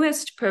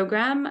newest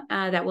program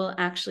that will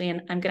actually,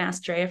 and I'm going to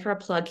ask Drea for a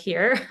plug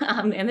here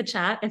in the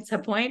chat at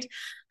some point,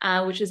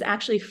 which is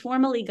actually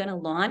formally going to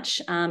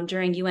launch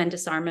during UN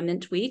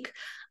Disarmament Week,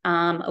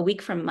 a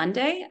week from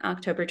Monday,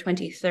 October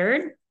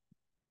 23rd,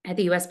 at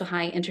the US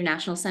Baha'i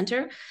International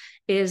Center,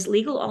 is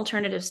Legal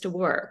Alternatives to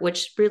War,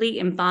 which really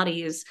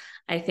embodies,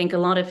 I think, a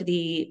lot of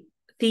the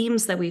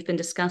themes that we've been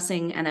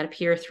discussing and that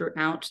appear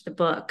throughout the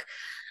book.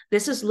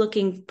 This is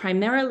looking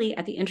primarily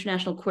at the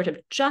International Court of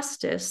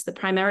Justice, the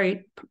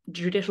primary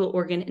judicial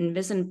organ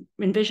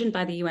envisioned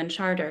by the UN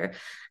Charter,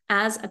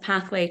 as a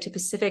pathway to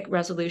pacific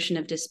resolution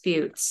of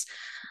disputes.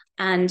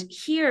 And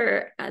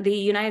here, the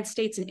United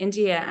States and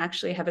India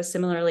actually have a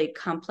similarly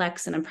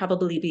complex, and I'm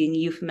probably being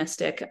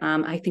euphemistic,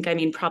 I think I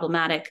mean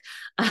problematic,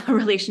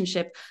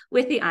 relationship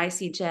with the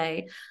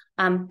ICJ.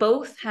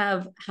 Both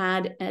have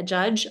had a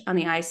judge on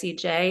the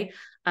ICJ,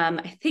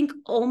 I think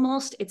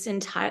almost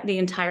the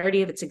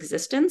entirety of its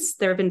existence.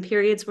 There have been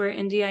periods where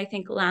India, I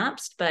think,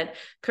 lapsed, but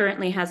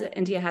currently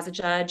India has a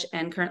judge,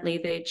 and currently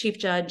the chief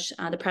judge,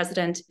 the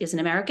president, is an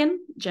American,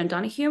 Jim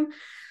Donahue.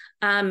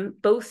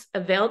 Both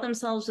avail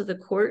themselves of the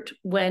court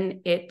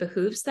when it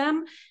behooves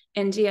them.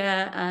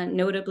 India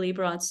notably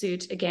brought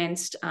suit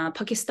against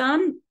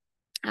Pakistan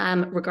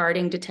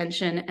regarding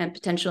detention and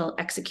potential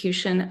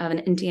execution of an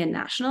Indian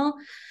national.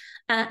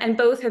 And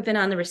both have been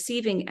on the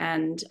receiving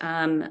end,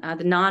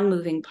 the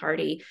non-moving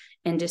party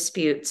in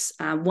disputes,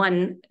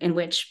 one in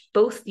which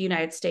both the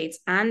United States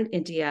and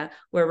India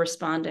were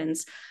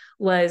respondents,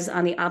 was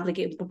on the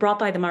obligation, brought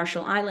by the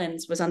Marshall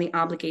Islands, was on the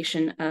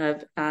obligation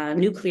of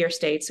nuclear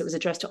states. It was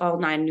addressed to all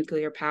 9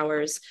 nuclear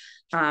powers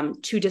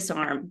to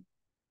disarm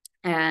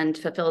and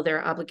fulfill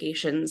their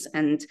obligations.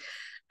 And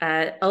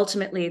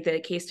ultimately,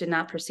 the case did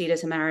not proceed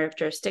as a matter of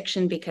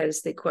jurisdiction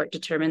because the court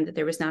determined that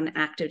there was not an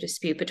active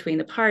dispute between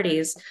the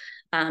parties,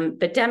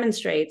 but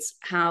demonstrates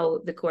how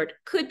the court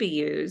could be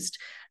used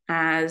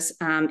as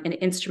an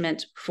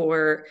instrument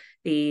for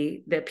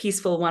the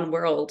peaceful one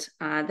world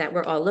that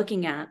we're all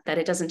looking at, that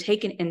it doesn't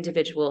take an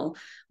individual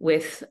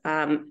with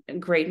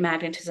great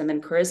magnetism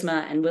and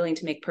charisma and willing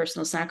to make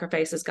personal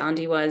sacrifices,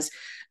 Gandhi was,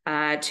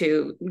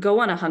 to go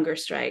on a hunger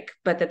strike,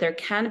 but that there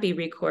can be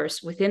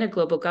recourse within a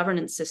global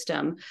governance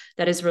system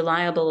that is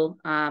reliable,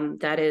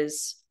 that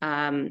is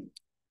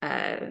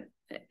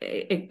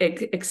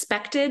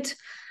expected,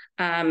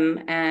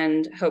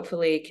 and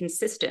hopefully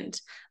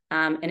consistent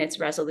in its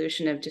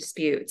resolution of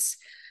disputes.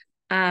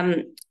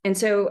 And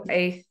so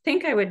I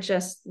think I would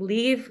just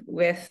leave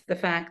with the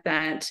fact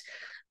that,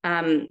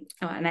 and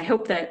I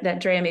hope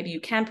that Drea, maybe you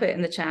can put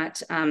in the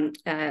chat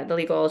the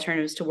Legal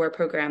Alternatives to War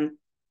program,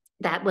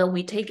 that while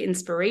we take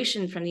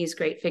inspiration from these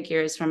great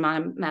figures, from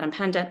Madame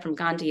Pandit, from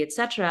Gandhi,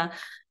 etc.,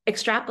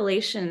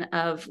 extrapolation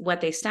of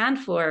what they stand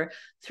for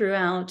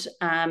throughout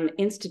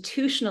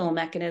institutional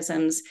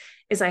mechanisms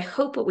is, I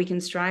hope, what we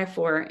can strive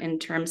for in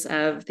terms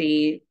of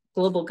the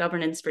global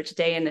governance for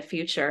today and the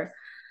future.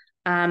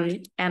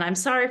 And I'm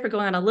sorry for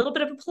going on a little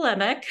bit of a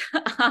polemic.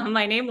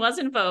 My name was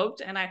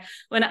invoked, and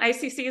when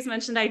ICC is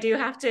mentioned, I do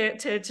have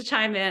to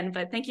chime in.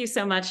 But thank you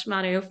so much,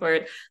 Manu,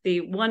 for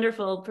the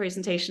wonderful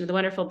presentation, the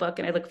wonderful book,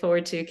 and I look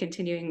forward to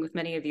continuing with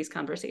many of these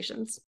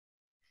conversations.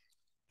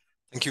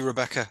 Thank you,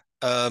 Rebecca.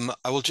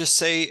 I will just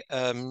say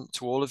to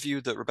all of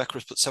you that Rebecca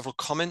has put several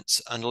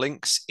comments and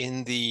links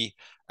in the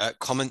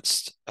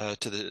comments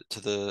to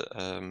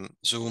the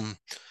Zoom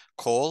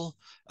call.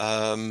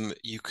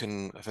 You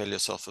can avail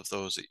yourself of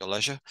those at your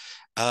leisure.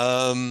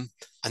 And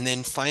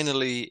then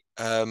finally,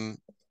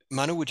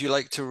 Manu, would you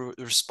like to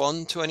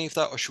respond to any of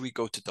that, or should we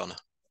go to Donna?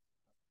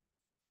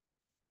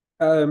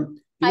 I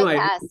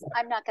pass.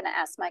 I'm not going to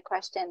ask my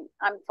question.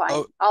 I'm fine.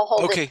 Oh, I'll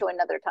hold okay. it to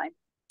another time.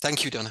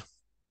 Thank you, Donna.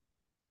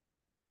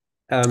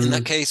 In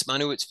that case,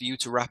 Manu, it's for you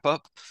to wrap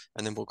up,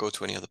 and then we'll go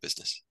to any other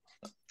business.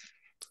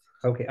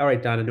 Okay, all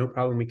right, Donna, no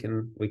problem. We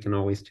can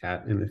always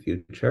chat in the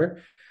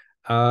future.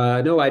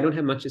 No, I don't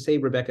have much to say.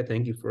 Rebecca,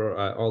 thank you for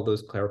all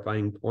those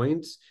clarifying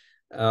points.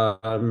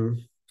 I'll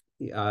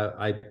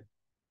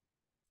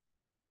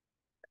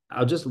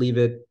just leave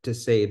it to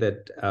say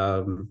that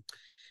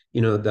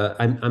you know,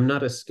 I'm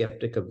not a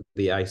skeptic of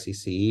the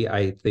ICC.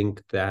 I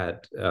think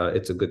that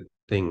it's a good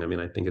thing. I mean,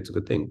 I think it's a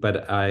good thing,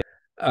 but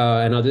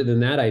and other than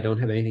that, I don't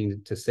have anything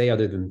to say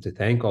other than to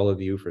thank all of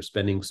you for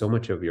spending so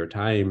much of your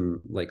time,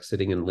 like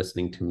sitting and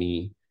listening to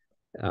me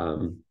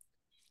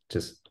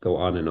just go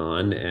on,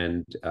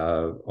 and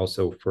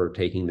also for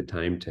taking the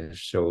time to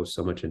show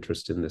so much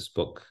interest in this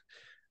book.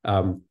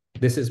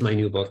 This is my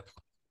new book.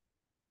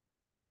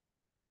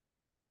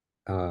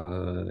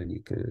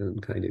 You can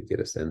kind of get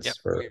a sense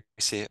for. We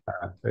see it.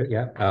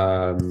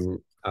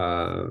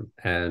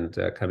 And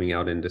coming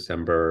out in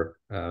December,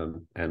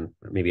 and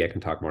maybe I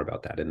can talk more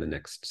about that in the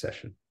next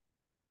session.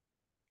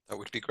 That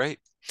would be great.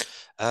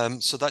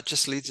 So that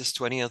just leads us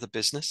to any other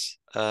business.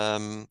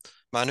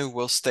 Manu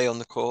will stay on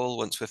the call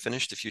once we're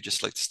finished, if you'd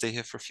just like to stay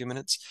here for a few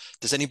minutes.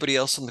 Does anybody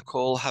else on the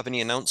call have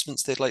any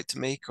announcements they'd like to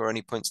make, or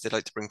any points they'd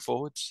like to bring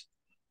forward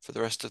for the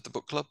rest of the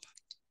book club?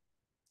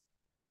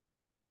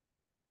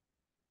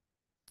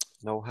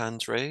 No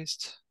hands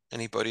raised.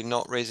 Anybody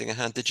not raising a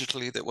hand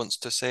digitally that wants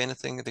to say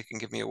anything, they can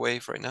give me a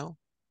wave right now?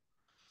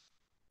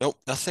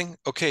 Nope, nothing.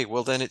 Okay,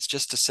 well then it's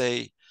just to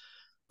say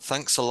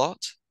thanks a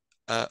lot.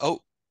 Oh,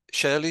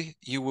 Shirley,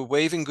 you were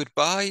waving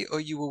goodbye, or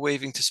you were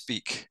waving to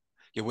speak?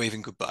 You're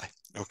waving goodbye.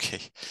 Okay.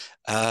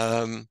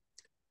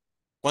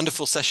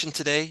 Wonderful session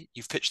today.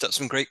 You've pitched up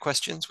some great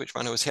questions, which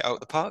Manu has hit out of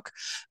the park.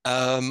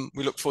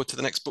 We look forward to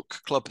the next book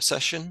club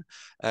session.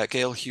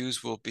 Gail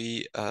Hughes will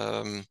be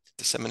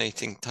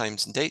disseminating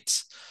times and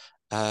dates.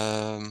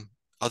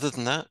 Other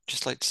than that,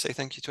 just like to say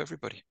thank you to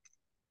everybody.